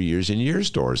for years and years,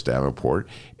 Doris Davenport.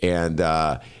 And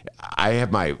I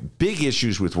have my big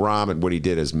issues with Rahm and what he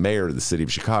did as mayor of the city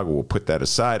of Chicago. We'll put that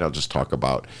aside. I'll just talk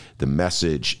about the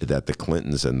message that the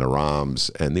Clintons and the Rahms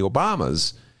and the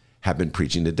Obamas have been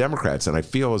preaching to Democrats. And I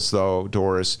feel as though,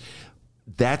 Doris,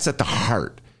 that's at the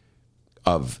heart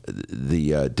of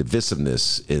the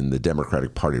divisiveness in the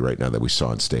Democratic Party right now that we saw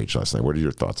on stage last night. What are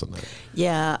your thoughts on that?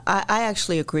 Yeah, I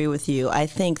actually agree with you. I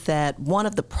think that one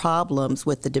of the problems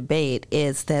with the debate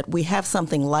is that we have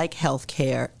something like health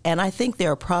care, and I think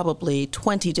there are probably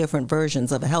 20 different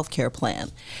versions of a health care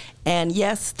plan. And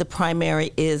yes, the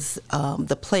primary is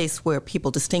the place where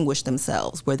people distinguish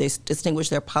themselves, where they distinguish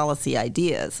their policy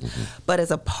ideas. Mm-hmm. But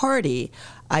as a party,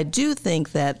 I do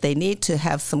think that they need to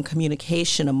have some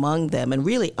communication among them and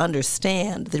really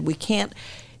understand that we can't,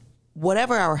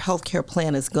 whatever our health care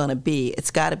plan is going to be,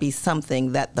 it's got to be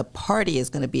something that the party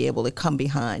is going to be able to come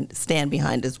behind, stand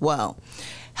behind as well.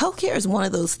 Health care is one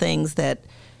of those things that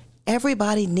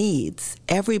everybody needs,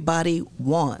 everybody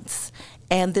wants.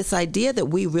 And this idea that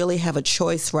we really have a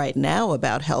choice right now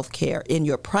about health care in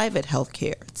your private health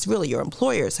care, it's really your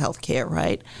employer's health care,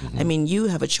 right? Mm-hmm. I mean, you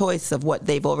have a choice of what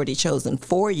they've already chosen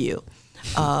for you.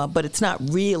 But it's not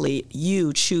really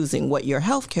you choosing what your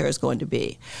health care is going to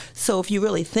be. So if you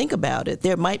really think about it,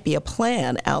 there might be a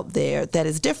plan out there that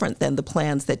is different than the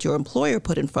plans that your employer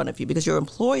put in front of you, because your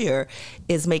employer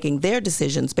is making their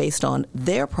decisions based on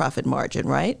their profit margin,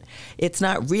 right? It's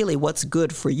not really what's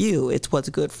good for you. It's what's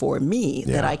good for me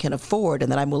that I can afford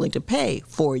and that I'm willing to pay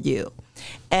for you.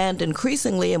 And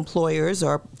increasingly, employers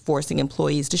are forcing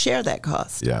employees to share that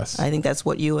cost. Yes. I think that's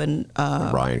what you and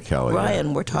Ryan Kelly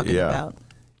were talking about.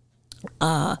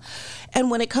 And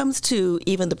when it comes to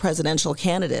even the presidential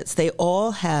candidates, they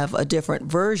all have a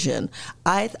different version.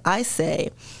 I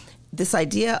say this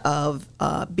idea of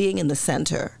being in the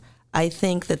center, I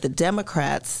think that the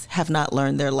Democrats have not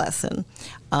learned their lesson.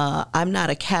 I'm not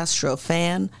a Castro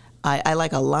fan. I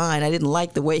like a line. I didn't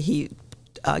like the way he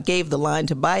gave the line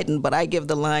to Biden, but I give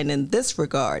the line in this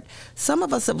regard. Some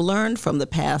of us have learned from the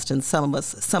past, and some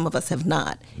of us have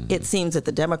not. Mm-hmm. It seems that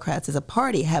the Democrats as a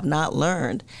party have not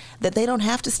learned that they don't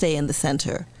have to stay in the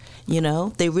center. You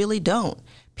know, they really don't.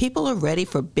 People are ready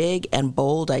for big and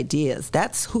bold ideas.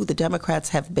 That's who the Democrats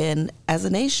have been as a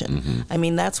nation. Mm-hmm. I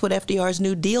mean, that's what FDR's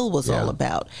New Deal was all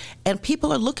about. And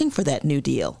people are looking for that New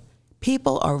Deal.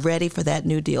 People are ready for that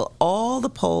New Deal. All the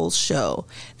polls show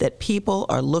that people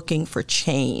are looking for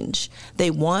change.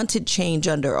 They wanted change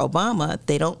under Obama.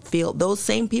 They don't feel, those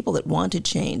same people that wanted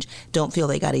change don't feel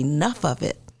they got enough of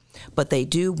it, but they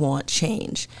do want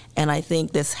change. And I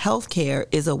think this health care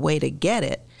is a way to get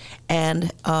it.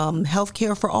 And health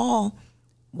care for all,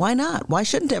 why not? Why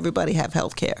shouldn't everybody have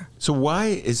health care? So why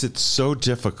is it so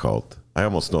difficult? I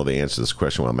almost know the answer to this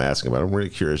question when I'm asking, but I'm really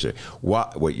curious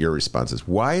what your response is.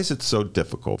 Why is it so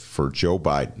difficult for Joe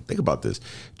Biden? Think about this.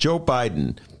 Joe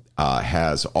Biden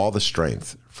has all the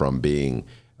strength from being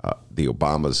the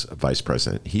Obama's vice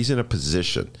president. He's in a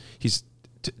position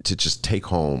to just take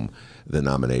home the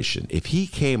nomination. If he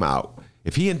came out,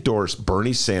 if he endorsed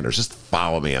Bernie Sanders, just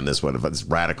follow me on this one, if it's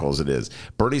radical as it is,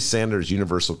 Bernie Sanders'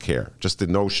 universal care, just the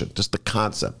notion, just the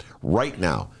concept, right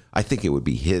now, I think it would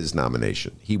be his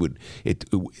nomination.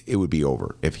 It would be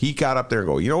over. If he got up there and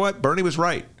go, you know what, Bernie was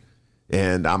right,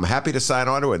 and I'm happy to sign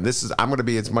on to it, and I'm going to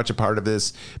be as much a part of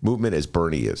this movement as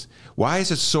Bernie is. Why is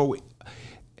it so?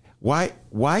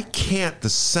 Why can't the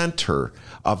center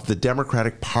of the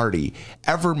Democratic Party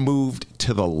ever move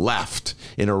to the left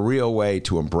in a real way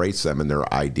to embrace them and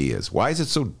their ideas? Why is it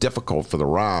so difficult for the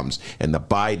Rahms and the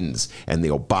Bidens and the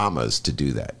Obamas to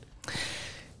do that?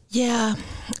 Yeah,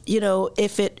 you know,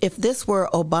 if this were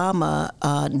Obama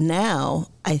now,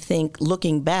 I think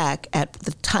looking back at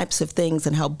the types of things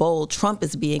and how bold Trump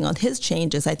is being on his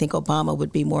changes, I think Obama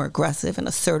would be more aggressive and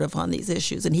assertive on these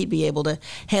issues, and he'd be able to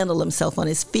handle himself on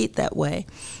his feet that way.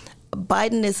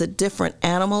 Biden is a different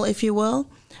animal, if you will.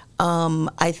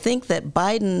 I think that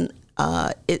Biden,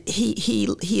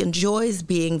 he enjoys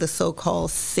being the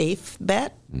so-called safe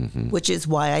bet, which is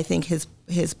why I think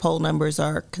his poll numbers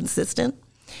are consistent.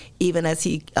 Even as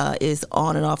he is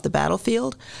on and off the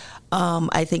battlefield,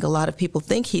 I think a lot of people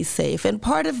think he's safe. And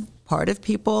part of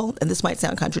people, and this might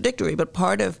sound contradictory, but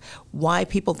part of why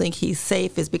people think he's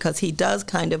safe is because he does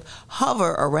kind of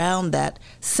hover around that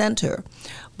center.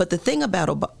 But the thing about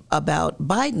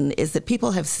Biden is that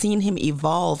people have seen him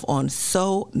evolve on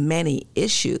so many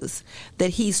issues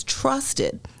that he's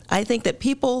trusted. I think that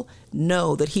people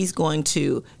know that he's going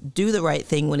to do the right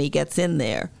thing when he gets in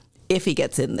there, if he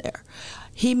gets in there.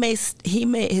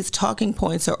 His talking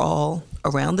points are all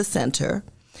around the center,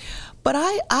 but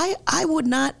I would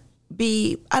not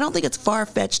be, I don't think it's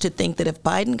far-fetched to think that if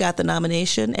Biden got the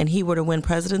nomination and he were to win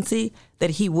presidency,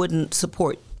 that he wouldn't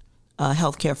support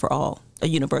health care for all, a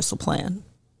universal plan.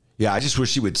 Yeah, I just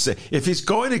wish he would say, if he's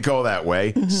going to go that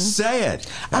way, say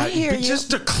it. I hear you. Just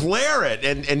declare it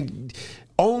and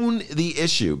own the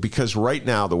issue, because right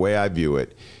now, the way I view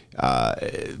it,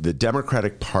 the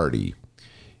Democratic Party,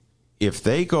 if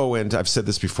they go into, I've said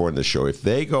this before in the show, if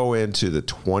they go into the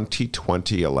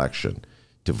 2020 election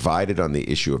divided on the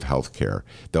issue of health care,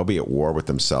 they'll be at war with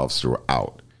themselves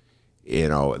throughout. You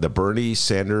know, the Bernie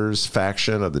Sanders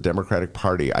faction of the Democratic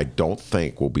Party, I don't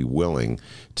think will be willing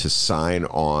to sign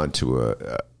on to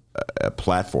a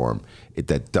platform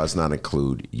that does not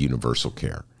include universal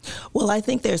care. Well, I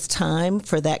think there's time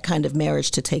for that kind of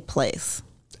marriage to take place.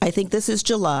 I think this is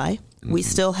July. We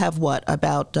still have,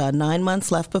 about 9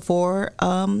 months left before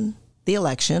the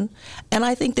election. And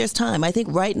I think there's time. I think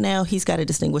right now he's got to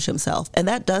distinguish himself. And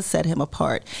that does set him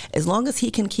apart. As long as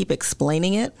he can keep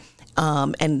explaining it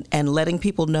and letting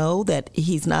people know that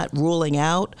he's not ruling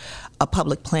out a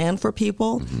public plan for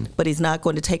people, but he's not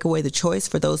going to take away the choice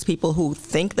for those people who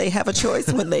think they have a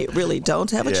choice when they really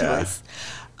don't have a choice.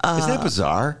 Isn't that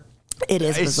bizarre? It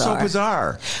is bizarre. It's so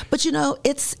bizarre. But, you know,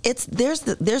 there's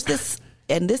this...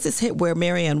 And this is where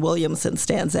Marianne Williamson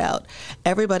stands out.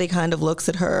 Everybody kind of looks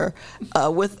at her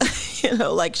with,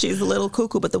 like she's a little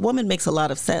cuckoo, but the woman makes a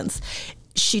lot of sense.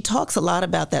 She talks a lot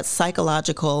about that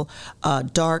psychological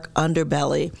dark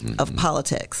underbelly of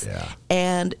politics. Yeah.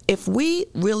 And if we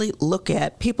really look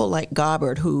at people like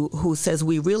Gobbard, who says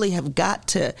we really have got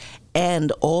to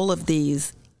end all of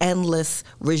these endless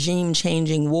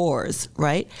regime-changing wars,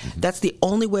 right? That's the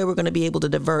only way we're going to be able to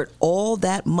divert all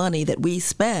that money that we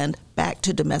spend back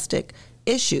to domestic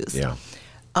issues. Yeah.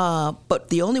 But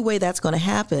the only way that's going to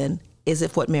happen is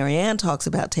if what Marianne talks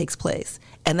about takes place.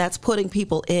 And that's putting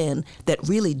people in that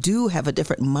really do have a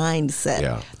different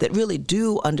mindset, that really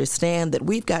do understand that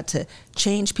we've got to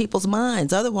change people's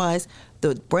minds. Otherwise,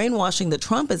 the brainwashing that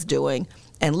Trump is doing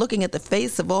and looking at the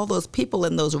face of all those people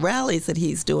in those rallies that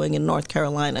he's doing in North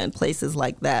Carolina and places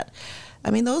like that, I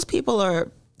mean, those people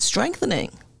are strengthening.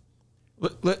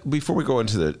 Before we go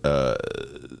into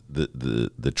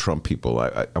the Trump people,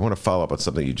 I want to follow up on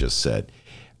something you just said.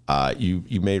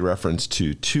 You made reference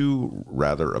to two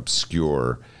rather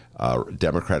obscure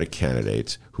Democratic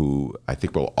candidates who I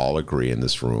think we'll all agree in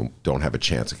this room don't have a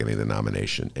chance of getting the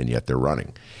nomination, and yet they're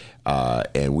running.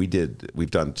 And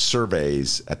we've done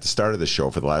surveys at the start of the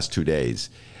show for the last 2 days.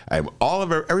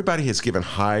 Everybody has given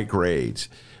high grades.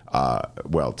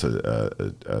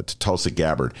 To Tulsi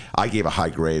Gabbard. I gave a high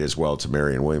grade as well to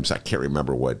Marianne Williams. I can't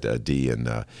remember what Dee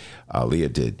and Leah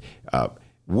did.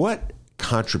 What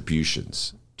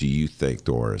contributions do you think,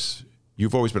 Doris?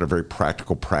 You've always been a very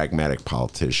practical, pragmatic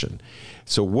politician.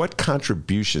 So what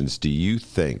contributions do you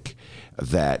think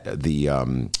that the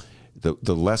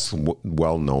less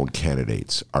well-known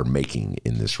candidates are making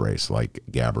in this race, like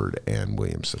Gabbard and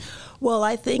Williamson? Well,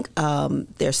 I think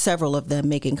there's several of them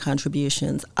making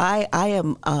contributions. I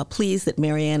am pleased that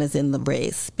Marianne is in the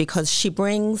race because she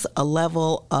brings a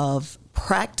level of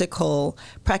practicality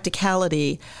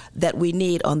that we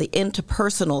need on the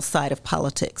interpersonal side of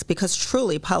politics, because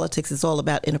truly politics is all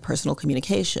about interpersonal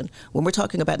communication. When we're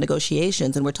talking about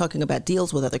negotiations and we're talking about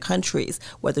deals with other countries,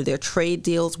 whether they're trade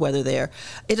deals, it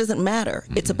doesn't matter.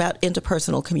 It's about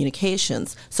interpersonal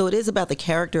communications. So it is about the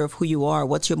character of who you are.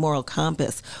 What's your moral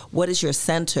compass? What is your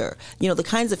center? You know, the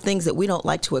kinds of things that we don't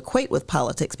like to equate with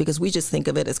politics because we just think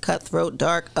of it as cutthroat,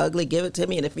 dark, ugly, give it to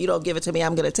me, and if you don't give it to me,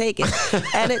 I'm going to take it.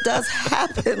 And it does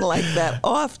happen like that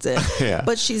often.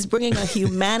 But she's bringing a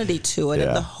humanity to it,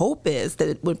 and the hope is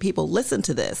that when people listen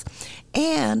to this,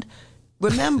 and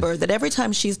remember that every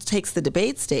time she takes the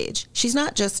debate stage, she's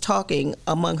not just talking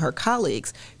among her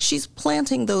colleagues, she's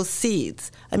planting those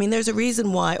seeds. I mean, there's a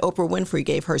reason why Oprah Winfrey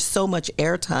gave her so much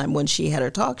airtime when she had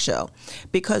her talk show,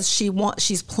 because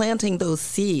she's planting those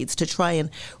seeds to try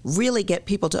and really get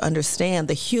people to understand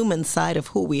the human side of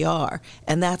who we are,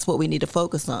 and that's what we need to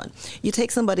focus on. You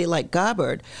take somebody like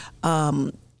Gabbard,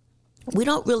 we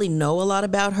don't really know a lot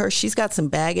about her. She's got some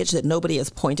baggage that nobody has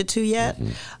pointed to yet.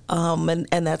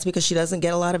 And that's because she doesn't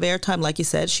get a lot of airtime. Like you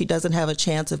said, she doesn't have a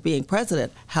chance of being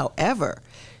president. However,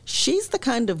 she's the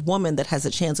kind of woman that has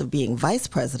a chance of being vice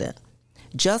president.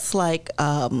 Just like,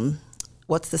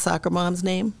 what's the soccer mom's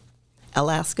name?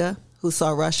 Alaska, who saw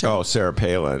Russia. Oh, Sarah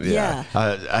Palin. Yeah.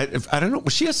 I don't know.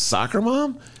 Was she a soccer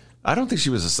mom? I don't think she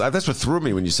was that's what threw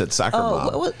me when you said soccer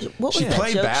mom. What was she that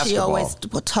played joke? basketball. She always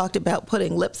talked about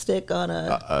putting lipstick on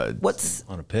on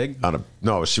a pig?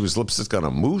 No, she was lipstick on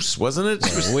a moose, wasn't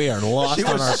it? We are lost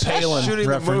on our Palin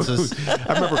references.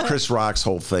 I remember Chris Rock's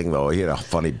whole thing, though. He had a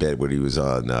funny bit when he was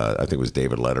on, I think it was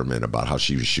David Letterman, about how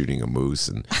she was shooting a moose.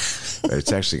 And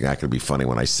it's actually not going to be funny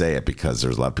when I say it because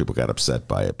there's a lot of people got upset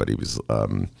by it. But he was...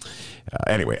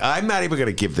 anyway, I'm not even going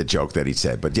to give the joke that he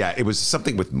said, but yeah, it was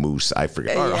something with moose. I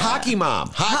forget. Hockey mom.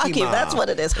 Hockey mom. That's what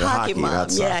it is. Hockey mom.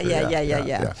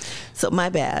 Yeah. So my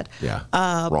bad. Yeah.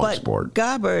 Wrong sport.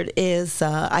 Gabbard is,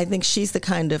 I think she's the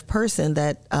kind of person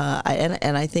that,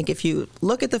 and I think if you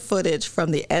look at the footage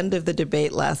from the end of the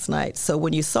debate last night, so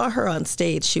when you saw her on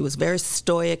stage, she was very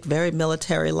stoic, very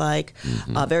military-like,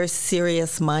 very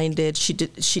serious-minded. She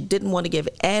didn't want to give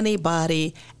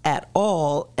anybody at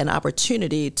all an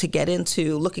opportunity to get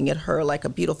into looking at her like a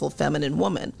beautiful feminine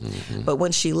woman. But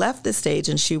when she left the stage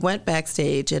and she went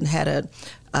backstage and had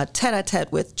a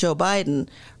tete-a-tete with Joe Biden,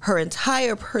 her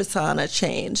entire persona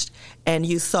changed, and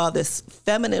you saw this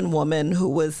feminine woman who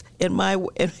was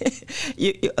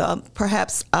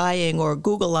perhaps eyeing or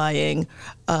Google-eyeing,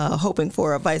 hoping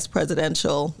for a vice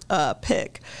presidential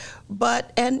pick.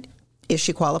 And is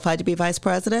she qualified to be vice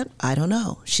president? I don't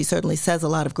know. She certainly says a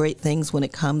lot of great things when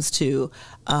it comes to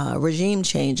regime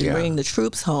change and bringing the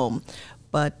troops home.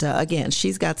 But again,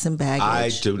 she's got some baggage. I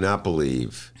do not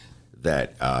believe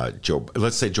that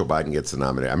let's say Joe Biden gets the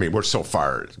nomination. I mean, we're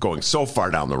going so far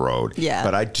down the road. Yeah.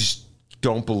 But I just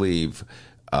don't believe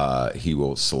he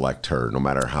will select her, no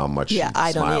matter how much she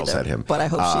smiles at him. But I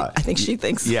hope I think she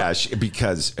thinks so. Yeah,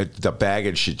 because the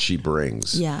baggage that she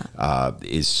brings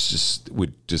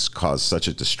would just cause such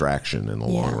a distraction in the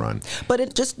long run. But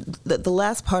it just the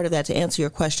last part of that, to answer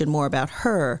your question more about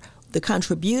her,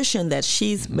 contribution that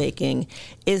she's making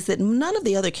is that none of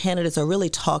the other candidates are really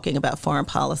talking about foreign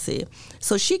policy.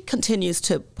 So she continues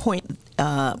to point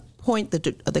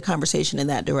the conversation in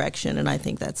that direction, and I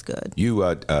think that's good. You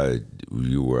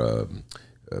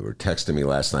were texting me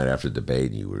last night after the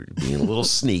debate, and you were being a little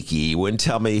sneaky. You wouldn't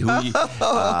tell me who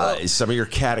some of your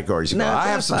categories. You go, I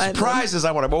have some surprises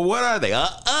I want to. Well, what are they?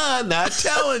 Not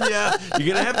telling you.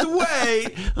 You're going to have to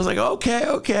wait. I was like,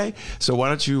 okay. So why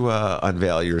don't you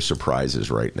unveil your surprises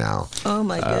right now? Oh,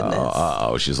 my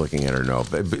goodness. She's looking at her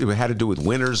note. It had to do with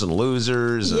winners and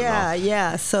losers.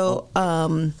 Yeah. So,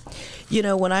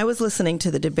 when I was listening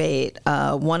to the debate,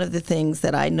 one of the things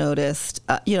that I noticed,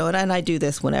 and I do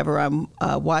this whenever I'm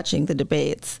watching the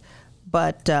debates,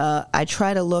 but I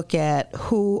try to look at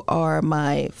who are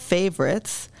my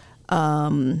favorites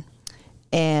and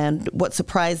what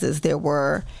surprises there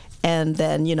were. And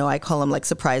then, I call them like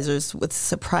surprises with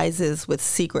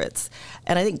secrets.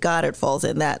 And I think Goddard falls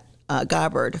in that.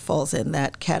 Goddard falls in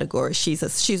that category. She's a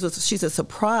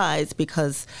surprise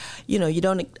because,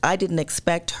 I didn't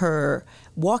expect her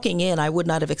walking in. I would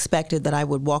not have expected that I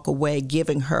would walk away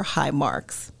giving her high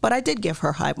marks, but I did give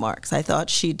her high marks. I thought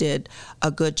she did a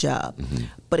good job. Mm-hmm.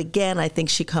 But again, I think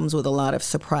she comes with a lot of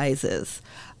surprises.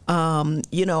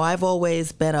 I've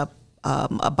always been a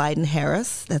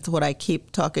Biden-Harris. That's what I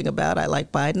keep talking about. I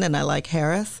like Biden and I like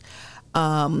Harris.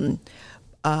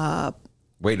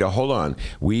 Wait, now, hold on.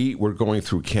 We're going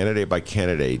through candidate by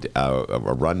candidate, a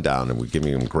rundown, and we're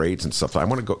giving them grades and stuff. I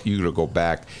want you to go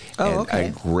back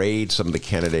and grade some of the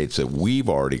candidates that we've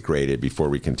already graded before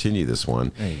we continue this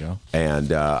one. There you go.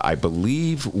 And I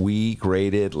believe we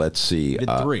graded, let's see.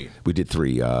 We did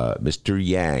three. Mr.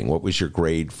 Yang, what was your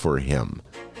grade for him?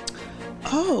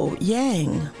 Oh,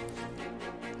 Yang.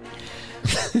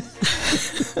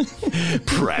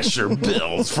 Pressure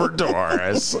bills for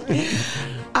Doris.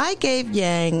 I gave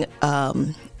Yang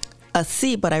a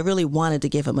C, but I really wanted to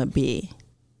give him a B.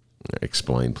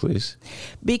 Explain, please.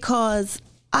 Because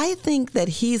I think that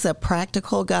he's a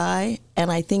practical guy,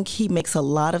 and I think he makes a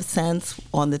lot of sense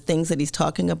on the things that he's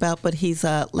talking about, but he's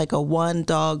like a one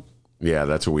dog. Yeah,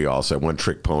 that's what we all say. One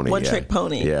trick pony. One trick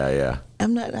pony. Yeah. I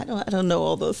don't know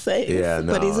all those sayings.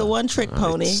 But he's a one trick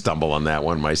pony. I stumble on that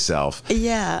one myself.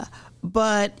 Yeah.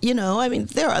 But,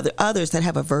 there are others that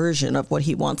have a version of what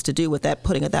he wants to do with that,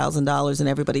 putting $1,000 in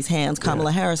everybody's hands.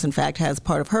 Kamala Harris, in fact, has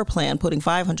part of her plan, putting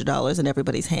 $500 in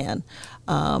everybody's hand.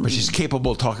 But she's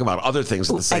capable of talking about other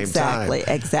things at the same time.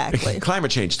 Exactly.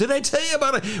 Climate change. Did I tell you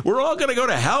about it? We're all going to go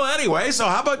to hell anyway, so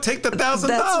how about take the $1,000?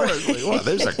 Right. Well,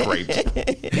 there's a great...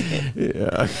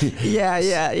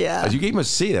 Yeah. You gave him a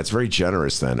C. That's very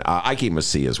generous then. I gave him a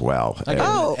C as well. I gave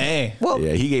him an A. Well,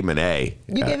 yeah, he gave him an A.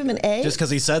 You gave him an A? Just because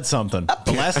he said something.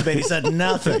 The last debate, he said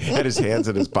nothing. He had his hands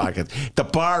in his pockets. The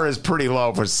bar is pretty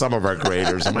low for some of our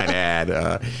graders, I might add.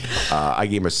 I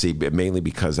gave him a C, mainly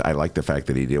because I like the fact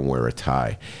that he didn't wear a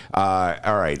tie.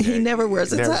 All right. He never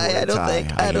wears a tie, I don't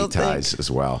think. I hate ties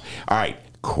as well. All right.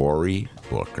 Cory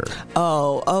Booker.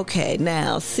 Oh, okay.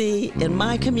 Now, see, in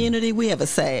my community, we have a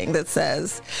saying that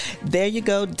says, there you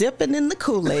go, dipping in the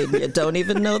Kool-Aid, and you don't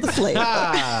even know the flavor.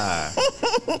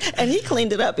 And he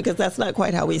cleaned it up because that's not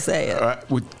quite how we say it.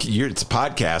 It's a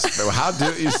podcast. How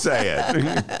do you say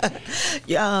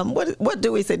it? What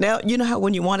do we say? Now, you know how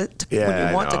when you want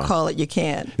to call it, you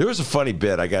can. There was a funny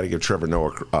bit. I got to give Trevor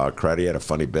Noah credit. He had a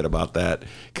funny bit about that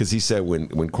because he said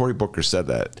when Cory Booker said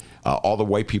that, all the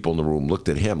white people in the room looked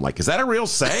at him like, is that a real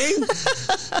saying?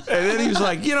 And then he was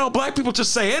like, black people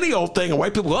just say any old thing. And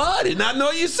white people, I did not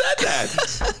know you said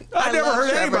that. I never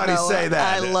heard anybody say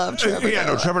that. I love Trevor Noah.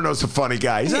 No, Trevor Noah's a funny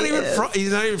guy. He's not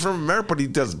even from America, but he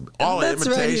does all the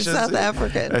imitations. Right, he's South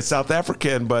African. South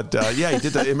African, but he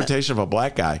did the imitation of a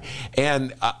black guy.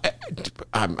 And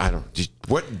I don't.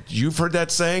 What, you've heard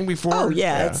that saying before? Oh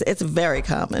yeah. It's very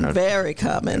common. Very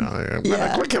common.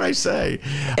 What can I say?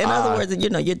 In other words,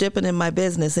 you're dipping in my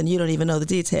business and you don't even know the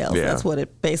details. Yeah. That's what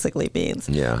it basically means.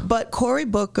 Yeah. But Cory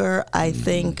Booker, I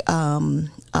think.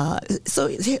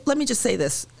 So let me just say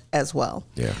this as well.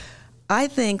 Yeah. I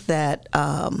think that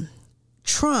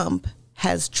Trump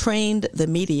has trained the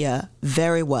media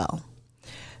very well.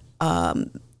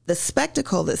 The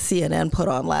spectacle that CNN put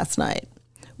on last night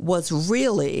was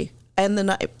really, and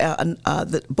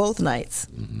both nights,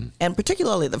 and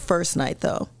particularly the first night,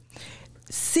 though,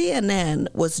 CNN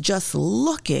was just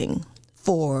looking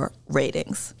for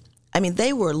ratings. I mean,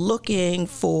 they were looking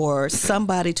for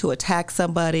somebody to attack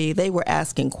somebody. They were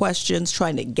asking questions,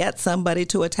 trying to get somebody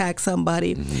to attack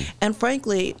somebody. And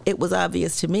frankly, it was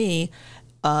obvious to me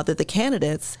that the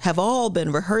candidates have all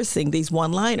been rehearsing these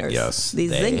one-liners,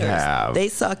 these they zingers. have. They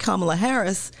saw Kamala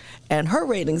Harris and her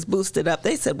ratings boosted up.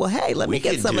 They said, well, hey, let me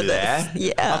get some of this.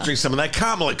 Yeah. I'll drink some of that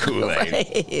Kamala Kool-Aid.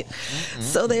 Right.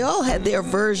 So they all had their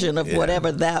version of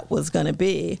whatever that was going to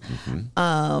be.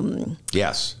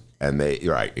 Yes. And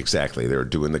you're right, exactly. They were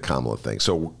doing the Kamala thing.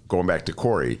 So going back to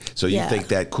Corey, so you think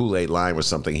that Kool-Aid line was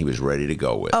something he was ready to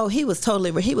go with? Oh, he was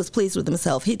pleased with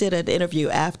himself. He did an interview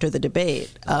after the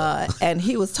debate, and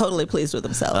he was totally pleased with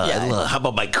himself. How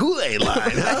about my Kool-Aid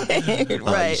line?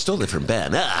 Right. You stole it from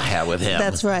Ben. I have with him.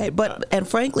 That's right. And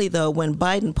frankly, though, when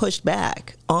Biden pushed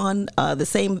back on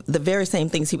the very same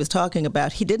things he was talking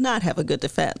about, he did not have a good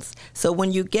defense. So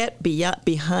when you get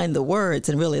behind the words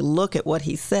and really look at what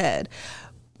he said,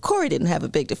 Corey didn't have a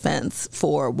big defense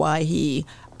for why he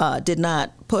did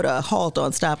not put a halt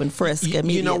on stop and frisk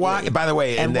immediately. You know why? By the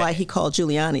way. And why he called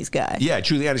Giuliani's guy. Yeah,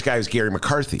 Giuliani's guy was Gary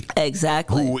McCarthy.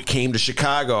 Exactly. Who came to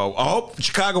Chicago. Oh,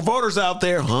 Chicago voters out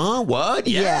there. Huh? What?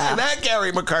 Yeah. That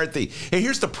Gary McCarthy. And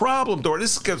here's the problem, Dora.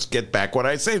 This is get back what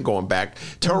I said, going back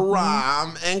to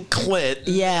Rahm and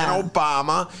Clinton and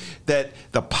Obama, that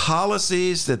the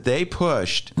policies that they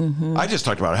pushed. I just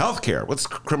talked about health care. What's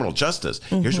criminal justice?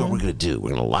 Here's what we're going to do.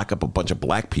 We're going to lock up a bunch of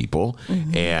black people,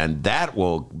 and that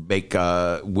will make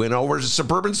win over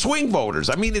suburban swing voters.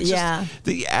 I mean, it's just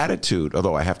the attitude.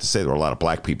 Although I have to say, there were a lot of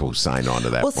black people who signed on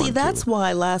to that. Well, see, that's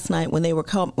why last night when they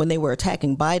were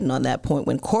attacking Biden on that point,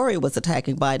 when Corey was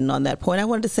attacking Biden on that point, I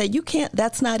wanted to say you can't.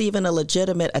 That's not even a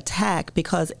legitimate attack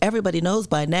because everybody knows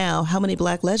by now how many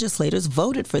black legislators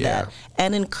voted for that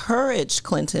and encouraged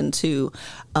Clinton to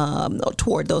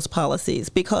toward those policies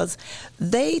because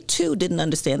they too didn't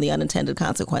understand the unintended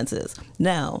consequences.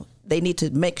 Now, they need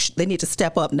to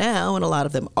step up now, and a lot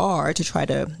of them are, to try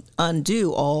to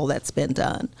undo all that's been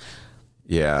done.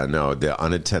 Yeah, no, the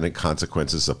unintended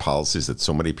consequences of policies that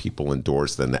so many people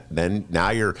endorse. Then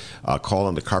now you're called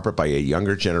on the carpet by a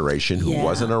younger generation who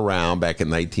wasn't around back in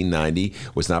 1990,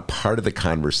 was not part of the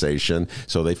conversation.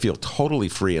 So they feel totally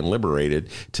free and liberated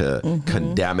to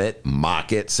condemn it,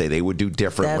 mock it, say they would do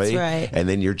differently. That's right. And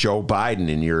then you're Joe Biden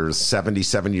and you're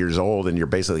 77 years old and you're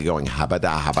basically going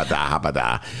habada, habada,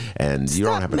 habada. And you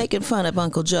don't have making fun of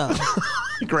Uncle Joe.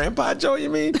 Grandpa Joe, you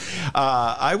mean?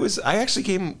 I actually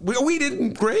came. We didn't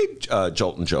grade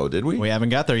Joltin' Joe, did we? We haven't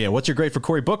got there yet. What's your grade for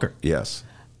Cory Booker? Yes.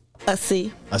 A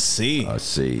C. A C. A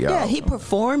C, yeah. He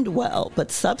performed well,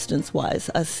 but substance-wise,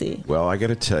 a C. Well, I got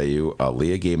to tell you,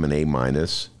 Leah gave him an A-.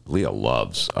 Leah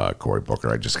loves Cory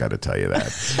Booker. I just got to tell you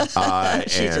that.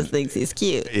 She just thinks he's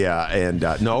cute. Yeah, and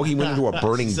no, he went into a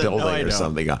burning building or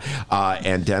something.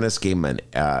 And Dennis gave him an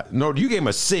no, you gave him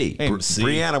a C.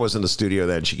 Brianna was in the studio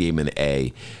then. She gave him an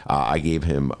A. I gave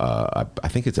him, I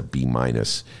think it's a B-,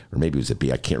 or maybe it was a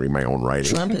B. I can't read my own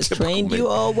writing. Trump has trained you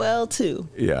all well, too.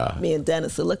 Yeah. Me and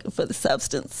Dennis are looking for the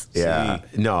substance. Yeah.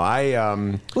 No,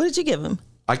 What did you give him?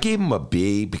 I gave him a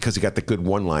B because he got the good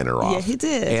one-liner off. Yeah, he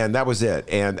did. And that was it.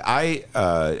 And Leah's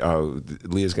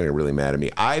going to get really mad at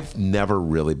me. I've never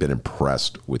really been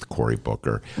impressed with Cory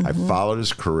Booker. I've followed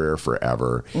his career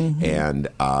forever. And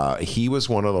he was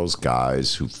one of those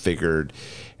guys who figured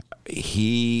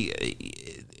he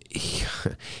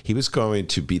was going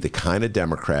to be the kind of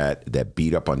Democrat that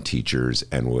beat up on teachers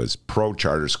and was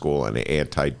pro-charter school and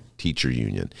anti-teacher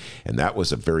union. And that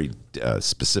was a very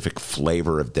specific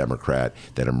flavor of Democrat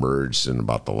that emerged in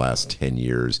about the last 10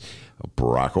 years.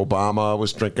 Barack Obama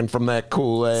was drinking from that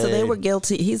Kool-Aid. So they were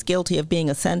guilty. He's guilty of being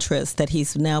a centrist that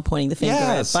he's now pointing the finger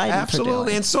at Biden absolutely. for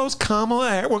doing. And so's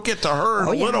Kamala. We'll get to her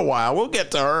in a little while. We'll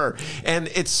get to her. And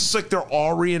it's just like they're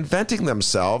all reinventing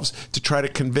themselves to try to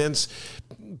convince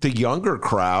the younger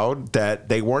crowd that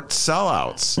they weren't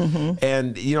sellouts.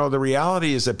 And, you know, the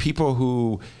reality is that people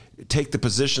who take the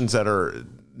positions that are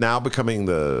now becoming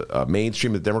the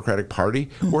mainstream of the Democratic Party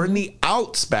were in the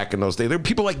outs back in those days. There were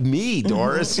people like me,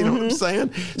 Doris, you know what I'm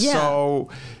saying? Yeah. So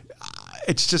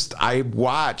it's just, I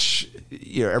watch,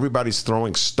 you know, everybody's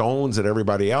throwing stones at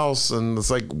everybody else, and it's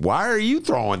like, why are you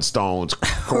throwing stones,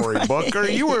 Cory Booker?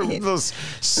 You were those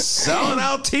selling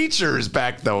out teachers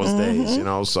back those days, you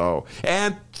know, so,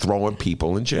 and throwing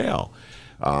people in jail.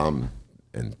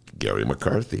 And Gary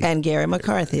McCarthy.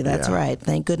 That's right.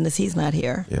 Thank goodness he's not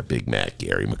here. Yeah, Big Mac,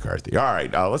 Gary McCarthy. All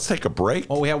right, let's take a break.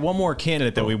 Oh, we have one more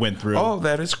candidate that we went through. Oh,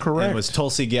 that is correct. It was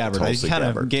Tulsi Gabbard. I kind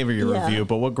of gave her your review,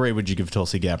 but what grade would you give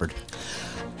Tulsi Gabbard?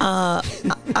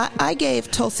 I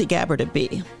gave Tulsi Gabbard a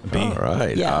B. All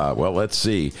right. Yeah. Well, let's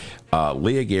see.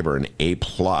 Leah gave her an A+.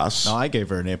 No, I gave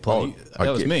her an A+. That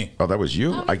was me. Oh, that was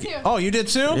you? Oh, you did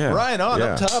too? Yeah. Right on.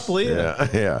 Up top, Leah.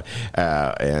 Yeah.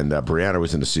 And Brianna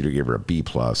was in the studio, gave her a B+,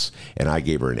 and I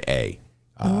gave her an A.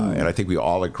 And I think we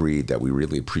all agreed that we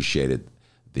really appreciated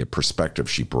the perspective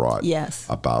she brought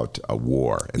about a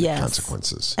war and the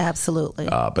consequences. Absolutely.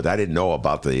 But I didn't know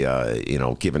about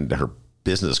the, giving her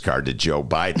business card to Joe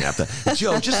Biden after.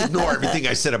 Joe, just ignore everything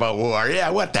I said about war. Yeah,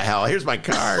 what the hell? Here's my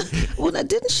card. Well, now,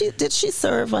 did she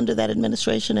serve under that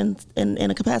administration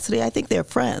in a capacity? I think they're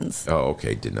friends. Oh,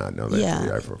 okay. Did not know that.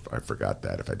 Yeah. I forgot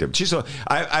that if I did.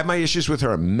 I have my issues with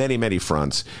her on many, many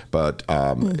fronts, but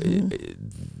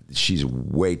she's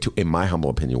way too, in my humble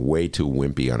opinion, way too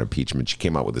wimpy on impeachment. She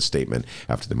came out with a statement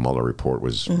after the Mueller report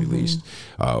was released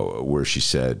where she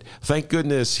said, thank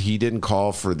goodness he didn't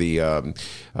call for the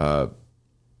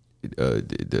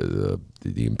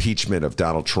impeachment of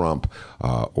Donald Trump,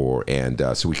 so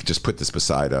we could just put this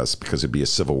beside us because it'd be a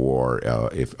civil war,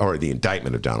 or the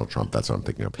indictment of Donald Trump. That's what I'm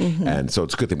thinking of. And so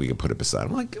it's a good thing we can put it beside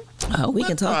him. I'm like, we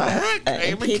can talk about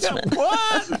impeachment.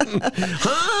 What?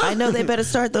 I know they better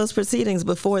start those proceedings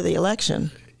before the election.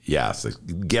 Yes,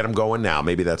 get them going now.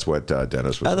 Maybe that's what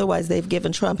Dennis was. Otherwise, they've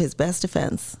given Trump his best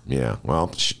defense. Yeah,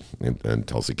 well, and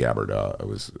Tulsi Gabbard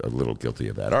was a little guilty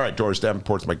of that. All right, Doris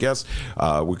Davenport's my guest.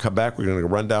 We come back. We're going to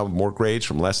run down more grades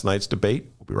from last night's debate.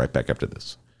 We'll be right back after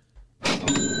this.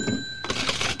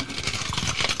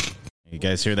 You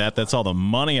guys hear that? That's all the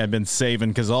money I've been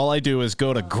saving because all I do is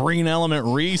go to Green Element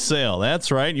Resale.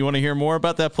 That's right. You want to hear more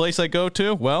about that place I go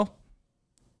to? Well,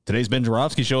 today's Ben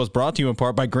Joravsky Show is brought to you in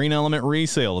part by Green Element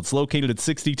Resale. It's located at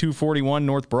 6241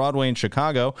 North Broadway in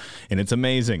Chicago, and it's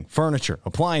amazing. Furniture,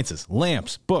 appliances,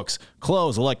 lamps, books,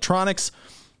 clothes, electronics.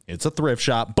 It's a thrift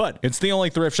shop, but it's the only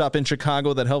thrift shop in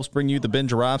Chicago that helps bring you the Ben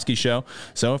Joravsky Show.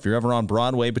 So if you're ever on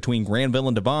Broadway between Granville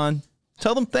and Devon,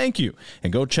 tell them thank you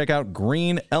and go check out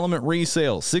Green Element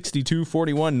Resale,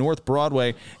 6241 North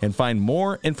Broadway, and find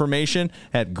more information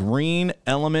at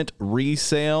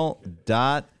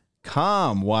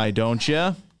greenelementresale.com. Why don't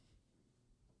you?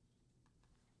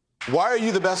 Why are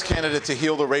you the best candidate to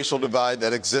heal the racial divide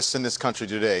that exists in this country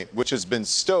today, which has been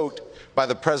stoked by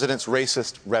the president's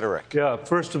racist rhetoric? Yeah,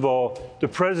 first of all, the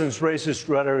president's racist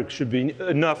rhetoric should be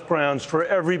enough grounds for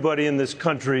everybody in this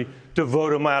country to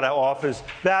vote him out of office.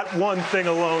 That one thing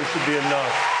alone should be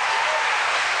enough.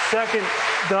 Second,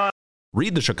 Don.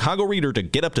 Read the Chicago Reader to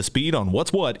get up to speed on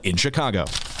what's what in Chicago.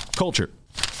 Culture,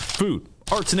 food,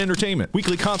 arts and entertainment,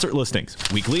 weekly concert listings,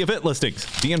 weekly event listings,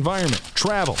 the environment,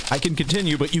 travel. I can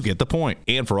continue, but you get the point.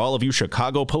 And for all of you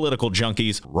Chicago political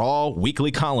junkies, raw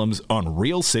weekly columns on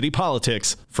real city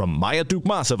politics from Maya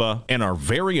Dukmasova and our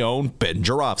very own Ben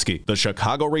Joravsky. The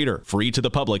Chicago Reader, free to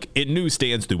the public in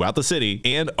newsstands throughout the city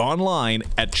and online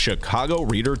at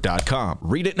chicagoreader.com.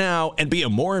 Read it now and be a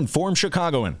more informed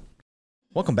Chicagoan.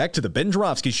 Welcome back to the Ben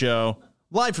Joravsky Show.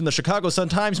 Live from the Chicago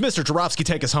Sun-Times, Mr. Joravsky,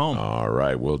 take us home. All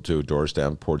right, we'll do. Doris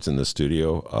Davenport's in the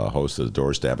studio, host of the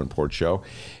Doris Davenport Show.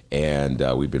 And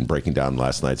we've been breaking down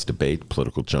last night's debate.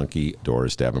 Political junkie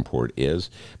Doris Davenport is.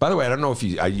 By the way, I don't know if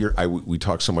we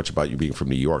talked so much about you being from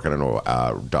New York. I don't know.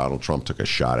 Donald Trump took a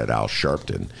shot at Al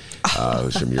Sharpton,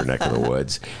 who's from your neck of the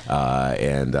woods.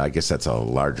 And I guess that's a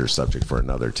larger subject for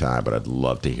another time. But I'd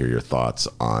love to hear your thoughts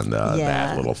on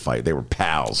that little fight. They were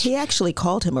pals. He actually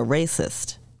called him a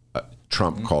racist.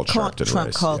 Trump called Sharpton a racist.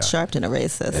 Trump called Sharpton a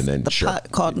racist. And then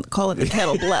called the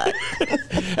kettle black.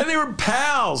 And they were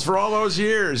pals for all those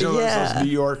years. Those New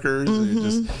Yorkers.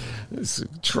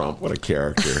 Trump, what a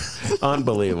character.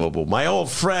 Unbelievable. My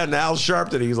old friend, Al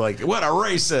Sharpton, he's like, what a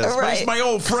racist. Right. He's my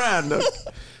old friend.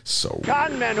 So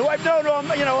con men who I've known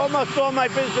almost all my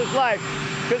business life,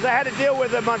 because I had to deal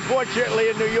with them, unfortunately,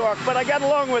 in New York. But I got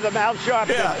along with him, Al Sharpton.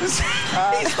 Yeah. He's a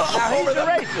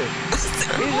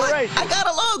racist. He's a racist. I got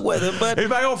along with him, but he's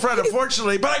my old friend,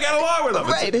 unfortunately. But I got along with him.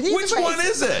 Right. Which one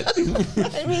is it? I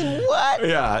mean, what?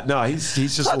 Yeah. No, he's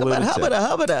just talk a lunatic.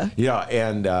 Hubba. Yeah,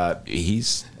 and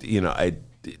he's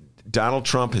Donald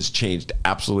Trump has changed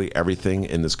absolutely everything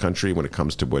in this country when it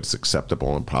comes to what's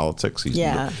acceptable in politics.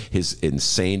 His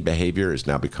insane behavior is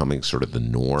now becoming sort of the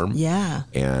norm. Yeah.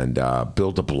 And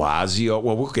Bill de Blasio,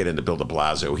 well, we'll get into Bill de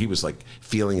Blasio. He was like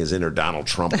feeling his inner Donald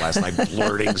Trump last night,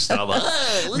 blurting stuff.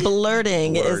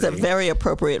 Blurting is a very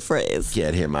appropriate phrase.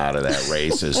 Get him out of that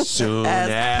race as soon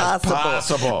as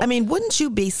possible. I mean, wouldn't you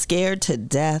be scared to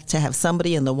death to have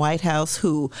somebody in the White House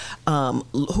who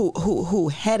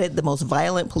headed the most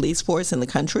violent police force in the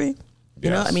country?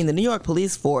 You know, I mean, the New York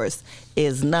police force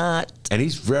is not... And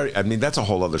he's that's a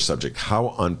whole other subject.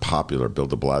 How unpopular Bill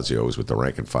de Blasio is with the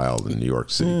rank and file of the New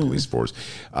York City police force,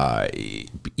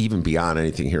 even beyond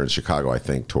anything here in Chicago, I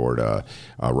think, toward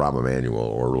Rahm Emanuel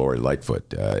or Lori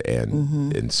Lightfoot.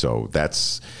 And so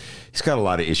that's... He's got a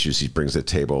lot of issues he brings to the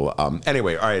table.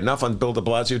 Anyway, all right, enough on Bill de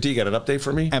Blasio. Do you got an update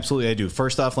for me? Absolutely, I do.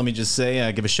 First off, let me just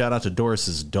say, give a shout out to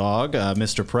Doris's dog,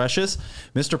 Mr. Precious.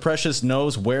 Mr. Precious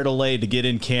knows where to lay to get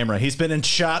in camera. He's been in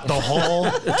shot the whole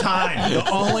time.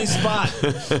 The only spot.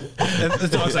 And the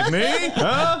dog's like, me?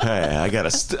 Huh? Hey, I got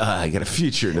a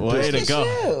future in the Way business. to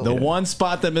go. The one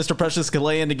spot that Mr. Precious can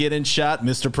lay in to get in shot,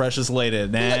 Mr. Precious laid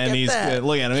it. And he's good.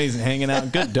 Look at him. He's hanging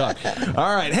out. Good dog.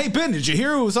 All right. Hey, Ben, did you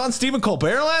hear who was on Stephen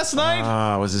Colbert last night?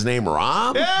 Was his name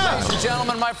Rahm? Yeah. Ladies and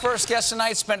gentlemen, my first guest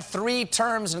tonight spent 3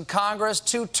 terms in Congress,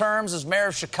 2 terms as mayor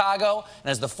of Chicago,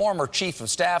 and as the former chief of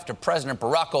staff to President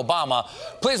Barack Obama.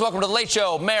 Please welcome to The Late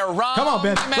Show, Mayor Rahm. Come on,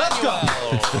 Ben. Let's go.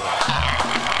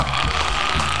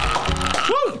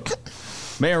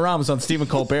 Mayor Rahm was on Stephen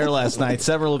Colbert last night.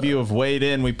 Several of you have weighed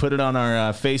in. We put it on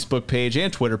our Facebook page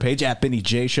and Twitter page, at Benny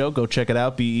J Show. Go check it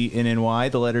out, BENNY,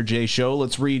 the letter J Show.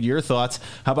 Let's read your thoughts.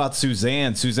 How about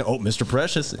Suzanne? Oh, Mr.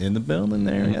 Precious in the building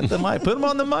there. At the mic. Put him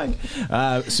on the mic.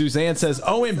 Suzanne says,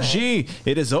 OMG,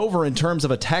 it is over in terms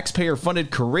of a taxpayer-funded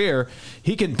career.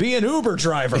 He can be an Uber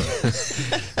driver.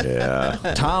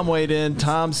 Yeah. Tom weighed in.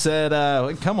 Tom said,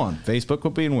 come on, Facebook,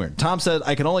 quit being weird. Tom said,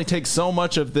 I can only take so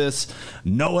much of this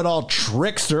know-it-all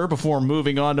trickster before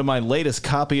moving on to my latest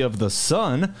copy of The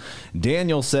Sun.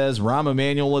 Daniel says, Rahm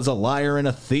Emanuel is a liar and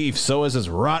a thief. So is his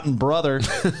rotten brother.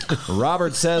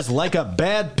 Robert says, like a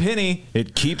bad penny,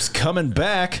 it keeps coming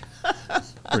back.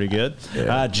 Pretty good.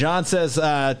 Yeah. John says,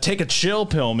 take a chill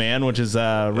pill, man, which is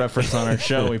a reference on our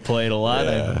show. We played a lot.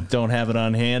 Yeah. I don't have it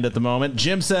on hand at the moment.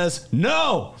 Jim says,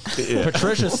 no. Yeah.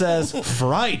 Patricia says,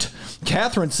 fright.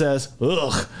 Catherine says,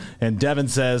 ugh. And Devin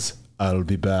says, I'll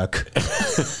be back.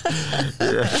 All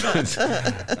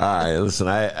right, listen,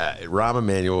 Rahm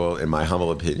Emanuel, in my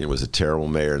humble opinion, was a terrible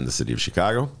mayor in the city of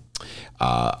Chicago.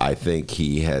 I think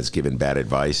he has given bad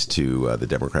advice to the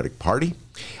Democratic Party.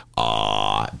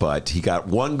 But he got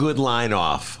one good line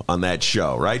off on that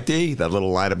show, right, D? That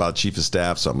little line about chief of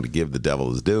staff, so I'm going to give the devil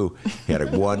his due. He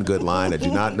had one good line. I do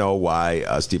not know why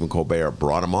Stephen Colbert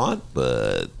brought him on,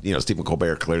 but, Stephen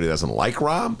Colbert clearly doesn't like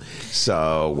Rahm,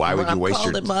 so why would you waste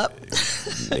your... Called him up.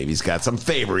 Maybe he's got some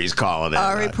favor he's calling him.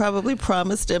 Ari probably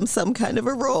promised him some kind of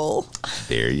a role.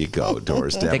 There you go,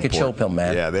 Doris Davenport. Take a chill pill,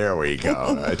 man. Yeah, there we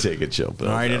go. I take a chill pill.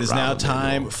 All right, it is now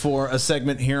time for a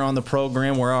segment here on the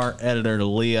program where our editor,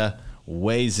 Leah,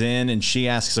 weighs in, and she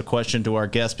asks a question to our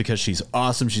guest because she's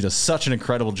awesome. She does such an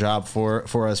incredible job for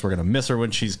us. We're going to miss her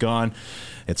when she's gone.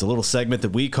 It's a little segment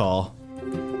that we call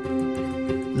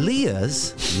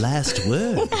Leah's Last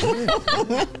Word.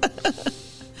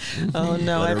 Oh,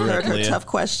 no, I've heard her tough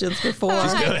questions before.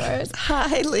 She's good.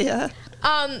 Hi, Leah.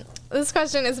 This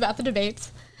question is about the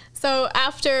debates. So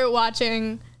after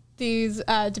watching these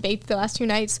debates the last 2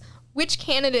 nights, which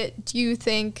candidate do you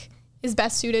think is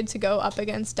best suited to go up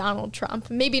against Donald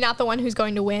Trump? Maybe not the one who's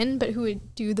going to win, but who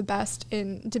would do the best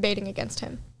in debating against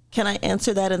him? Can I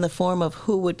answer that in the form of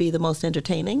who would be the most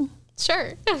entertaining?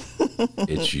 Sure.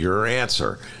 It's your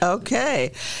answer.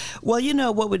 Okay. Well, you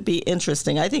know what would be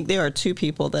interesting? I think there are 2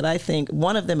 people that I think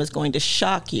one of them is going to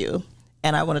shock you,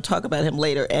 and I want to talk about him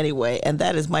later anyway, and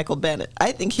that is Michael Bennet.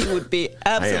 I think he would be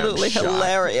absolutely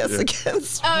hilarious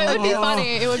against it would be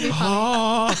funny. It would be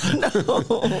funny.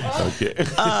 No. Okay.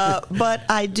 But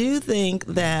I do think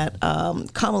that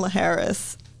Kamala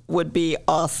Harris would be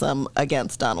awesome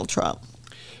against Donald Trump.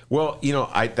 Well,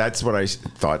 that's what I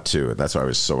thought, too. That's why I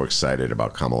was so excited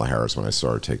about Kamala Harris when I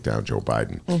saw her take down Joe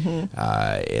Biden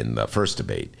in the first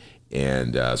debate.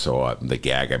 And so the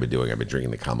gag I've been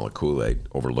drinking the Kamala Kool-Aid,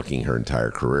 overlooking her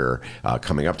entire career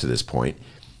coming up to this point.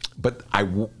 But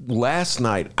last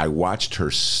night, I watched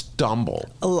her stumble.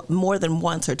 More than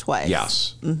once or twice.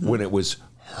 Yes. Mm-hmm. When it was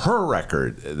her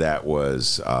record that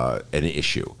was an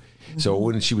issue. So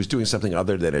when she was doing something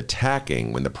other than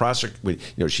attacking, when the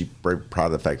prosecutor, she's very proud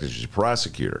of the fact that she's a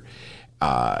prosecutor,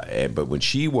 but when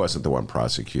she wasn't the one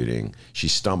prosecuting, she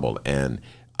stumbled. And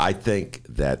I think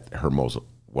that her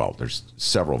there's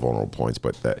several vulnerable points,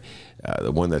 but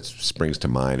the one that springs to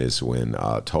mind is when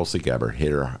Tulsi Gabbard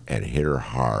hit her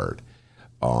hard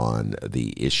on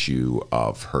the issue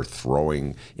of her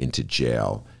throwing into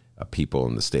jail people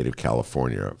in the state of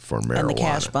California for marijuana. And the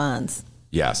cash bonds.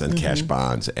 Yes, and cash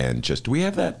bonds, and do we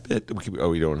have that bit?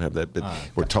 We don't have that bit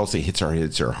where Tulsi hits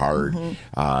her hard,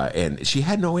 and she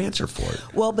had no answer for it.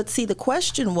 Well, but see, the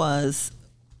question was,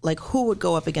 like, who would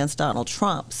go up against Donald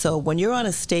Trump? So when you're on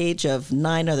a stage of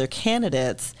 9 other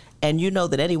candidates, and you know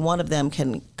that any one of them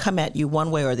can come at you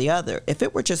one way or the other, if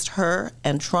it were just her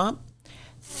and Trump,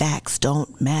 facts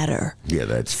don't matter. Yeah,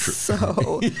 that's true.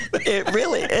 So it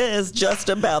really is just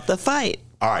about the fight.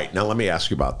 All right, now let me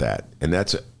ask you about that, and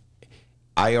that's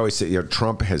I always say,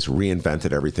 Trump has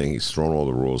reinvented everything. He's thrown all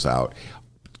the rules out.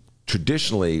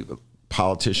 Traditionally,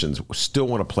 politicians still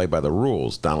want to play by the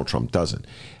rules. Donald Trump doesn't.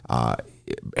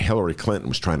 Hillary Clinton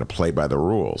was trying to play by the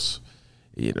rules.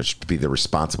 To be the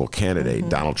responsible candidate.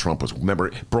 Donald Trump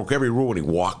broke every rule when he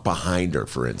walked behind her,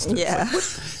 for instance. Yeah.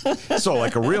 So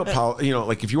like a real,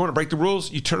 like if you want to break the rules,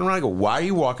 you turn around and go, why are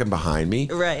you walking behind me?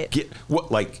 Right.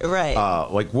 What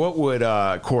would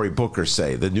Cory Booker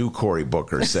say? The new Cory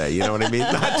Booker say? You know what I mean?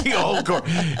 Not the old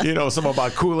Cory. Something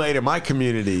about Kool-Aid in my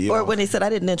community. Or when he said, I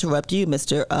didn't interrupt you,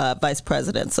 Mr. Vice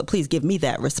President, so please give me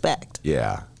that respect.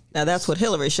 Yeah. Now, that's what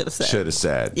Hillary should have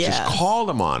said. Yeah. Just called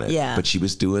him on it. Yeah. But she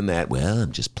was doing that,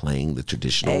 I'm just playing the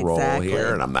traditional role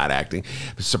here, and I'm not acting.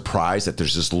 Surprised that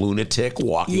there's this lunatic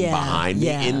walking behind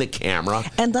me in the camera.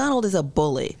 And Donald is a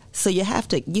bully, so you have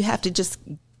to just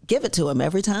give it to him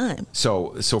every time.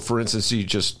 So for instance,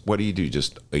 what do?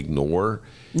 Just ignore?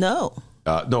 No.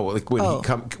 No, like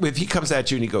if he comes at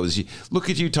you and he goes,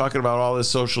 look at you talking about all this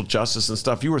social justice and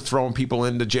stuff. You were throwing people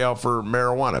into jail for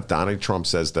marijuana. If Donald Trump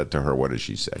says that to her, what does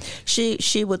she say?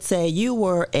 She would say, you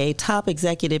were a top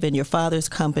executive in your father's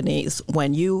companies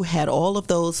when you had all of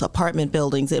those apartment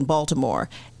buildings in Baltimore.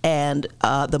 And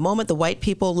the moment the white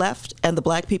people left and the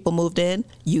black people moved in,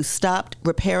 you stopped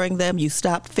repairing them. You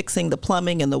stopped fixing the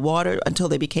plumbing and the water until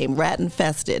they became rat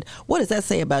infested. What does that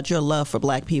say about your love for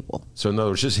black people? So in other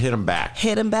words, just hit him back.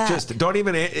 Hit him back. Just don't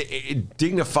even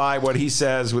dignify what he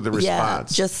says with the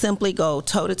response. Just simply go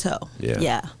toe to toe.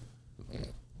 Yeah.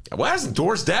 Why hasn't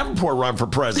Doris Davenport run for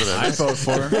president? I vote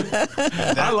for her.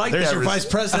 I like There's that. your vice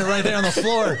president right there on the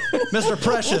floor, Mr.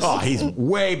 Precious. Oh, he's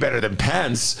way better than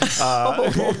Pence.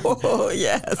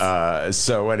 Yes.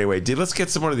 So anyway, let's get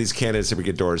some more of these candidates and we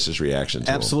get Doris's reaction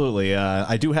to Absolutely.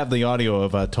 I do have the audio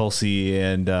of Tulsi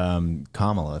and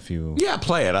Kamala. If you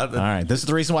play it. All right. This is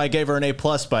the reason why I gave her an A+,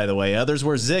 by the way. Others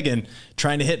were zigging,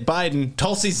 trying to hit Biden.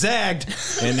 Tulsi zagged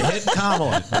and hit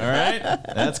Kamala. All right?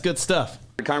 That's good stuff.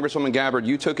 Congresswoman Gabbard,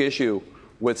 you took issue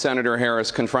with Senator Harris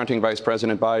confronting Vice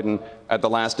President Biden at the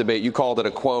last debate. You called it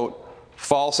a, quote,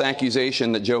 false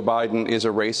accusation that Joe Biden is a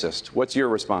racist. What's your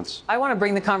response? I want to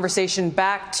bring the conversation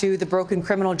back to the broken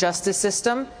criminal justice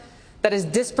system that is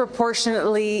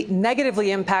disproportionately negatively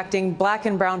impacting black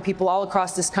and brown people all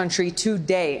across this country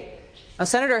today. Now,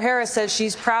 Senator Harris says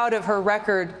she's proud of her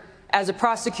record as a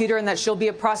prosecutor and that she'll be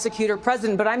a prosecutor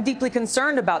president, but I'm deeply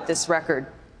concerned about this record.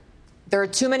 There are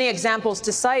too many examples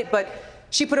to cite, but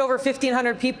she put over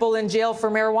 1,500 people in jail for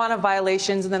marijuana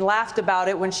violations and then laughed about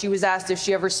it when she was asked if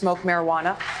she ever smoked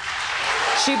marijuana.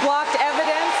 She blocked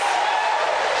evidence.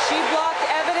 She blocked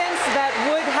evidence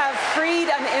that would have freed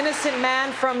an innocent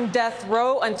man from death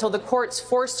row until the courts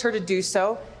forced her to do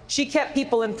so. She kept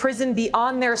people in prison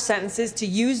beyond their sentences to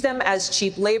use them as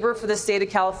cheap labor for the state of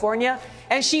California.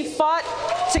 And she fought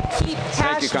to keep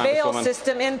cash bail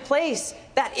system in place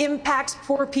that impacts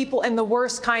poor people in the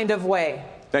worst kind of way.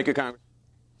 Thank you, Congress.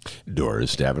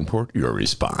 Doris Davenport, your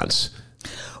response.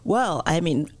 Well, I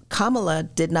mean, Kamala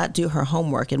did not do her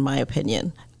homework, in my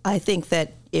opinion. I think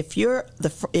that if your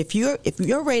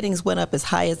ratings went up as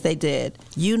high as they did,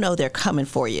 they're coming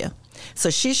for you.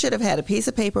 So she should have had a piece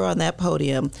of paper on that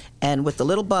podium and with the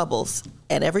little bubbles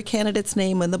and every candidate's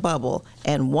name in the bubble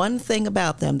and one thing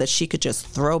about them that she could just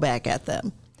throw back at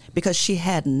them because she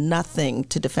had nothing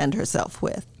to defend herself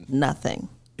with. Nothing.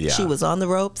 Yeah. She was on the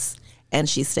ropes and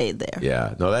she stayed there.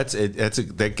 Yeah, no,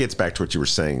 that gets back to what you were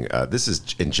saying. This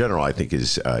is, in general, I think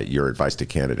is your advice to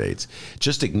candidates.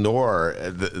 Just ignore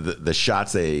the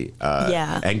shots and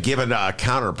give a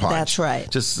counterpunch. That's right.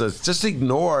 Just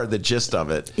ignore the gist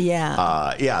of it.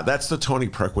 Yeah. That's the Tony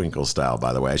Preckwinkle style,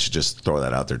 by the way. I should just throw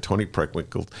that out there. Tony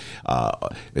Preckwinkle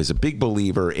is a big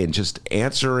believer in just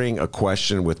answering a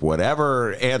question with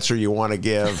whatever answer you want to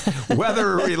give,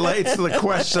 whether it relates to the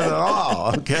question at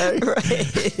all. Okay.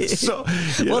 Right. So.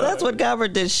 Well, that's what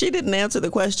Gabbard did. She didn't answer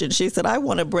the question. She said, I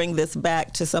want to bring this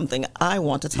back to something I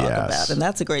want to talk about. And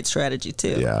that's a great strategy,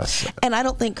 too. Yes. And I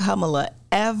don't think Kamala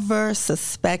ever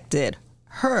suspected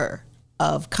her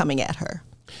of coming at her.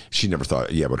 She never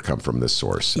thought, it would come from this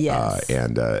source. Yes.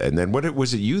 And then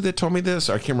was it you that told me this?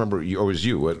 I can't remember. Or it was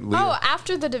you?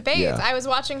 After the debate, I was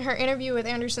watching her interview with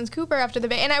Anderson Cooper after the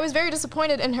debate, and I was very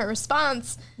disappointed in her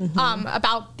response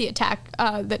about the attack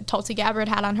that Tulsi Gabbard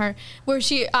had on her, where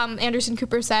Anderson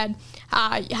Cooper said,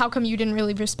 how come you didn't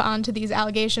really respond to these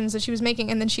allegations that she was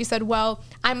making? And then she said, well,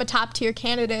 I'm a top-tier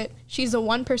candidate. She's a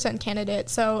 1% candidate,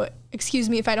 so excuse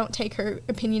me if I don't take her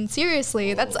opinion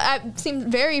seriously. That seemed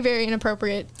very, very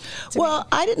inappropriate to me.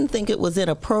 I didn't think it was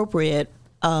inappropriate.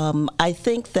 I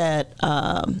think that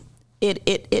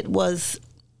it was.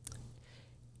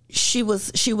 She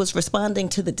was responding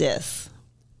to the diss,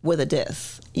 with a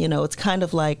diss. You know, it's kind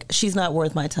of like, she's not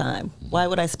worth my time. Why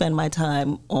would I spend my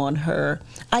time on her?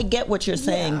 I get what you're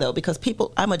saying, though, because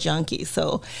I'm a junkie.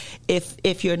 So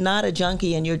if you're not a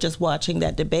junkie and you're just watching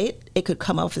that debate, it could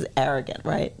come off as arrogant,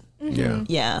 right? Yeah.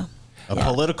 Yeah. A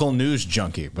political news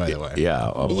junkie, by the way.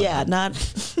 Yeah. Yeah, not.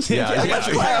 Yeah, I got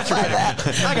you clarify that.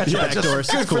 I got you back, Doris.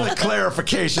 Good for the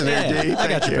clarification there, D. I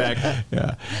got you back.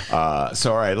 Yeah.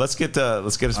 So all right, let's get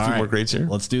us a few more grades here.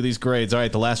 Let's do these grades. All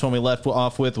right, the last one we left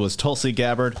off with was Tulsi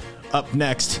Gabbard. Up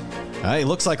next, he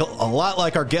looks like a lot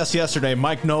like our guest yesterday,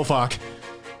 Mike Novak.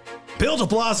 Bill de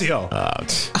Blasio.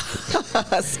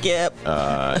 Skip.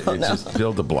 Just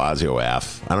Bill de Blasio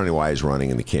F. I don't know why he's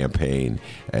running in the campaign.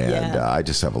 And I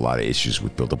just have a lot of issues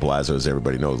with Bill de Blasio. As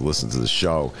everybody knows, listens to the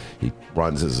show. He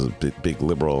runs as a big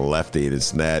liberal lefty and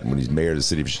it's net. And when he's mayor of the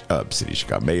city of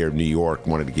Chicago, mayor of New York,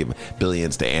 wanted to give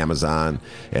billions to Amazon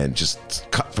and just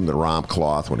cut from the Rahm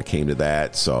cloth when it came to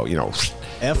that. So, you know.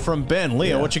 F from Ben.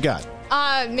 Leo, what you got?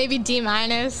 Maybe D-.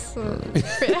 Yeah.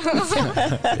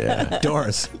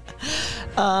 Doris.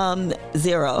 0.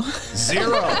 0.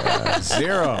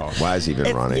 Why is he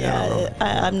even running? I don't know.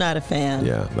 I'm not a fan.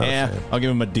 Yeah, not a fan. I'll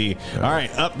give him a D. All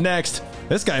right, up next.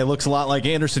 This guy looks a lot like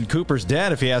Anderson Cooper's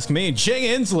dad, if you ask me.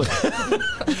 Jay Inslee.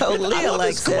 Leo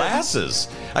likes his glasses.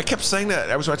 I kept saying that.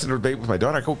 I was watching the debate with my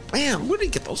daughter. I go, man, where did he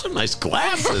get those? Are nice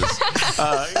glasses.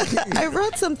 I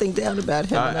wrote something down about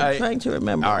him, and I'm trying to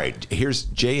remember. All right, here's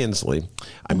Jay Inslee.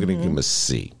 I'm going to give him a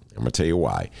C. I'm going to tell you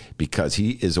why. Because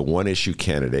he is a one-issue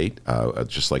candidate,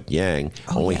 just like Yang.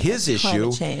 Only his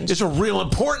issue is a real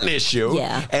important issue.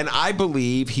 Yeah. And I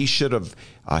believe he should have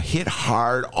hit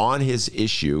hard on his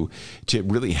issue to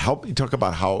really help. You talk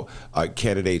about how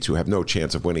candidates who have no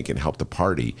chance of winning can help the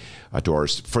party,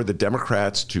 Doris. For the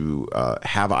Democrats to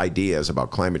have ideas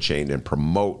about climate change and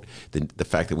promote the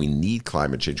fact that we need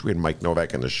climate change. We had Mike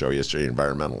Novak on the show yesterday,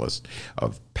 environmentalist,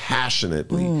 of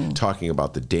passionately talking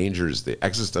about the dangers, the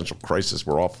existential crisis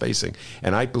we're all facing.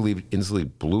 And I believe Inslee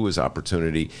blew his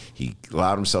opportunity. He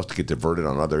allowed himself to get diverted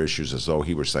on other issues as though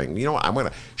he were saying, you know what, I'm going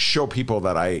to show people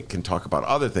that I can talk about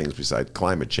other things besides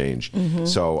climate change.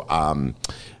 So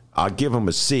I'll give him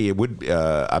a C. It would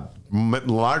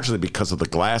largely because of the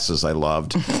glasses I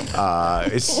loved.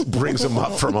 It brings him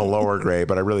up from a lower grade,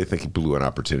 but I really think he blew an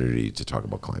opportunity to talk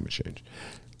about climate change.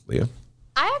 Leah?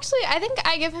 I think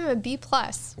I give him a B+.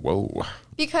 Whoa.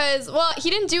 Because, well, he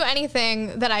didn't do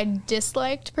anything that I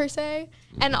disliked per se.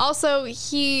 And also,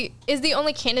 he is the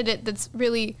only candidate that's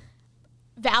really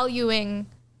valuing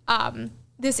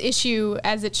this issue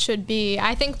as it should be.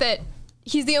 I think that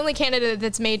he's the only candidate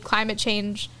that's made climate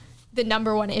change the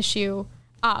number one issue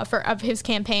of his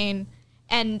campaign.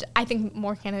 And I think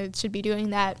more candidates should be doing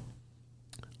that.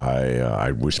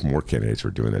 I wish more candidates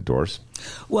were doing that, Doris.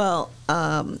 Well,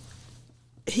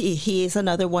 he's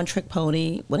another one-trick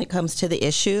pony when it comes to the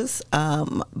issues.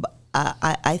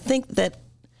 I think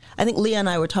Leah and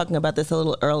I were talking about this a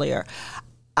little earlier.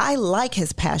 I like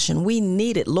his passion. We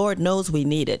need it. Lord knows we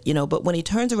need it, you know, but when he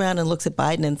turns around and looks at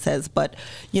Biden and says, but,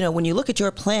 you know, when you look at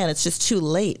your plan, it's just too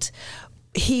late.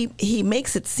 He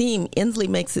makes it seem, Inslee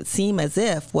makes it seem as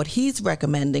if what he's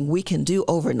recommending we can do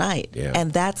overnight. Yeah.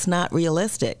 And that's not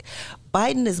realistic.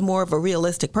 Biden is more of a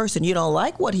realistic person. You don't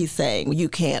like what he's saying, you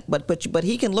can't, but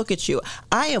he can look at you.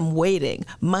 I am waiting.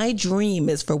 My dream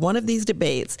is for one of these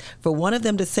debates, for one of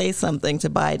them to say something to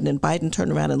Biden, and Biden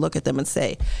turn around and look at them and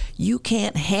say, you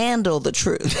can't handle the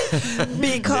truth.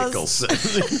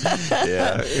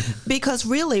 Because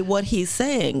really what he's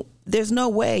saying, there's no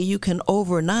way you can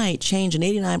overnight change an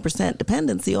 89%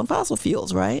 dependency on fossil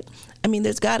fuels, right? I mean,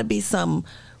 there's got to be some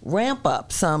ramp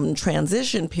up, some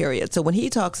transition period. So when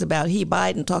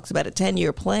Biden talks about a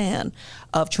 10-year plan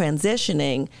of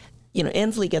transitioning, you know,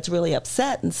 Inslee gets really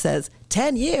upset and says,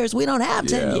 10 years? We don't have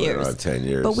 10 years. We don't have 10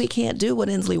 years. But we can't do what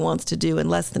Inslee wants to do in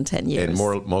less than 10 years.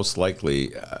 And most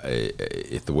likely,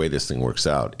 if the way this thing works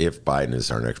out, if Biden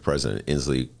is our next president,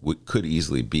 Inslee could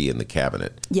easily be in the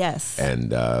cabinet. Yes.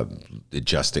 And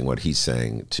adjusting what he's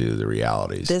saying to the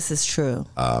realities. This is true.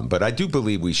 But I do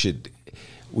believe we shouldn't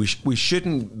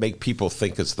make people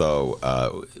think as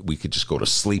though we could just go to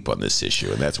sleep on this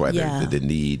issue, and that's why the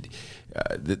need.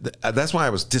 That's why I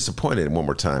was disappointed one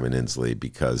more time in Inslee,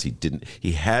 because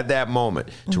he had that moment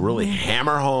to really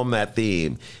hammer home that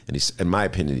theme, and in my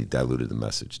opinion, he diluted the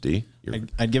message. D?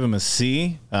 I'd give him a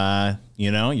C.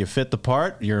 You know, you fit the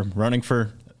part. You're running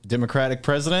for Democratic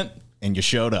president, and you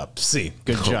showed up. C.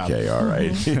 Good job. Okay, all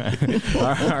right.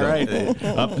 All right.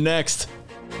 Up next,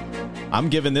 I'm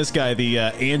giving this guy the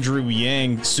Andrew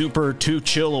Yang Super Too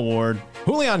Chill Award.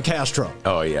 Julian Castro.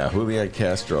 Oh, yeah, Julian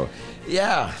Castro.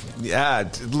 Yeah, a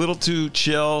little too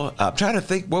chill. I'm trying to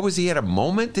think. What was he at a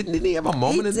moment? Didn't he have a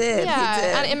moment? He did.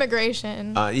 On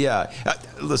immigration.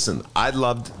 Listen, I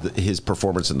loved his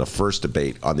performance in the first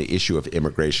debate on the issue of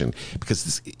immigration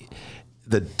because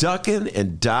the ducking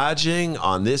and dodging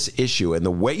on this issue and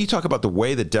the way you talk about the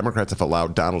way that Democrats have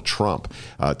allowed Donald Trump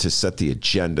to set the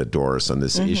agenda, Doris, on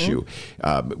this issue,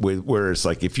 where it's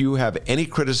like if you have any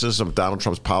criticism of Donald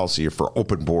Trump's policy for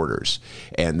open borders,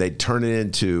 and they turn it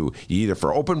into either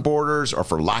for open borders or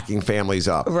for locking families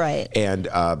up. Right. And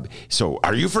so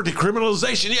are you for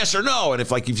decriminalization, yes or no? And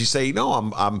if you say, no,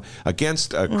 I'm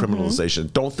against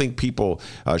criminalization, don't think people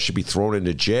should be thrown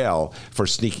into jail for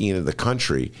sneaking into the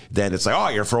country, then it's like, oh,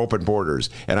 you're for open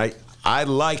borders. And I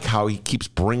like how he keeps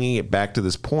bringing it back to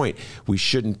this point. We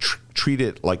shouldn't treat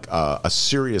it like a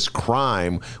serious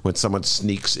crime when someone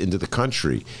sneaks into the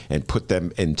country and put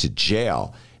them into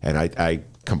jail. And I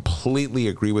completely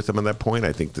agree with him on that point.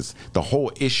 I think the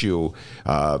whole issue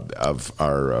of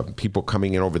our people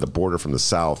coming in over the border from the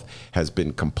South has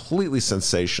been completely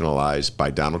sensationalized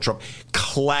by Donald Trump.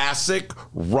 Classic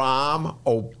Rahm,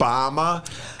 Obama,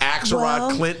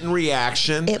 Axelrod Clinton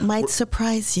reaction. It might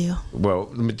surprise you. Well,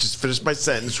 let me just finish my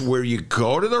sentence. Where you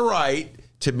go to the right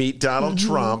to meet Donald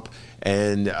Trump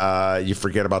and you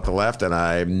forget about the left, and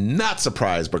I'm not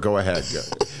surprised, but go ahead.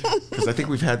 Because I think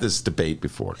we've had this debate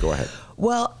before. Go ahead.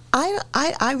 Well,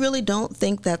 I really don't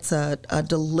think that's a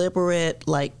deliberate,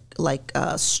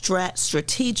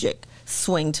 strategic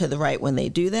swing to the right when they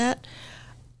do that.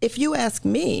 If you ask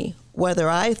me whether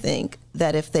I think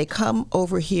that if they come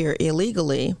over here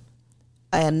illegally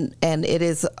and it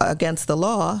is against the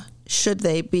law, should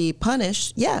they be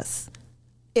punished? Yes.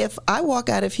 If I walk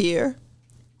out of here,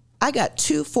 I got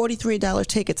two $43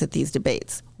 tickets at these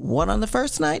debates, one on the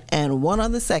first night and one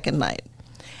on the second night.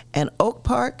 And Oak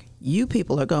Park, you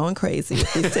people are going crazy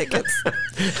with these tickets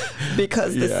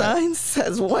because the sign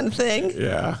says one thing,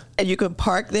 and you can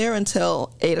park there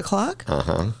until 8 o'clock,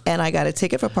 and I got a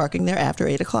ticket for parking there after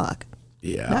 8 o'clock.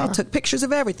 Now, I took pictures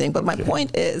of everything, but my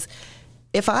point is,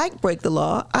 if I break the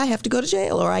law, I have to go to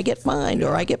jail, or I get fined,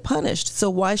 or I get punished. So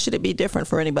why should it be different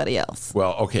for anybody else?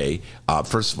 Well, okay.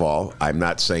 First of all, I'm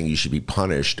not saying you should be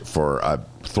punished for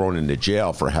thrown into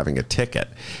jail for having a ticket.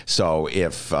 So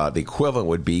if the equivalent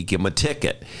would be give them a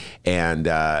ticket, and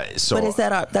so.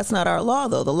 But that's not our law,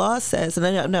 though. The law says,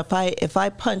 and if I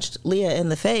punched Leah in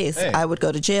the face, I would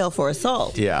go to jail for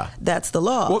assault. Yeah, that's the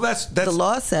law. Well, that's the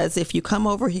law says if you come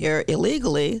over here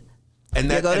illegally. And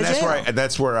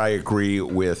that's where I agree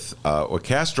with what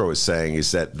Castro is saying,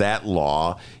 is that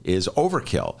law is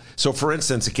overkill. So, for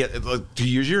instance, to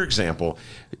use your example,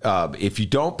 if you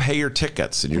don't pay your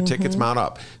tickets and your tickets mount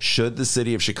up, should the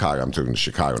city of Chicago, I'm talking to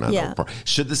Chicago, not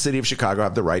should the city of Chicago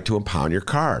have the right to impound your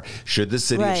car? Should the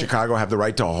city of Chicago have the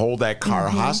right to hold that car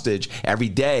hostage every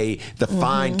day? The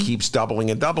fine keeps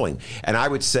doubling and doubling. And I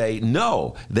would say,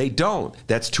 no, they don't.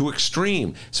 That's too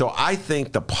extreme. So I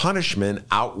think the punishment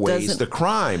outweighs the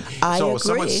crime. So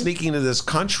someone sneaking into this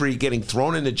country, getting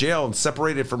thrown into jail and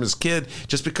separated from his kid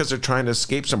just because they're trying to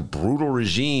escape some brutal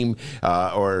regime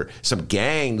or some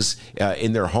gangs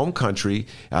in their home country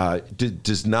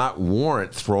does not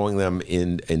warrant throwing them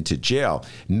into jail.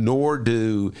 Nor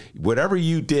do whatever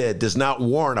you did does not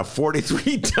warrant a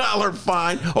 $43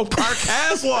 fine. Oak Park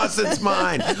has lost its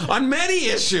mind on many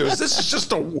issues. This is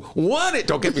just one.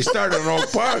 Don't get me started on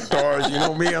Oak Park, Doris. You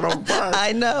know me on Oak Park.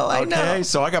 I know. Okay,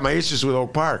 so I got my issues with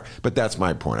Oak Park, but that's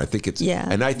my point. I think it's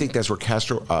and I think that's where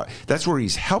Castro. That's where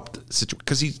he's helped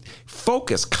because he's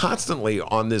focused constantly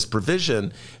on this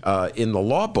provision in the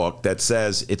law book that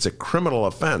says it's a criminal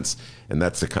offense, and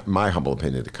that's my humble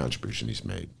opinion, the contribution he's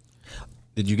made.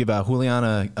 Did you give Julian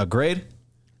a grade?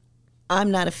 I'm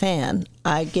not a fan.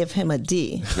 I give him a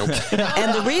D.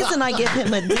 And the reason I give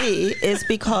him a D is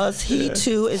because he,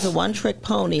 too, is a one-trick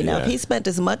pony. Now, if he spent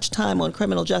as much time on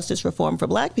criminal justice reform for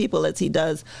black people as he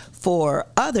does for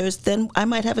others, then I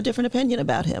might have a different opinion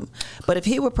about him. But if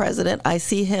he were president, I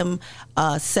see him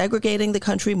segregating the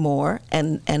country more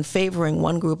and favoring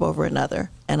one group over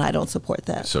another, and I don't support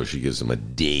that. So she gives him a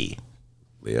D.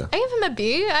 Leah? I give him a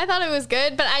B. I thought it was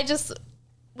good, but I just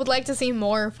would like to see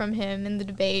more from him in the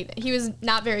debate. He was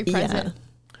not very present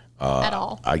at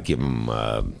all. I give him,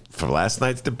 for last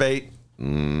night's debate,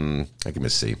 I give him a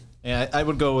C. Yeah, I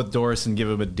would go with Doris and give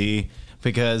him a D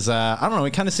because, I don't know,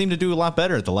 he kind of seemed to do a lot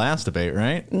better at the last debate,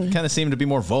 right? Kind of seemed to be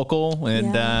more vocal,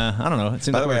 and I don't know, it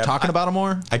seems like we were talking about him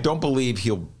more. I don't believe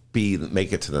he'll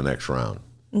make it to the next round.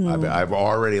 I'm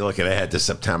already looking ahead to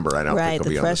September. I don't think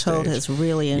he'll be on the stage. The threshold has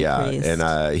really increased.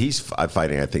 Yeah, and he's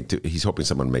fighting, I think, he's hoping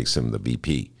someone makes him the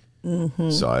VP.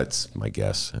 So that's my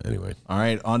guess, anyway. All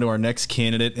right, on to our next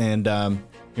candidate. And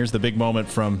Here's the big moment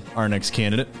from our next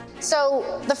candidate.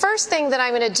 So the first thing that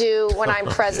I'm going to do when I'm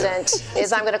president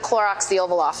is I'm going to Clorox the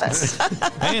Oval Office.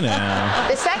 Hey now.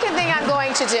 The second thing I'm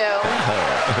going to do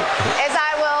is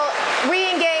I will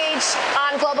re-engage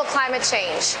on global climate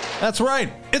change. That's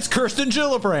right. It's Kirsten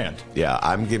Gillibrand. Yeah,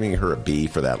 I'm giving her a B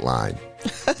for that line.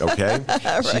 Okay?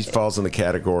 Right. She falls in the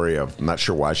category of I'm not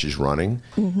sure why she's running.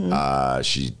 Mm-hmm. I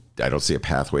don't see a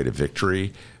pathway to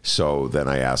victory. So then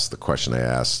I asked the question I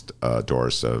asked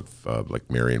Doris of like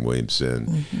Marianne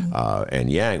Williamson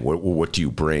and Yang, what do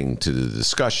you bring to the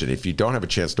discussion? If you don't have a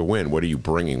chance to win, what are you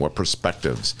bringing? What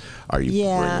perspectives are you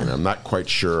bringing? I'm not quite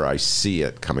sure I see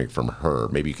it coming from her.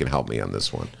 Maybe you can help me on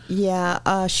this one.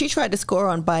 Yeah, she tried to score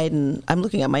on Biden. I'm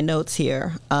looking at my notes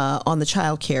here on the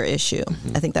child care issue.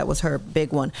 I think that was her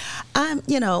big one.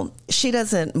 She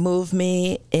doesn't move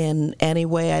me in any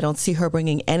way. I don't see her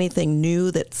bringing anything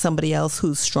new that somebody else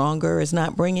who's stronger is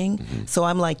not bringing. So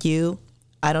I'm like you.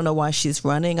 I don't know why she's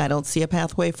running. I don't see a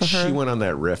pathway for her. She went on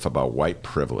that riff about white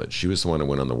privilege. She was the one who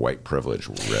went on the white privilege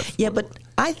riff. Yeah, but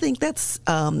I think that's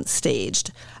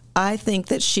staged. I think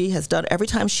that she has done, every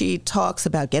time she talks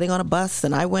about getting on a bus,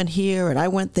 and I went here and I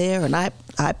went there and I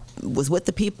was with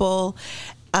the people.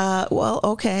 Well,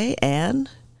 okay,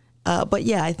 but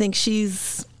yeah, I think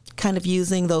she's kind of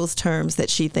using those terms that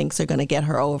she thinks are going to get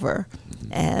her over,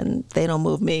 and they don't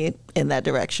move me in that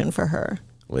direction for her.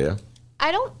 Leah?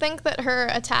 I don't think that her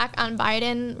attack on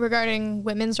Biden regarding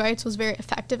women's rights was very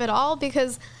effective at all,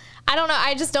 because I don't know,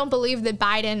 I just don't believe that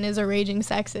Biden is a raging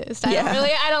sexist.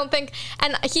 I don't think,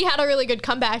 and he had a really good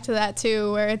comeback to that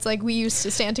too, where it's like we used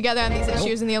to stand together on these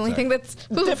issues, and the only thing that's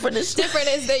different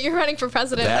is that you're running for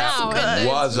president now. That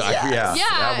was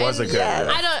a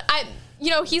good.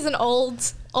 He's an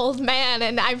old man,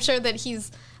 and I'm sure that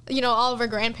he's, all of our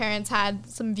grandparents had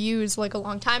some views like a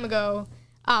long time ago,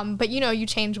 but you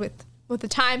change with the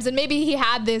times, and maybe he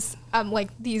had this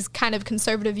these kind of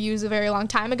conservative views a very long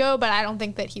time ago, but I don't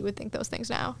think that he would think those things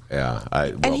now. Yeah,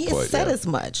 and he has said as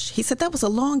much. He said that was a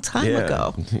long time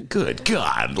ago. Good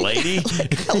God, lady.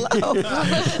 Hello.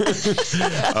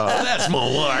 That's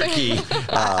malarkey.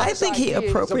 I think he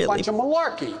appropriately. It's a bunch of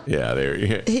malarkey. Yeah, there you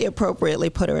go. He appropriately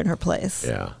put her in her place.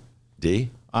 Yeah.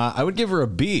 D? I would give her a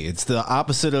B. It's the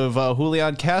opposite of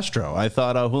Julian Castro. I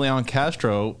thought Julian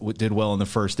Castro did well in the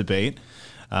first debate.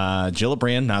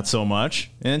 Gillibrand, not so much.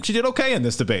 And she did okay in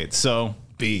this debate, so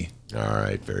B. All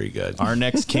right, very good. Our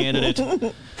next candidate,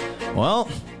 well,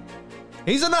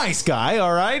 he's a nice guy,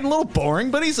 all right? A little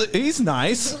boring, but he's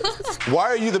nice. Why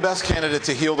are you the best candidate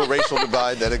to heal the racial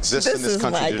divide that exists in this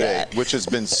country today, which has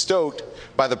been stoked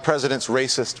by the president's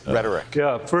racist rhetoric?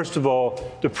 Yeah, first of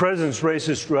all, the president's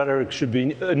racist rhetoric should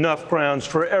be enough grounds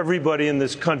for everybody in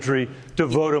this country to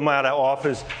vote him out of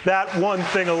office. That one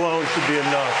thing alone should be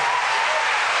enough.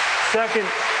 Second,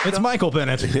 it's Michael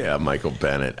Bennett. Yeah, Michael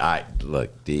Bennett. I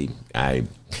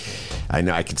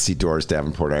know I can see Doris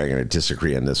Davenport. I'm going to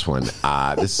disagree on this one.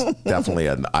 This is definitely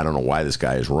I don't know why this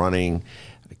guy is running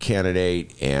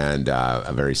candidate, and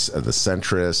a very the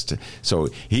centrist. So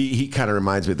he kind of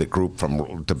reminds me of the group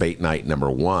from debate night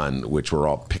 #1, which were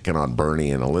all picking on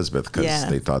Bernie and Elizabeth because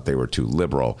they thought they were too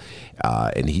liberal.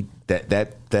 And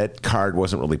that card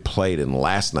wasn't really played in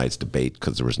last night's debate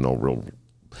because there was no real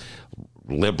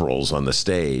liberals on the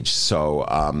stage. So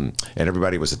and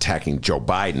everybody was attacking Joe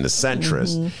Biden, the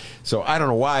centrist. So I don't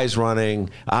know why he's running.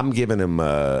 I'm giving him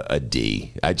a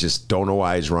D. I just don't know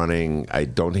why he's running. I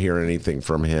don't hear anything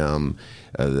from him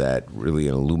that really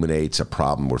illuminates a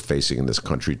problem we're facing in this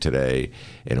country today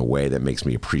in a way that makes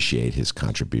me appreciate his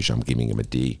contribution. I'm giving him a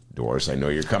D. Doris, I know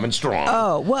you're coming strong.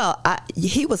 Oh, well,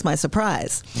 he was my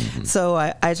surprise. So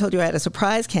I told you I had a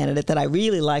surprise candidate that I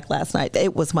really liked last night.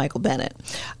 It was Michael Bennett.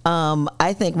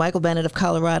 I think Michael Bennett of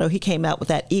Colorado, he came out with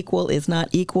that equal is not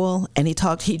equal, and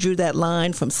he drew that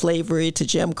line from slavery to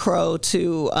Jim Crow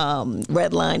to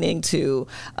redlining to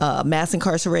mass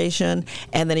incarceration,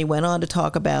 and then he went on to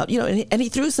talk about, and he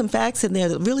threw some facts in there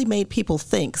that really made people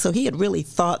think. So he had really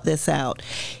thought this out.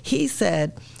 He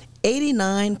said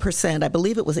 89%, I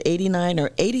believe it was 89 or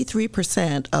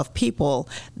 83% of people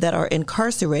that are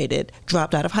incarcerated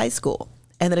dropped out of high school.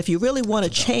 And that if you really want to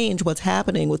change what's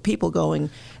happening with people going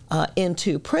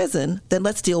into prison, then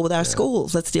let's deal with our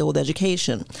schools. Let's deal with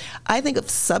education. I think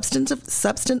of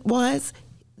substance-wise,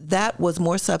 that was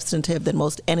more substantive than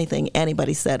most anything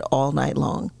anybody said all night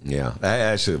long. Yeah,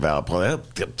 actually a valid point.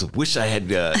 I wish I had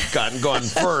gone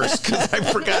first because I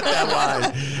forgot that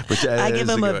line. Which I give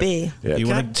him a B. Yeah, you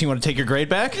want to take your grade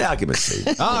back? Yeah, I'll give him a C.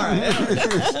 All right.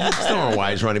 I still don't know why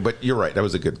he's running, but you're right. That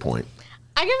was a good point.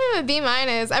 I give him a B-.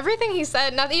 Everything he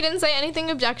said, he didn't say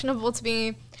anything objectionable to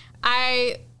me.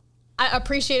 I I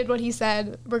appreciated what he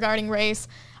said regarding race.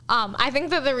 I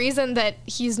think that the reason that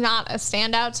he's not a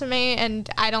standout to me and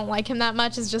I don't like him that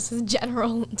much is just his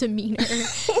general demeanor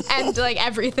and like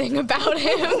everything about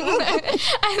him.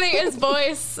 I think his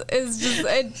voice is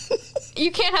just,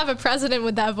 you can't have a president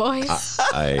with that voice.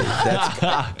 I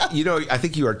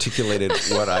think you articulated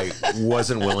what I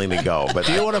wasn't willing to go. But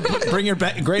do you want to bring your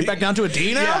grade back down to a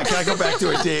D now? Yeah, can I go back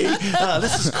to a D?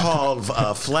 This is called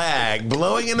flag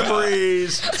blowing in the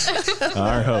breeze.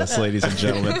 Our host, ladies and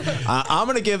gentlemen. I'm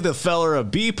going to give the feller a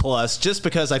B+ just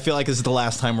because I feel like this is the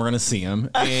last time we're going to see him.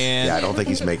 And I don't think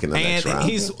he's making the next round.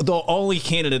 He's the only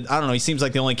candidate, I don't know, he seems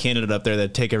like the only candidate up there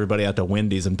that take everybody out to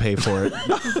Wendy's and pay for it.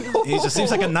 He just seems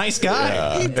like a nice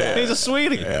guy. He's a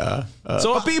sweetie. Yeah.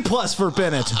 So a B+ for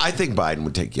Bennett. I think Biden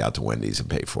would take you out to Wendy's and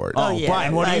pay for it.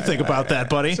 Brian, what do you think about that,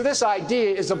 buddy? So this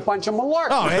idea is a bunch of malarkey.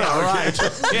 Oh, yeah,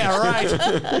 right. Yeah,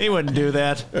 right. He wouldn't do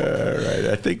that. All right.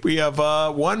 I think we have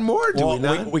one more, do we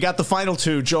not? We got the final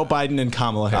two, Joe Biden and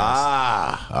Kamala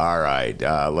Harris. All right.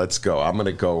 Let's go. I'm going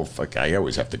to go. I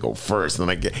always have to go first.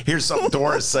 Then here's something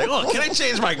Doris say. Oh, can I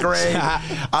change my grade?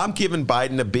 I'm giving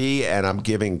Biden a B, and I'm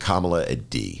giving Kamala a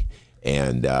D.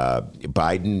 And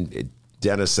Biden,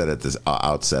 Dennis said at the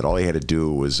outset, all he had to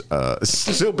do was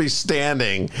still be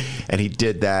standing, and he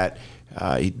did that.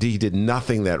 He did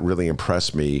nothing that really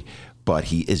impressed me, but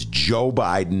he is Joe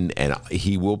Biden, and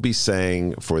he will be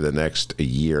saying for the next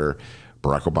year,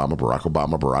 Barack Obama, Barack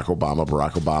Obama, Barack Obama,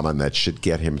 Barack Obama, and that should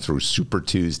get him through Super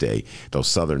Tuesday, those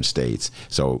southern states.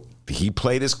 So he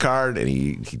played his card, and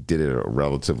he did it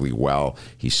relatively well.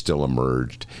 He still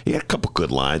emerged. He had a couple good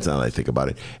lines, now that I think about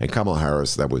it. And Kamala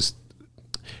Harris,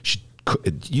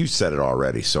 you said it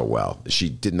already so well.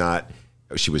 She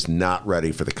was not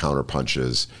ready for the counter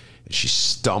punches. She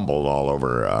stumbled all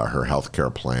over her health care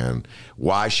plan.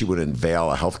 Why she would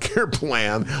unveil a health care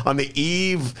plan on the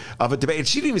eve of a debate.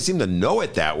 She didn't even seem to know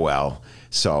it that well.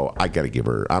 So I got to give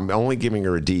her, I'm only giving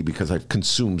her a D because I've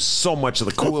consumed so much of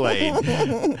the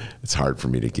Kool-Aid. It's hard for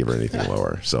me to give her anything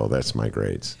lower. So that's my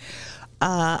grades.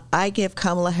 I give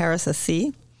Kamala Harris a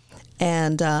C,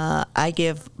 and I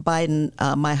give Biden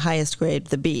my highest grade,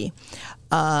 the B.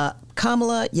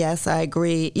 Kamala, yes, I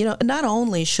agree. Not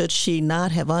only should she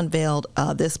not have unveiled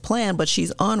this plan, but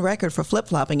she's on record for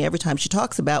flip-flopping every time she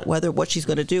talks about what she's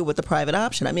going to do with the private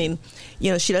option. I mean,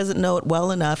 she doesn't know it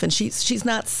well enough, and she's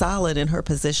not solid in her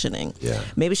positioning. Yeah.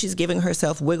 Maybe she's giving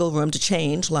herself wiggle room to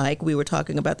change, like we were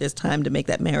talking about this time to make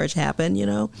that marriage happen,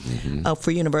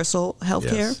 for universal health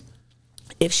care, yes,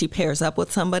 if she pairs up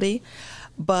with somebody.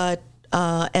 But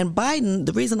and Biden,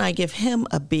 the reason I give him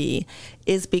a B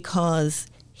is because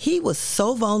he was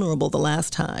so vulnerable the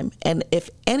last time. And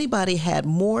if anybody had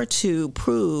more to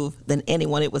prove than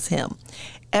anyone, it was him.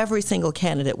 Every single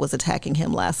candidate was attacking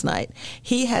him last night.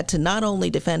 He had to not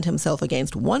only defend himself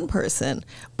against one person,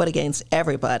 but against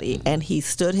everybody. And he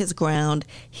stood his ground.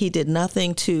 He did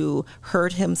nothing to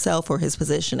hurt himself or his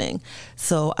positioning.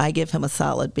 So I give him a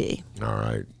solid B. All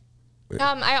right.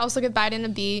 I also give Biden a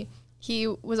B. He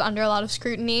was under a lot of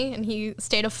scrutiny, and he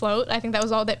stayed afloat. I think that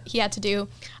was all that he had to do.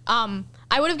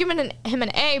 I would have given him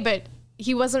an A, but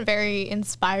he wasn't very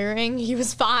inspiring. He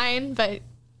was fine, but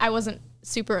I wasn't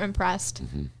super impressed.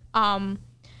 Mm-hmm.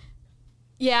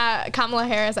 Kamala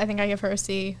Harris, I think I give her a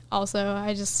C also.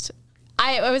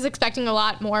 I was expecting a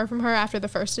lot more from her after the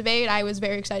first debate. I was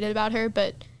very excited about her,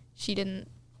 but she didn't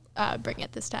bring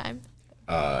it this time.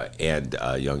 And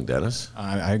young Dennis?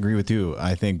 I agree with you.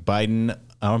 I think Biden...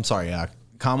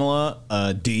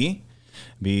 Kamala, D,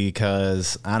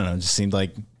 because I don't know, it just seemed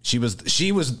like she was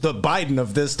the Biden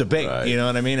of this debate. Right. You know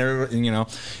what I mean?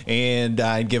 And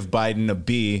I'd give Biden a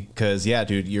B because, yeah,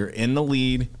 dude, you're in the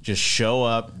lead. Just show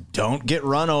up. Don't get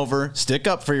run over. Stick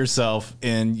up for yourself,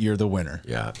 and you're the winner.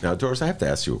 Yeah. Now, Doris, I have to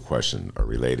ask you a question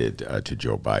related to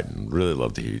Joe Biden. Really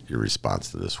love to hear your response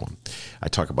to this one. I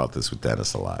talk about this with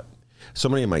Dennis a lot. So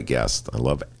many of my guests, I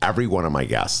love every one of my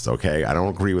guests, okay? I don't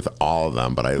agree with all of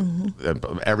them, but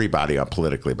everybody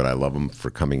politically, but I love them for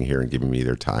coming here and giving me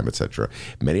their time, etc.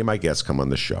 Many of my guests come on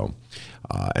the show,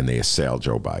 and they assail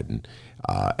Joe Biden.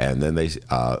 And then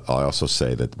I also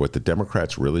say that what the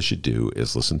Democrats really should do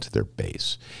is listen to their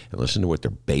base and listen to what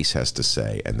their base has to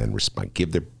say and then respond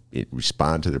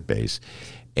to their base,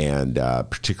 and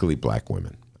particularly black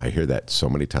women. I hear that so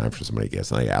many times from so many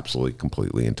guests, and I absolutely,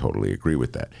 completely, and totally agree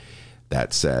with that.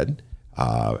 That said,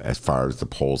 as far as the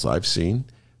polls I've seen,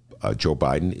 Joe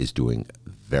Biden is doing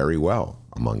very well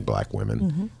among black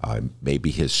women. Mm-hmm. Maybe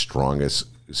his strongest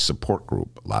support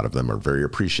group. A lot of them are very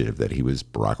appreciative that he was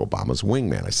Barack Obama's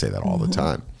wingman. I say that all the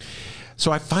time.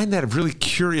 So I find that a really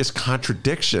curious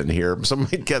contradiction here.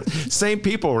 Same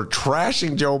people are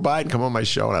trashing Joe Biden come on my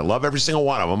show, and I love every single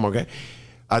one of them, okay?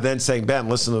 Then saying, Ben,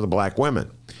 listen to the black women.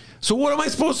 So what am I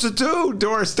supposed to do,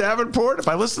 Doris Davenport? If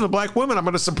I listen to black women, I'm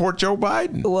going to support Joe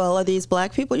Biden. Well, are these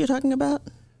black people you're talking about?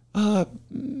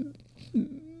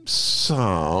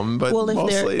 Some, but well,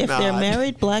 mostly if they're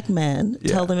married black men,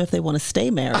 tell them if they want to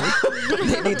stay married,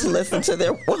 they need to listen to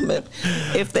their woman.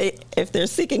 If they're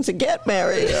seeking to get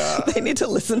married, they need to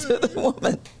listen to the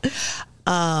woman.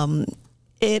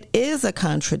 It is a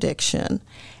contradiction,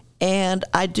 and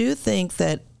I do think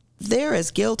that they're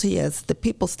as guilty as the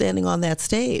people standing on that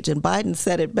stage. And Biden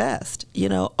said it best. You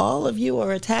know, all of you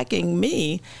are attacking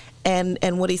me, and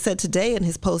what he said today in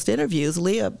his post interviews,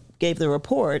 Leah gave the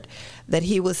report that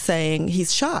he was saying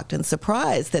he's shocked and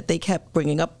surprised that they kept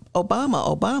bringing up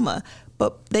Obama,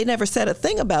 but they never said a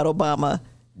thing about Obama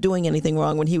doing anything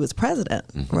wrong when he was president,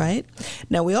 right?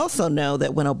 Now, we also know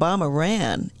that when Obama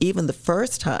ran, even the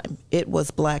first time, it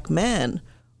was black men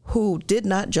who did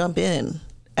not jump in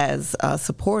as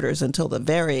supporters until the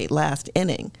very last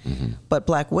inning, but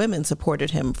black women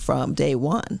supported him from day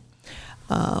one.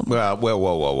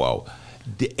 Whoa.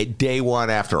 Day one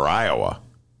after Iowa.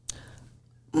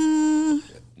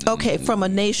 Okay, from a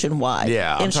nationwide.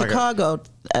 Yeah, in Chicago,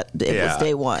 it was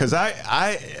day one. Because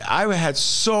I had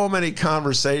so many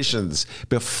conversations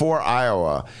before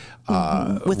Iowa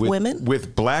with women,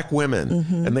 with black women,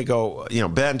 and they go,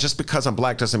 Ben, just because I'm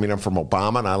black doesn't mean I'm from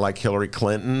Obama and I like Hillary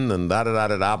Clinton and blah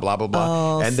blah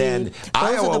blah. And then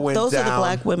Iowa went down. Those are the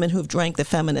black women who've drank the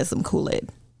feminism Kool-Aid.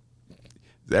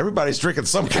 Everybody's drinking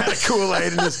some kind of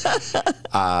Kool-Aid in this.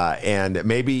 And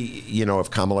maybe,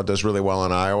 if Kamala does really well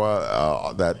in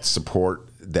Iowa, that support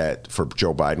that for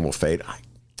Joe Biden will fade. I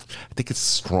think it's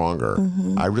stronger.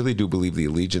 I really do believe the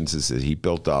allegiances that he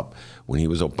built up when he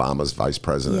was Obama's vice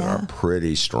president are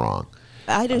pretty strong.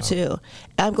 I do too.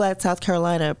 I'm glad South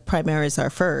Carolina primaries are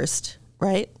first,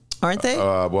 right? Aren't they?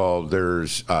 Well,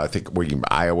 there's, I think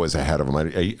Iowa's ahead of them.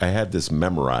 I had this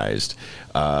memorized,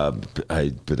 but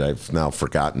I've now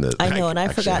forgotten it. I know, and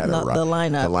I've forgotten the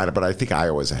lineup. The lineup, but I think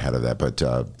Iowa's ahead of that. But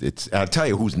I'll tell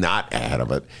you who's not ahead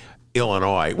of it.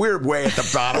 Illinois. We're way at the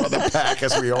bottom of the pack,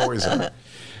 as we always are.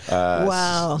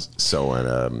 Wow.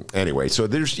 So anyway, so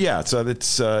there's so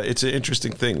it's an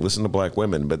interesting thing. Listen to black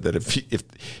women, but that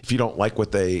if you don't like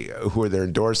who they're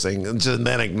endorsing, just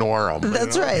then ignore them.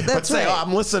 That's right. But say,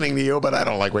 I'm listening to you, but I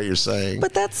don't like what you're saying.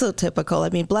 But that's so typical. I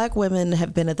mean, black women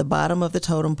have been at the bottom of the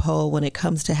totem pole when it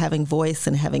comes to having voice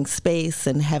and having space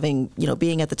and having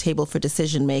being at the table for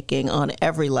decision making on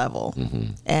every level.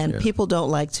 And people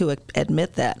don't like to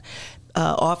admit that.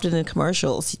 Often in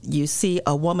commercials, you see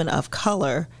a woman of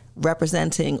color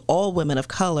representing all women of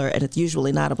color, and it's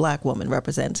usually not a black woman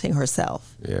representing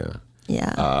herself.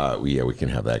 Yeah, we can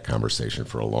have that conversation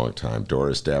for a long time.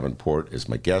 Doris Davenport is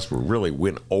my guest. We're really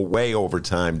went way over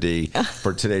time, D,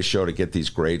 for today's show to get these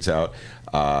grades out.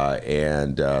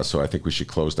 So I think we should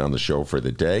close down the show for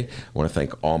the day. I want to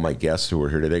thank all my guests who were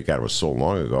here today. God, it was so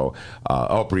long ago.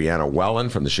 Brianna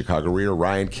Wellen from the Chicago Reader,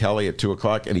 Ryan Kelly at 2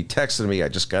 o'clock, and he texted me. I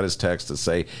just got his text to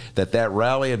say that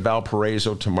rally at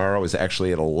Valparaiso tomorrow is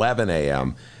actually at 11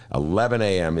 a.m. 11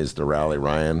 a.m. is the rally,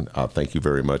 Ryan. Thank you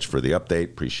very much for the update.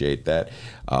 Appreciate that.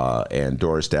 And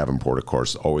Doris Davenport, of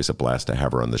course, always a blast to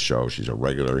have her on the show. She's a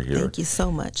regular here. Thank you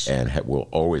so much. And will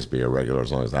always be a regular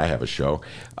as long as I have a show.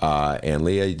 And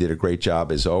Leah, you did a great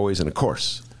job as always. And, of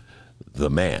course, the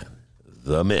man,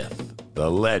 the myth, the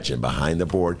legend behind the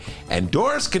board. And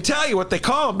Doris can tell you what they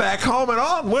call him back home in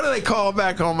Alton. What do they call him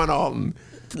back home in Alton?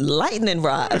 Lightning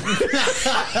rod. Good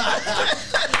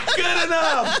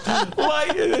enough.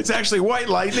 It's actually white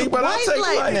lightning, but I'll take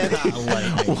lightning.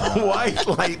 White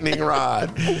lightning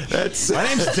rod. My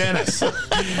name's Dennis.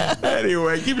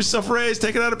 Anyway, keep yourself raised.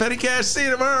 Take it out of petty cash. See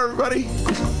you tomorrow, everybody.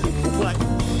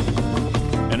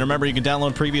 And remember, you can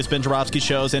download previous Ben Joravsky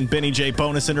shows and Benny J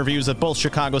bonus interviews at both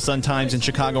Chicago Sun-Times and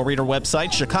Chicago Reader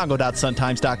websites,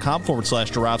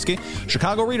 chicago.suntimes.com/Joravsky,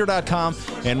 chicagoreader.com,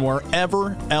 and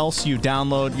wherever else you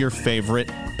download your favorite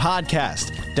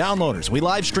podcast. Downloaders, we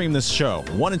live stream this show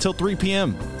 1 until 3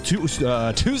 p.m.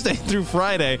 Tuesday through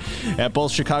Friday at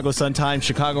both Chicago Sun-Times,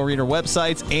 Chicago Reader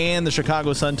websites, and the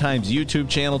Chicago Sun-Times YouTube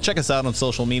channel. Check us out on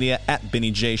social media at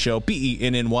Benny J Show,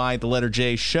 BENNY, the letter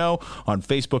J Show, on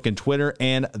Facebook and Twitter,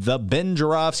 and the Ben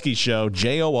Joravsky Show,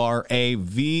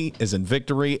 JORAV as in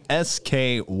victory,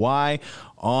 SKY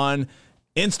on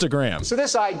Instagram. So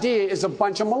this idea is a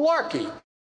bunch of malarkey.